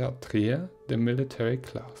 Kshatriya, the military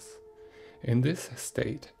class. In this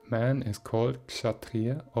state, man is called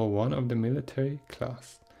Kshatriya, or one of the military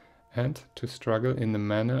class, and to struggle in the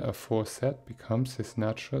manner aforesaid becomes his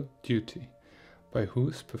natural duty, by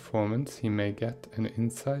whose performance he may get an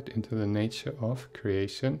insight into the nature of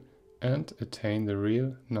creation and attain the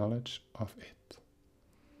real knowledge of it.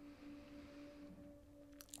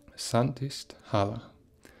 Santisthala,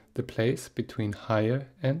 the place between higher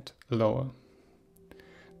and lower.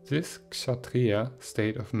 This kshatriya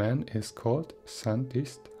state of man is called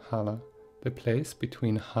Santisthala, the place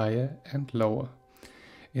between higher and lower.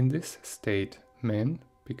 In this state, men,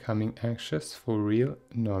 becoming anxious for real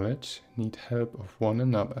knowledge, need help of one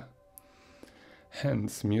another.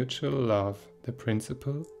 Hence, mutual love, the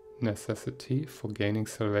principal necessity for gaining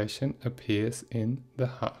salvation, appears in the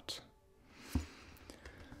heart.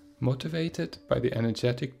 Motivated by the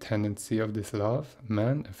energetic tendency of this love,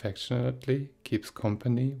 man affectionately keeps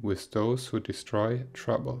company with those who destroy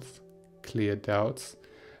troubles, clear doubts,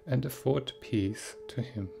 and afford peace to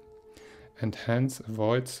him, and hence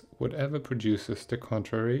avoids whatever produces the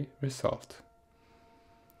contrary result.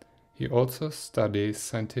 He also studies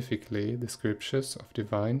scientifically the scriptures of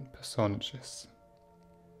divine personages.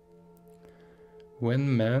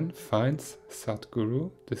 When man finds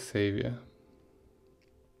Satguru, the Savior,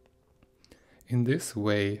 in this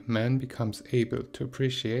way, man becomes able to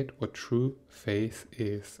appreciate what true faith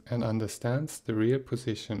is and understands the real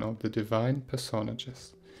position of the divine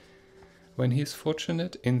personages. When he is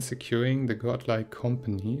fortunate in securing the godlike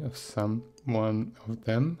company of someone of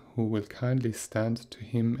them who will kindly stand to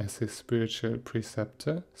him as his spiritual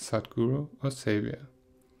preceptor, Sadguru or Savior,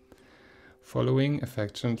 following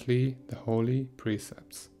affectionately the holy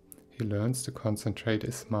precepts, he learns to concentrate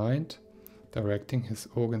his mind, directing his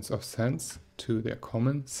organs of sense to their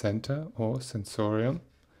common center or sensorium,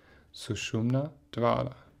 Sushumna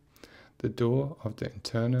Dvara, the door of the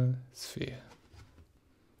internal sphere.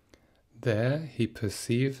 There he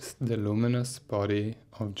perceives the luminous body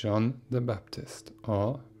of John the Baptist,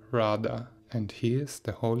 or Radha, and hears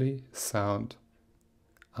the holy sound,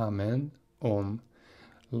 Amen, Om,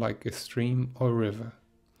 like a stream or river,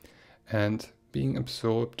 and, being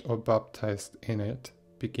absorbed or baptized in it,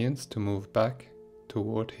 begins to move back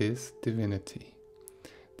toward his divinity,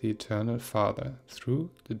 the Eternal Father,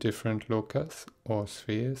 through the different lokas or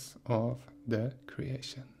spheres of the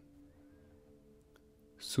creation.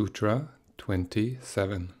 Sutra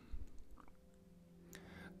 27.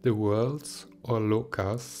 The worlds or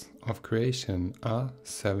lokas of creation are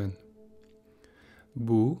 7.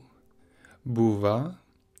 Bhu, Bhuva,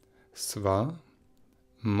 Sva,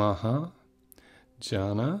 Maha,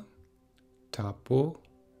 Jhana, Tapo,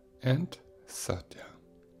 and Satya.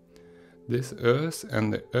 This earth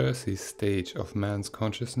and the earthy stage of man's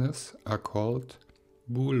consciousness are called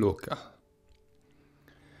Bhuloka.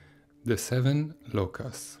 The 7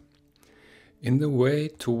 lokas. In the way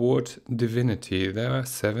toward divinity there are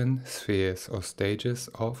 7 spheres or stages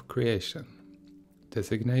of creation,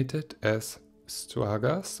 designated as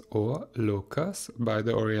stvagas or lokas by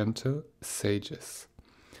the Oriental sages,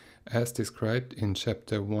 as described in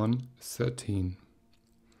chapter 1.13.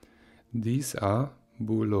 These are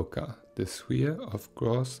Bhuloka, the sphere of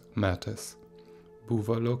gross matters,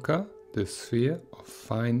 Bhuvaloka, the sphere of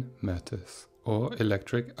fine matters or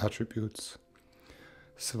electric attributes,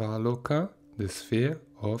 Svaloka, the sphere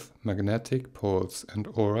of magnetic poles and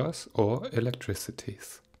auras or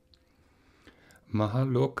electricities,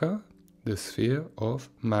 Mahaloka, the sphere of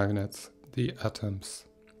magnets, the atoms,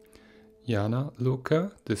 Jnana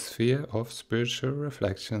Loka, the sphere of spiritual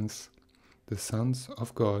reflections, the sons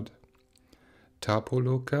of God,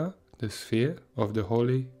 Tapoloka, the sphere of the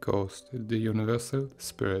Holy Ghost, the Universal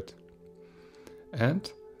Spirit,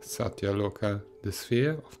 and Satyaloka, the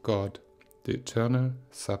sphere of God, the eternal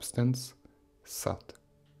substance, Sat.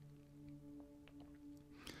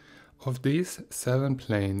 Of these 7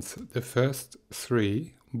 planes, the first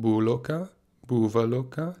 3, Bhuloka,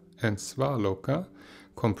 Bhuvaloka, and Svaloka,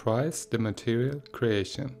 comprise the material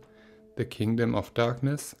creation, the kingdom of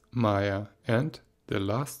darkness, Maya, and the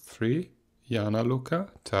last 3, Jnanaloka,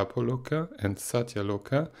 Tapoloka, and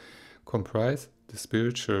Satyaloka, comprise the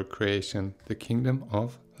spiritual creation, the kingdom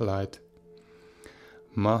of light.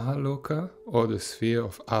 Mahaloka, or the sphere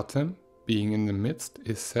of Atom, being in the midst,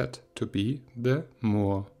 is said to be the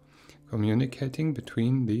Moor, communicating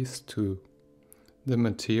between these two, the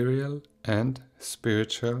material and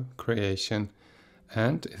spiritual creation,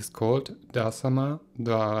 and is called Dasama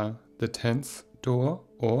Dvara, the 10th door,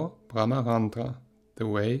 or Brahmarandra, the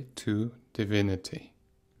way to divinity.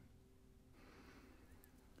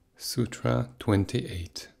 Sutra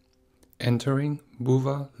 28. Entering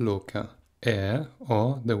Bhuva Loka, air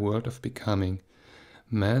or the world of becoming,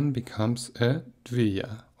 man becomes a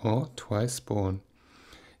Dviya, or twice born.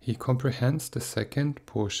 He comprehends the second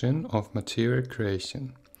portion of material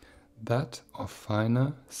creation, that of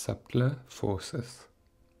finer, subtler forces.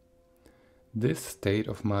 This state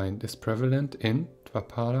of mind is prevalent in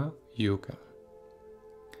Dvapara Yuga.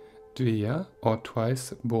 Dviya, or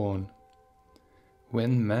twice born.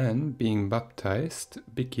 When man, being baptized,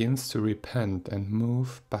 begins to repent and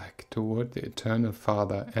move back toward the eternal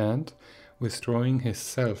Father and, withdrawing his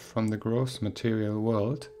self from the gross material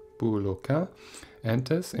world, Bhuloka,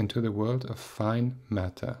 enters into the world of fine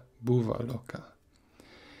matter, Bhuvaloka.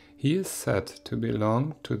 He is said to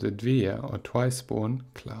belong to the Dviya, or twice born,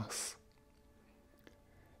 class.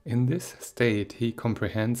 In this state he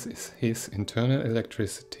comprehends his internal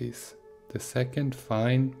electricities, the second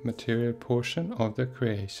fine material portion of the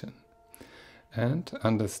creation, and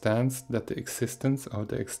understands that the existence of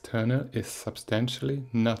the external is substantially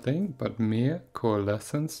nothing but mere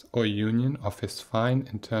coalescence or union of his fine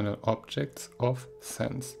internal objects of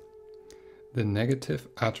sense, the negative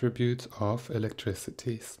attributes of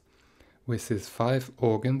electricities, with his 5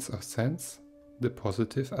 organs of sense, the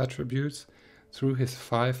positive attributes, through his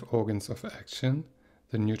 5 organs of action,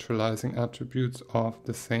 the neutralizing attributes of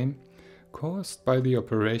the same, caused by the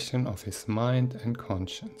operation of his mind and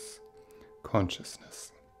consciousness.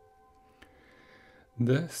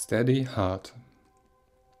 The steady heart.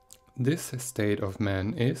 This state of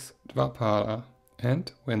man is Dvapara, and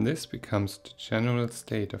when this becomes the general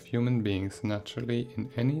state of human beings naturally in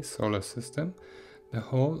any solar system, the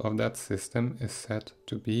whole of that system is said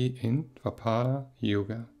to be in Dvapara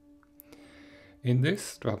Yuga. In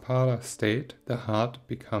this Dvapara state, the heart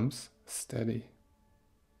becomes steady.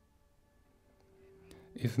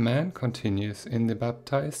 If man continues in the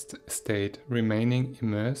baptized state, remaining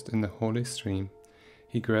immersed in the holy stream,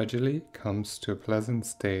 he gradually comes to a pleasant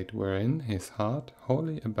state wherein his heart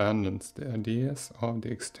wholly abandons the ideas of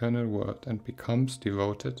the external world and becomes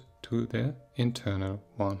devoted to the internal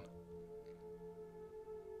one.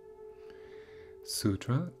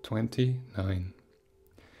 Sutra 29.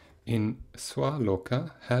 In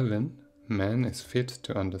Swaloka, heaven, man is fit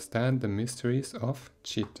to understand the mysteries of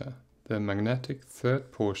Chitta, the magnetic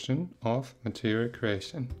third portion of material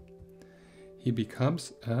creation. He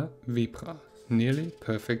becomes a Vipra, nearly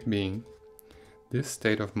perfect being. This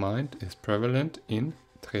state of mind is prevalent in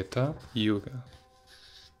Treta Yuga.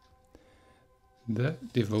 The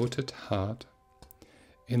devoted heart.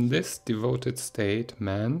 In this devoted state,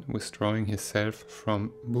 man, withdrawing his self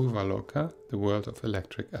from Bhuvaloka, the world of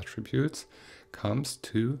electric attributes, comes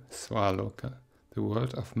to Swaloka, the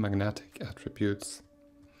world of magnetic attributes,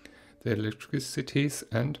 the electricities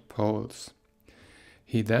and poles.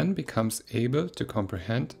 He then becomes able to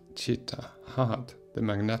comprehend Chitta, heart, the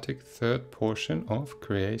magnetic third portion of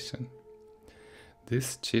creation.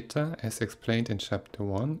 This Chitta, as explained in chapter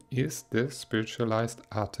 1, is the spiritualized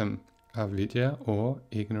atom, avidya or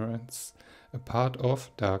ignorance, a part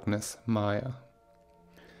of darkness, Maya.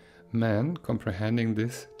 Man, comprehending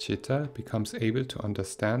this Chitta, becomes able to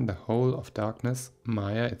understand the whole of darkness,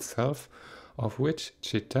 Maya itself, of which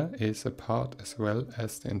Chitta is a part as well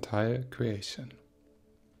as the entire creation.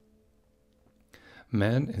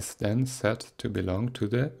 Man is then said to belong to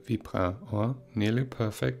the Vipra, or nearly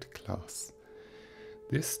perfect class.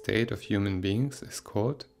 This state of human beings is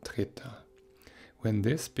called Treta. When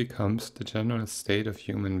this becomes the general state of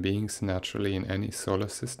human beings naturally in any solar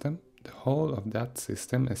system, the whole of that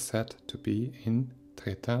system is said to be in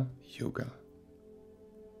Treta Yuga.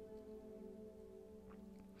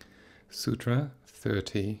 Sutra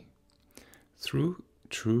 30. Through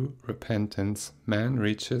true repentance, man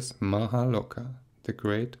reaches Mahaloka, the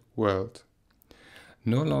great world.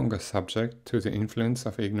 No longer subject to the influence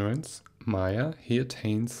of ignorance, Maya, he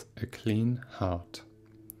attains a clean heart.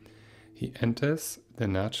 He enters the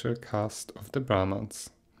natural caste of the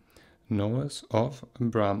Brahmans, knowers of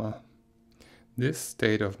Brahma. This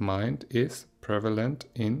state of mind is prevalent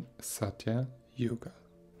in Satya Yuga.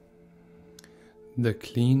 The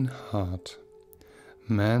clean heart.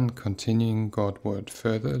 Man, continuing Godward,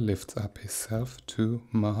 further lifts up his self to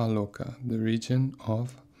Mahaloka, the region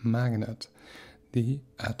of magnet, the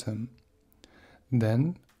atom.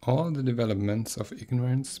 Then, all the developments of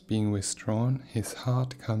ignorance being withdrawn, his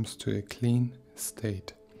heart comes to a clean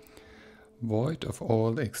state, void of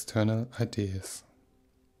all external ideas.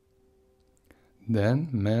 Then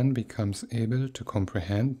man becomes able to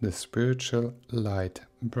comprehend the spiritual light,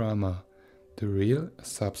 Brahma, the real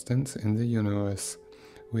substance in the universe,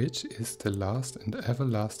 which is the last and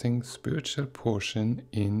everlasting spiritual portion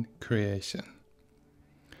in creation.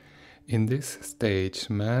 In this stage,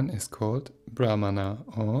 man is called Brahmana,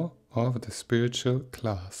 or of the spiritual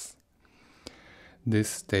class. This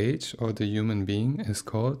stage of the human being is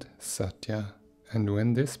called Satya, and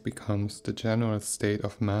when this becomes the general state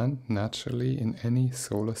of man naturally in any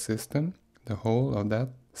solar system, the whole of that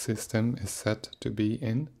system is said to be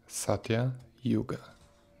in Satya Yuga.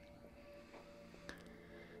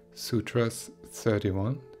 Sutras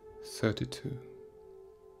 31-32.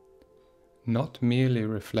 Not merely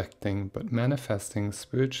reflecting but manifesting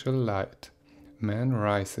spiritual light, man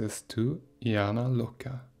rises to Jnana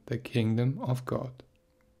Loka, the kingdom of God.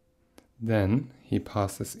 Then he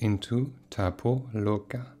passes into Tapo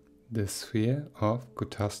Loka, the sphere of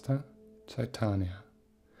Kutastha Chaitanya.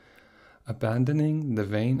 Abandoning the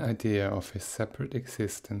vain idea of his separate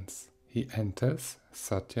existence, he enters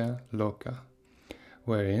Satya Loka,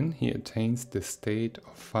 wherein he attains the state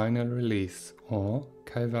of final release, or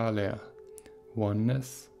Kaivalya,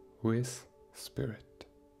 oneness with spirit.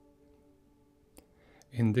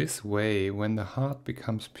 In this way, when the heart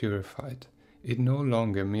becomes purified, it no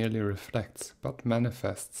longer merely reflects but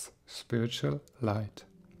manifests spiritual light,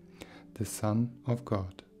 the Son of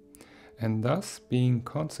God, and thus being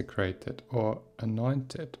consecrated or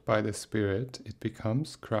anointed by the Spirit, it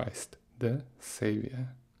becomes Christ, the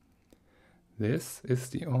Savior. This is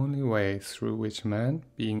the only way through which man,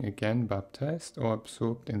 being again baptized or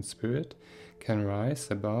absorbed in spirit, can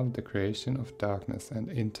rise above the creation of darkness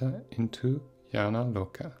and enter into Jnana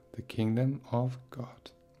Loka, the kingdom of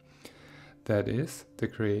God. That is the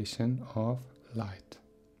creation of light.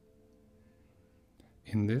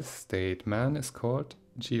 In this state, man is called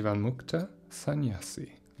Jivanmukta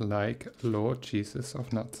Sannyasi, like Lord Jesus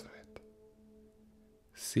of Nazareth.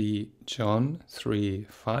 See John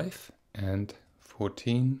 3:5 and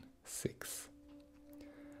 14:6.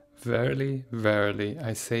 Verily, verily,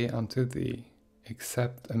 I say unto thee,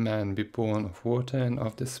 except a man be born of water and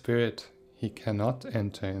of the Spirit, he cannot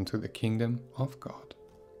enter into the kingdom of God.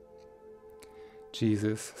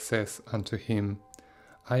 Jesus says unto him,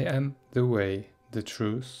 I am the way, the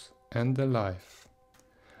truth, and the life.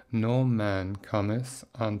 No man cometh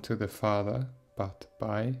unto the Father but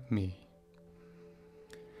by me.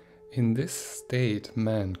 In this state,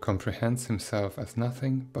 man comprehends himself as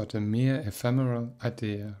nothing but a mere ephemeral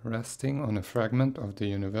idea resting on a fragment of the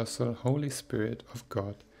universal Holy Spirit of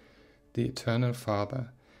God, the Eternal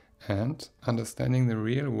Father, and, understanding the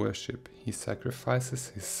real worship, he sacrifices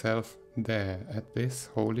his self there at this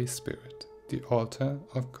Holy Spirit, the altar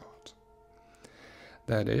of God.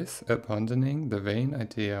 That is, abandoning the vain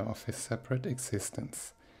idea of his separate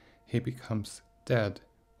existence, he becomes dead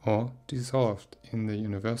or dissolved in the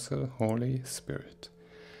universal Holy Spirit,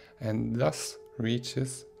 and thus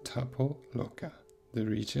reaches Tapo Loka, the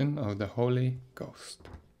region of the Holy Ghost.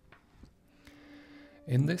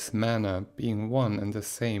 In this manner, being one and the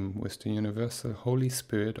same with the universal Holy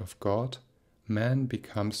Spirit of God, man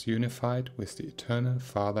becomes unified with the Eternal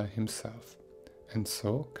Father himself, and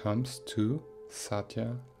so comes to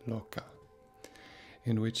Satya Loka,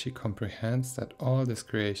 in which he comprehends that all this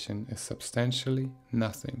creation is substantially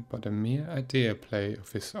nothing but a mere idea play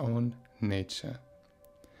of his own nature,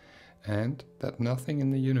 and that nothing in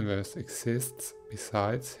the universe exists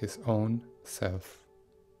besides his own self.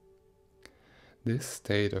 This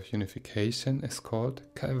state of unification is called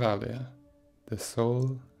Kaivalya, the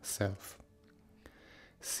soul self.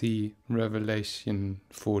 See Revelation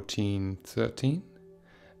 14:13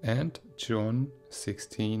 and John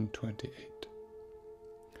 16:28.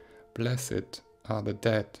 Blessed are the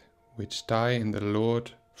dead which die in the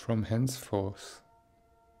Lord from henceforth.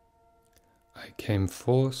 I came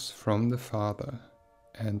forth from the Father,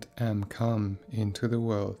 and am come into the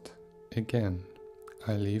world. Again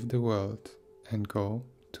I leave the world, and go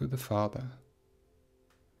to the Father.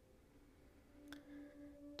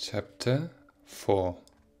 Chapter 4.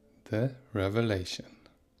 The Revelation.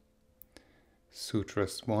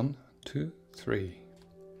 Sutras 1-3.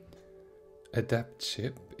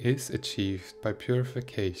 Adeptship is achieved by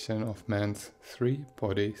purification of man's three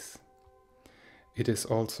bodies. It is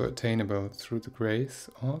also attainable through the grace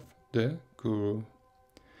of the Guru.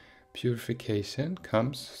 Purification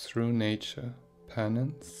comes through nature,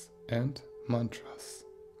 penance, and mantras.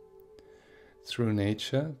 Through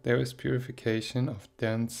nature there is purification of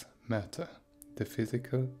dense matter, the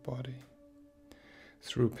physical body.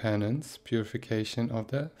 Through penance, purification of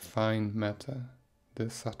the fine matter, the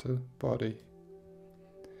subtle body.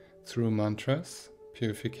 Through mantras,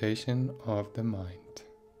 purification of the mind.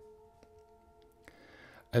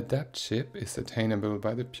 Adeptship is attainable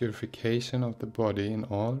by the purification of the body in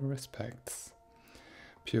all respects.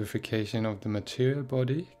 Purification of the material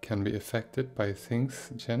body can be effected by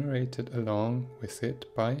things generated along with it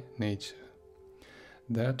by nature.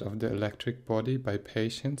 That of the electric body by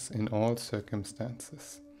patience in all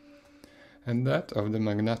circumstances, and that of the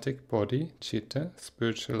magnetic body, chitta,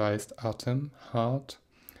 spiritualized atom, heart,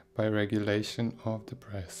 by regulation of the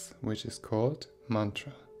breath, which is called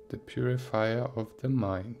mantra, the purifier of the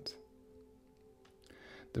mind.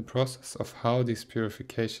 The process of how these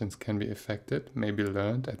purifications can be effected may be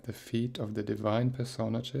learned at the feet of the divine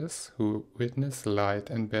personages who witness light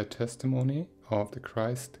and bear testimony of the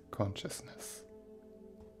Christ consciousness.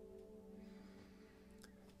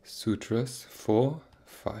 Sutras 4-5.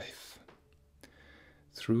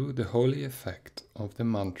 Through the holy effect of the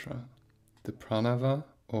mantra, the pranava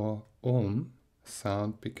or Om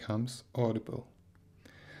sound becomes audible.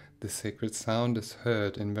 The sacred sound is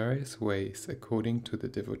heard in various ways according to the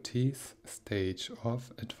devotee's stage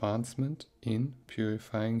of advancement in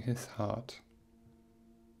purifying his heart.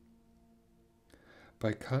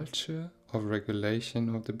 By culture of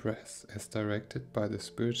regulation of the breath as directed by the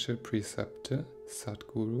spiritual preceptor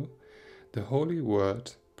Sadguru, the holy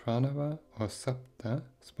word pranava or sabda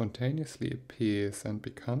spontaneously appears and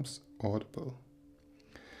becomes audible.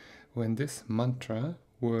 When this mantra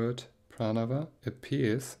word pranava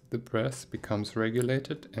appears, the breath becomes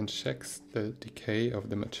regulated and checks the decay of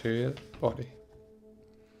the material body.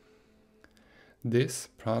 This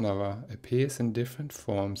pranava appears in different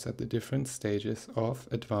forms at the different stages of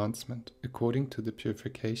advancement, according to the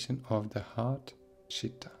purification of the heart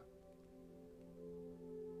chitta.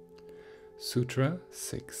 Sutra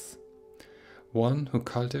 6. One who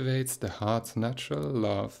cultivates the heart's natural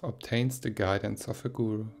love obtains the guidance of a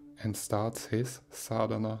guru and starts his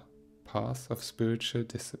sadhana, path of spiritual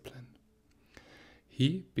discipline.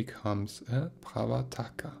 He becomes a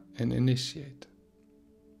pravartaka, an initiate.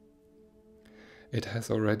 It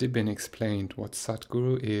has already been explained what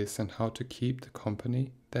Sadguru is and how to keep the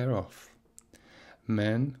company thereof.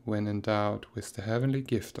 Man, when endowed with the heavenly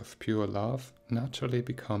gift of pure love, naturally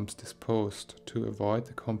becomes disposed to avoid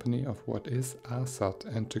the company of what is asat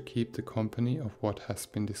and to keep the company of what has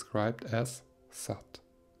been described as sat.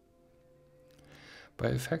 By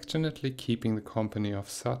affectionately keeping the company of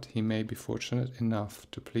Sat, he may be fortunate enough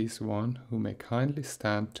to please one who may kindly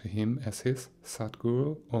stand to him as his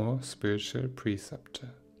Sadguru or spiritual preceptor.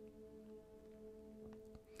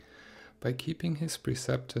 By keeping his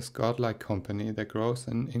preceptor's godlike company, there grows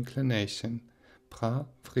an inclination,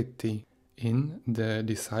 pravritti, in the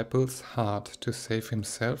disciple's heart to save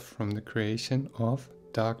himself from the creation of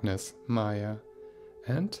darkness, maya,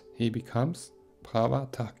 and he becomes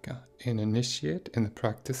pravartaka, an initiate in the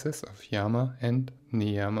practices of yama and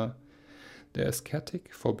niyama, the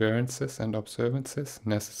ascetic forbearances and observances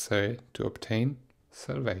necessary to obtain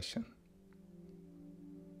salvation.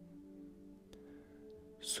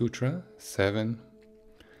 Sutra 7.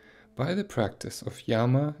 By the practice of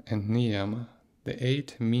yama and niyama, the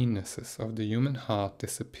 8 meannesses of the human heart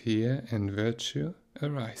disappear and virtue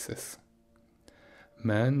arises.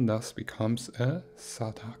 Man thus becomes a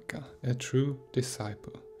sadhaka, a true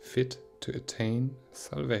disciple, fit to attain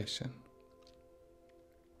salvation.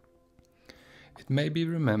 It may be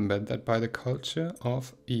remembered that by the culture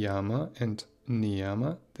of yama and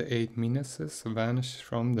niyama, the 8 meannesses vanish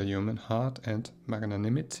from the human heart and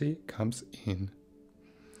magnanimity comes in.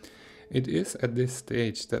 It is at this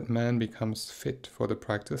stage that man becomes fit for the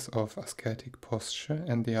practice of ascetic posture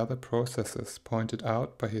and the other processes pointed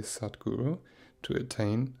out by his Sadguru to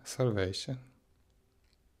attain salvation.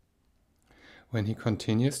 When he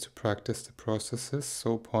continues to practice the processes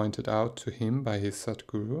so pointed out to him by his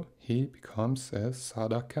Sadguru, he becomes a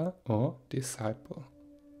sadhaka or disciple.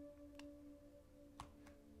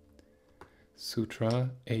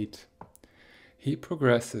 Sutra 8. He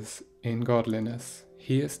progresses in godliness,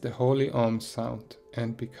 hears the holy Om sound,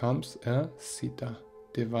 and becomes a siddha,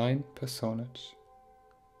 divine personage.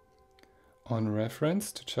 On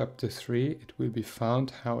reference to chapter 3, it will be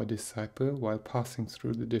found how a disciple, while passing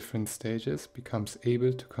through the different stages, becomes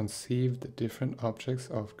able to conceive the different objects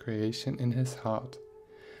of creation in his heart,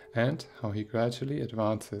 and how he gradually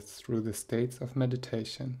advances through the states of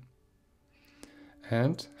meditation,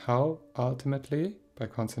 and how ultimately, by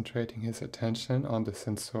concentrating his attention on the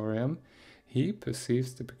sensorium, he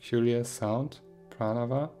perceives the peculiar sound,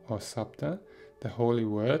 pranava or sabda, the holy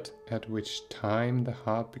word, at which time the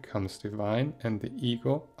heart becomes divine and the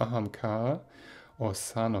ego, ahamkara, or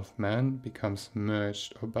son of man, becomes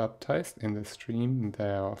merged or baptized in the stream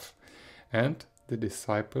thereof, and the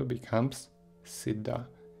disciple becomes siddha,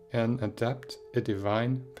 an adept, a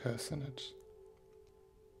divine personage.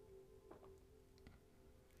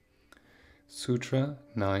 Sutra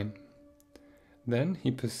 9. Then he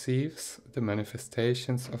perceives the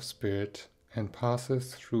manifestations of spirit and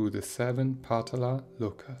passes through the 7 patala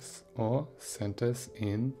lokas, or centers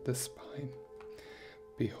in the spine,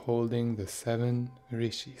 beholding the 7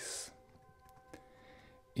 rishis.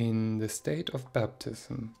 In the state of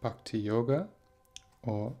baptism, bhakti yoga,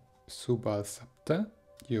 or subal sapta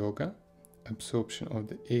yoga, absorption of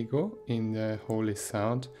the ego in the holy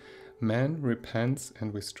sound, man repents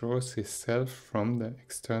and withdraws his self from the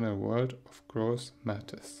external world of gross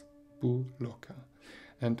matters, bhu-loka,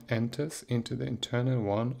 and enters into the internal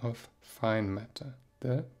one of fine matter,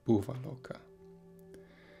 the bhuva-loka.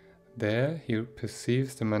 There he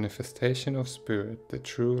perceives the manifestation of spirit, the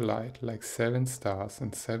true light, like 7 stars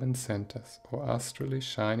and 7 centers, or astrally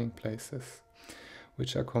shining places,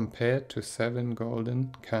 which are compared to 7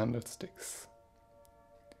 golden candlesticks.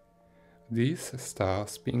 These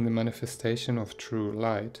stars, being the manifestation of true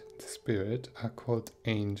light, the spirit, are called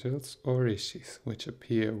angels or rishis, which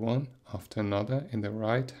appear one after another in the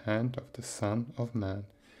right hand of the Son of Man,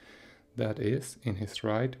 that is, in his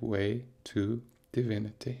right way to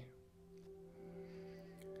divinity.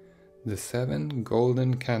 The 7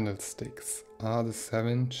 golden candlesticks are the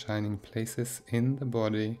 7 shining places in the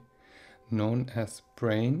body, known as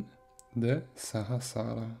brain, the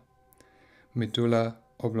Sahasrara, medulla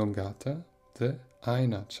oblongata, the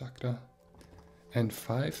Ajna chakra, and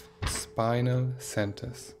 5 spinal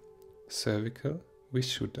centers, cervical,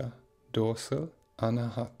 Vishuddha, dorsal,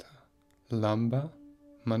 Anahata, lumbar,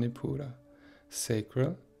 Manipura,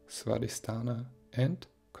 sacral, Svadhisthana, and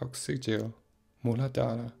coccygeal,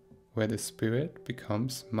 Muladhara, where the spirit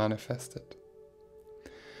becomes manifested.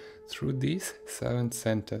 Through these 7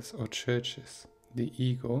 centers or churches, the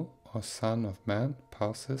ego or Son of Man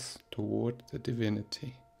passes toward the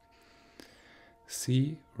divinity.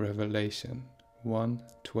 See Revelation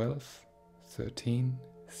 1:12, 13,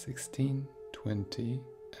 16, 20,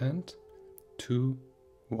 and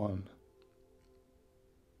 2:1.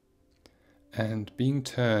 And being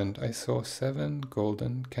turned, I saw 7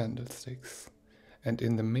 golden candlesticks, and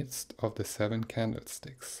in the midst of the 7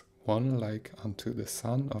 candlesticks, one like unto the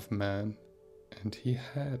Son of Man, and he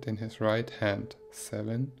had in his right hand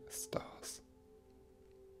 7 stars.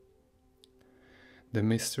 The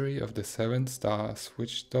mystery of the 7 stars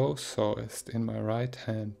which thou sawest in my right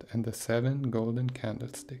hand, and the 7 golden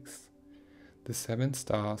candlesticks. The 7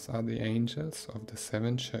 stars are the angels of the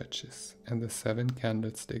 7 churches, and the 7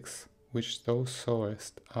 candlesticks which thou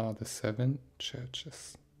sawest are the 7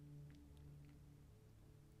 churches.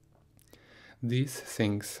 These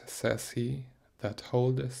things says he that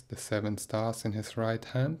holdeth the 7 stars in his right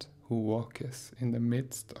hand, who walketh in the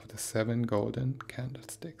midst of the 7 golden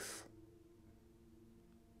candlesticks.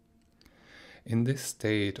 In this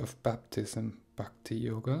state of baptism, Bhakti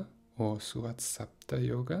Yoga, or Surat-Sapta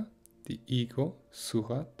Yoga, the ego,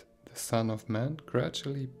 Surat, the Son of Man,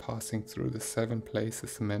 gradually passing through the 7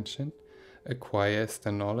 places mentioned, acquires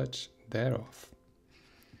the knowledge thereof.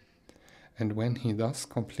 And when he thus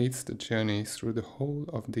completes the journey through the whole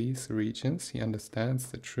of these regions, he understands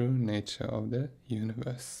the true nature of the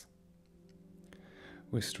universe.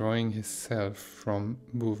 Withdrawing his self from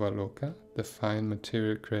Bhuva-loka, the fine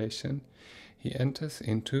material creation, he enters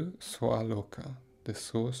into Swaloka, the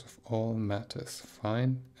source of all matters,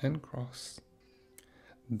 fine and gross.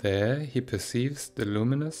 There he perceives the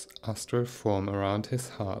luminous astral form around his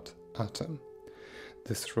heart, Atom,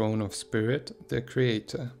 the throne of spirit, the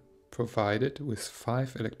creator, provided with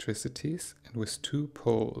 5 electricities and with 2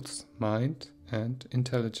 poles, mind and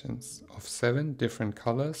intelligence, of 7 different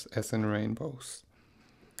colors as in rainbows.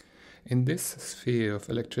 In this sphere of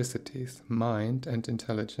electricities, mind and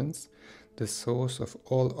intelligence, the source of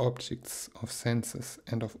all objects of senses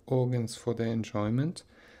and of organs for their enjoyment,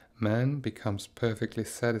 man becomes perfectly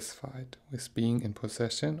satisfied with being in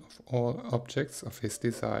possession of all objects of his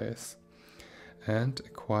desires, and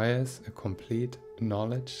acquires a complete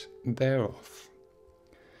knowledge thereof.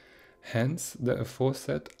 Hence the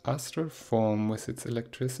aforesaid astral form with its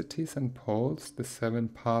electricities and poles, the 7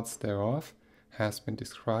 parts thereof, has been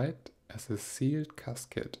described as a sealed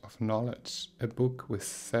casket of knowledge, a book with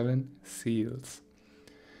 7 seals.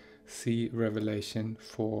 See Revelation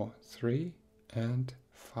 4:3 and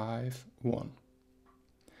 5:1.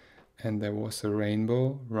 And there was a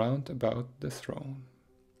rainbow round about the throne.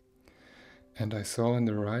 And I saw in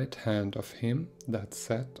the right hand of him that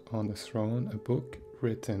sat on the throne a book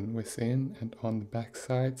written within and on the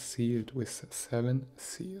backside, sealed with 7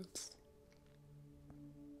 seals.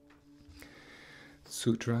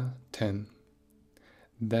 Sutra 10.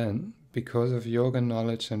 Then, because of yoga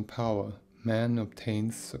knowledge and power, man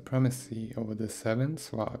obtains supremacy over the 7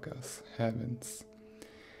 svargas, heavens.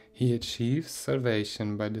 He achieves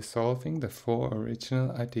salvation by dissolving the 4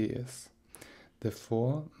 original ideas, the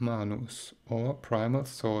 4 manus, or primal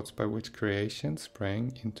thoughts by which creation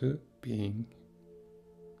sprang into being.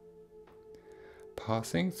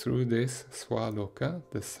 Passing through this Swaloka,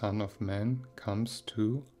 the Son of Man comes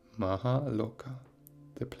to Mahaloka,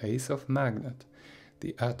 the place of magnet,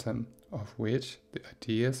 the atom, of which the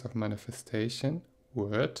ideas of manifestation,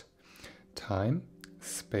 word, time,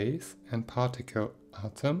 space, and particle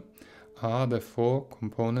atom are the four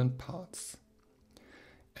component parts.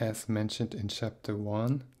 As mentioned in chapter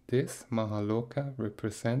 1, this mahaloka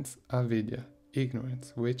represents avidya,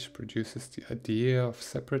 ignorance, which produces the idea of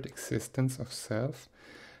separate existence of self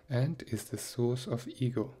and is the source of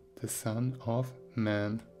ego, the son of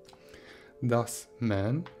man. Thus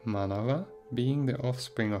man, manava, being the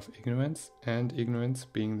offspring of ignorance, and ignorance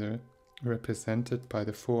being represented by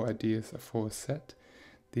the four ideas aforesaid,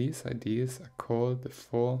 these ideas are called the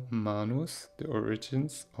four manus, the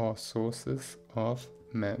origins or sources of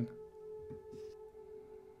man.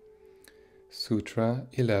 Sutra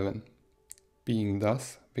 11. Being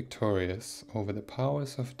thus victorious over the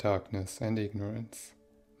powers of darkness and ignorance,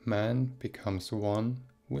 man becomes one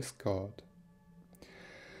with God.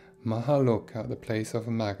 Mahaloka, the place of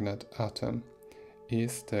a magnet atom,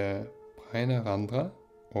 is the Prainarandra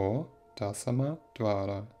or Dasama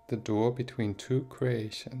Dwara, the door between two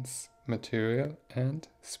creations, material and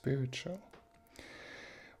spiritual.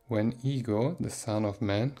 When ego, the son of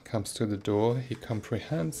man, comes to the door, he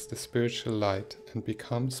comprehends the spiritual light and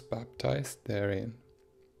becomes baptized therein.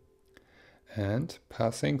 And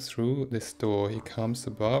passing through this door, he comes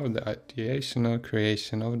above the ideational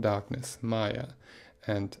creation of darkness, Maya,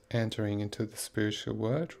 and entering into the spiritual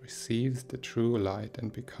world, receives the true light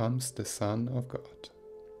and becomes the Son of God.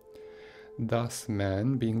 Thus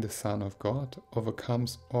man, being the Son of God,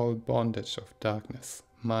 overcomes all bondage of darkness,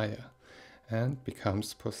 Maya, and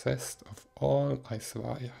becomes possessed of all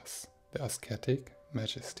Aisvayas, the ascetic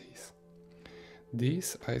majesties.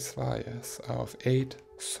 These Aisvayas are of 8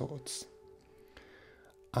 sorts.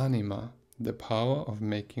 Anima, the power of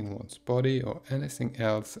making one's body or anything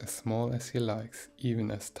else as small as he likes, even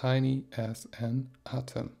as tiny as an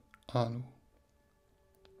atom, anu.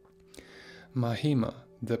 Mahima,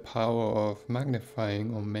 the power of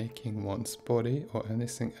magnifying or making one's body or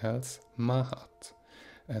anything else, mahat,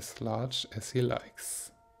 as large as he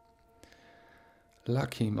likes.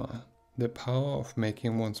 Lakima, the power of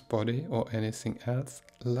making one's body or anything else,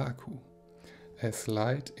 laku, as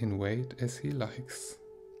light in weight as he likes.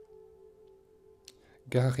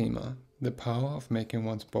 Garima, the power of making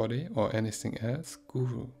one's body or anything else,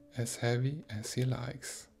 guru, as heavy as he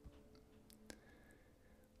likes.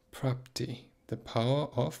 Prapti, the power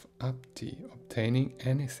of apti, obtaining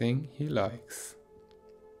anything he likes.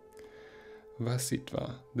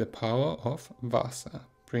 Vasitva, the power of vasa,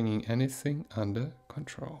 bringing anything under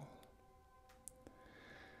control.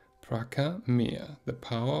 Prakamya, the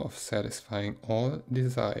power of satisfying all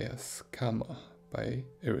desires, kama, by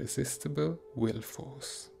irresistible will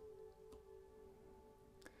force.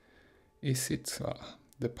 Isitva,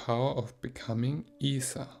 the power of becoming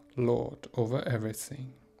Isa, Lord over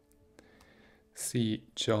everything. See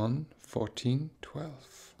John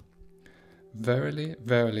 14:12. Verily,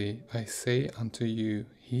 verily, I say unto you,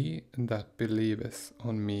 he that believeth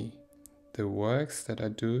on me, the works that I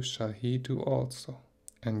do shall he do also,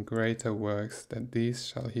 and greater works than these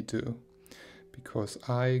shall he do, because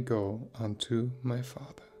I go unto my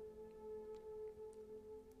Father.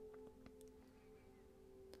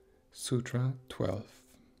 Sutra 12.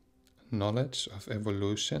 Knowledge of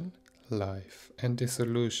evolution, life, and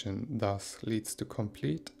dissolution thus leads to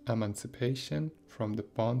complete emancipation from the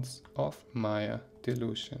bonds of Maya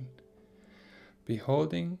delusion.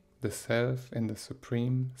 Beholding the self in the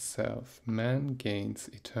supreme self, man gains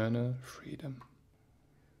eternal freedom.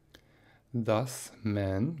 Thus,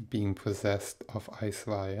 man, being possessed of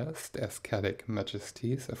Aisvayas, the ascetic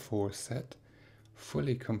majesties aforesaid,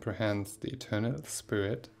 fully comprehends the eternal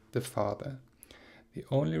Spirit, the Father, the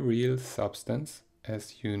only real substance,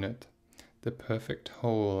 as unit, the perfect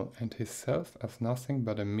whole, and his self as nothing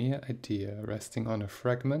but a mere idea resting on a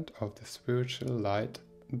fragment of the spiritual light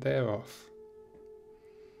thereof.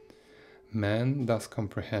 Man, thus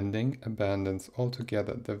comprehending, abandons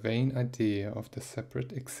altogether the vain idea of the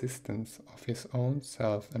separate existence of his own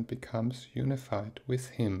self and becomes unified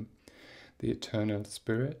with him, the eternal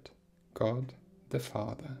Spirit, God the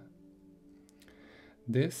Father.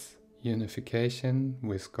 This unification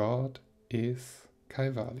with God is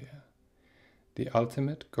Kaivalya, the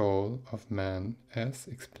ultimate goal of man as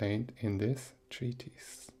explained in this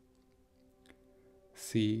treatise.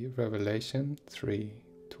 See Revelation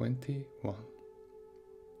 3:21.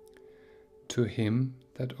 To him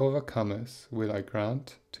that overcometh will I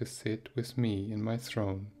grant to sit with me in my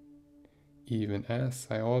throne, even as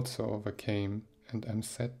I also overcame and am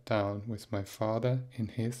set down with my Father in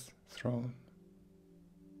his throne.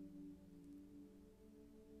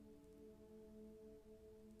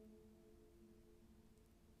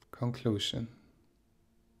 Conclusion.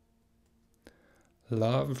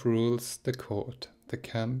 Love rules the court, the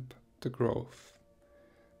camp, the grove,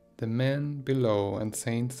 the men below and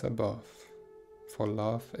saints above, for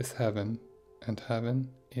love is heaven, and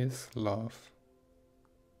heaven is love.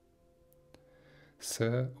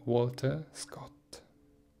 Sir Walter Scott.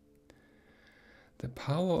 The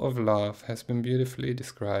power of love has been beautifully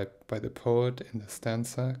described by the poet in the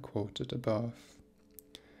stanza quoted above.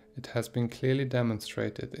 It has been clearly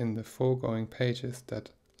demonstrated in the foregoing pages that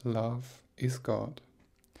love is God,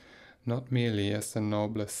 not merely as the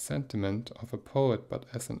noblest sentiment of a poet, but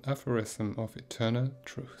as an aphorism of eternal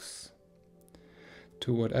truth.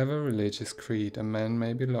 To whatever religious creed a man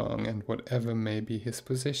may belong, and whatever may be his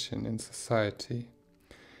position in society,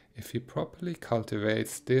 if he properly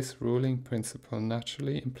cultivates this ruling principle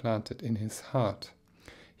naturally implanted in his heart,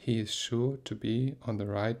 he is sure to be on the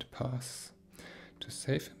right path, to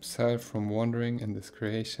save himself from wandering in this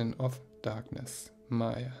creation of darkness,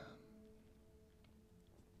 Maya.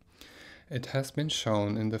 It has been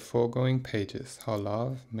shown in the foregoing pages how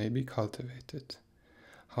love may be cultivated,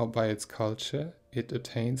 how by its culture it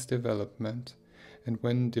attains development, and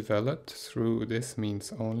when developed through this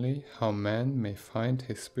means only, how man may find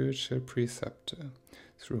his spiritual preceptor,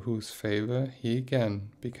 through whose favor he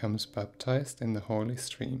again becomes baptized in the holy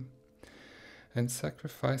stream, and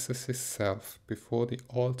sacrifices his self before the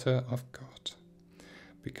altar of God,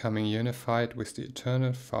 becoming unified with the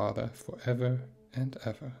eternal Father forever and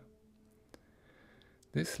ever.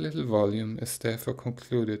 This little volume is therefore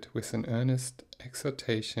concluded with an earnest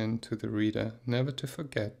exhortation to the reader never to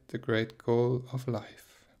forget the great goal of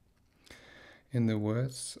life. In the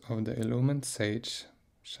words of the illumined sage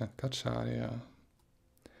Shankaracharya,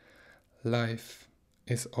 life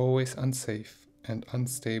is always unsafe and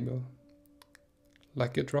unstable,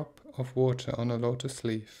 like a drop of water on a lotus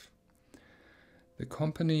leaf. The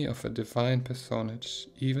company of a divine personage,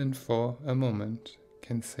 even for a moment,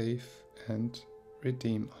 can save and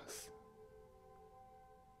redeem us.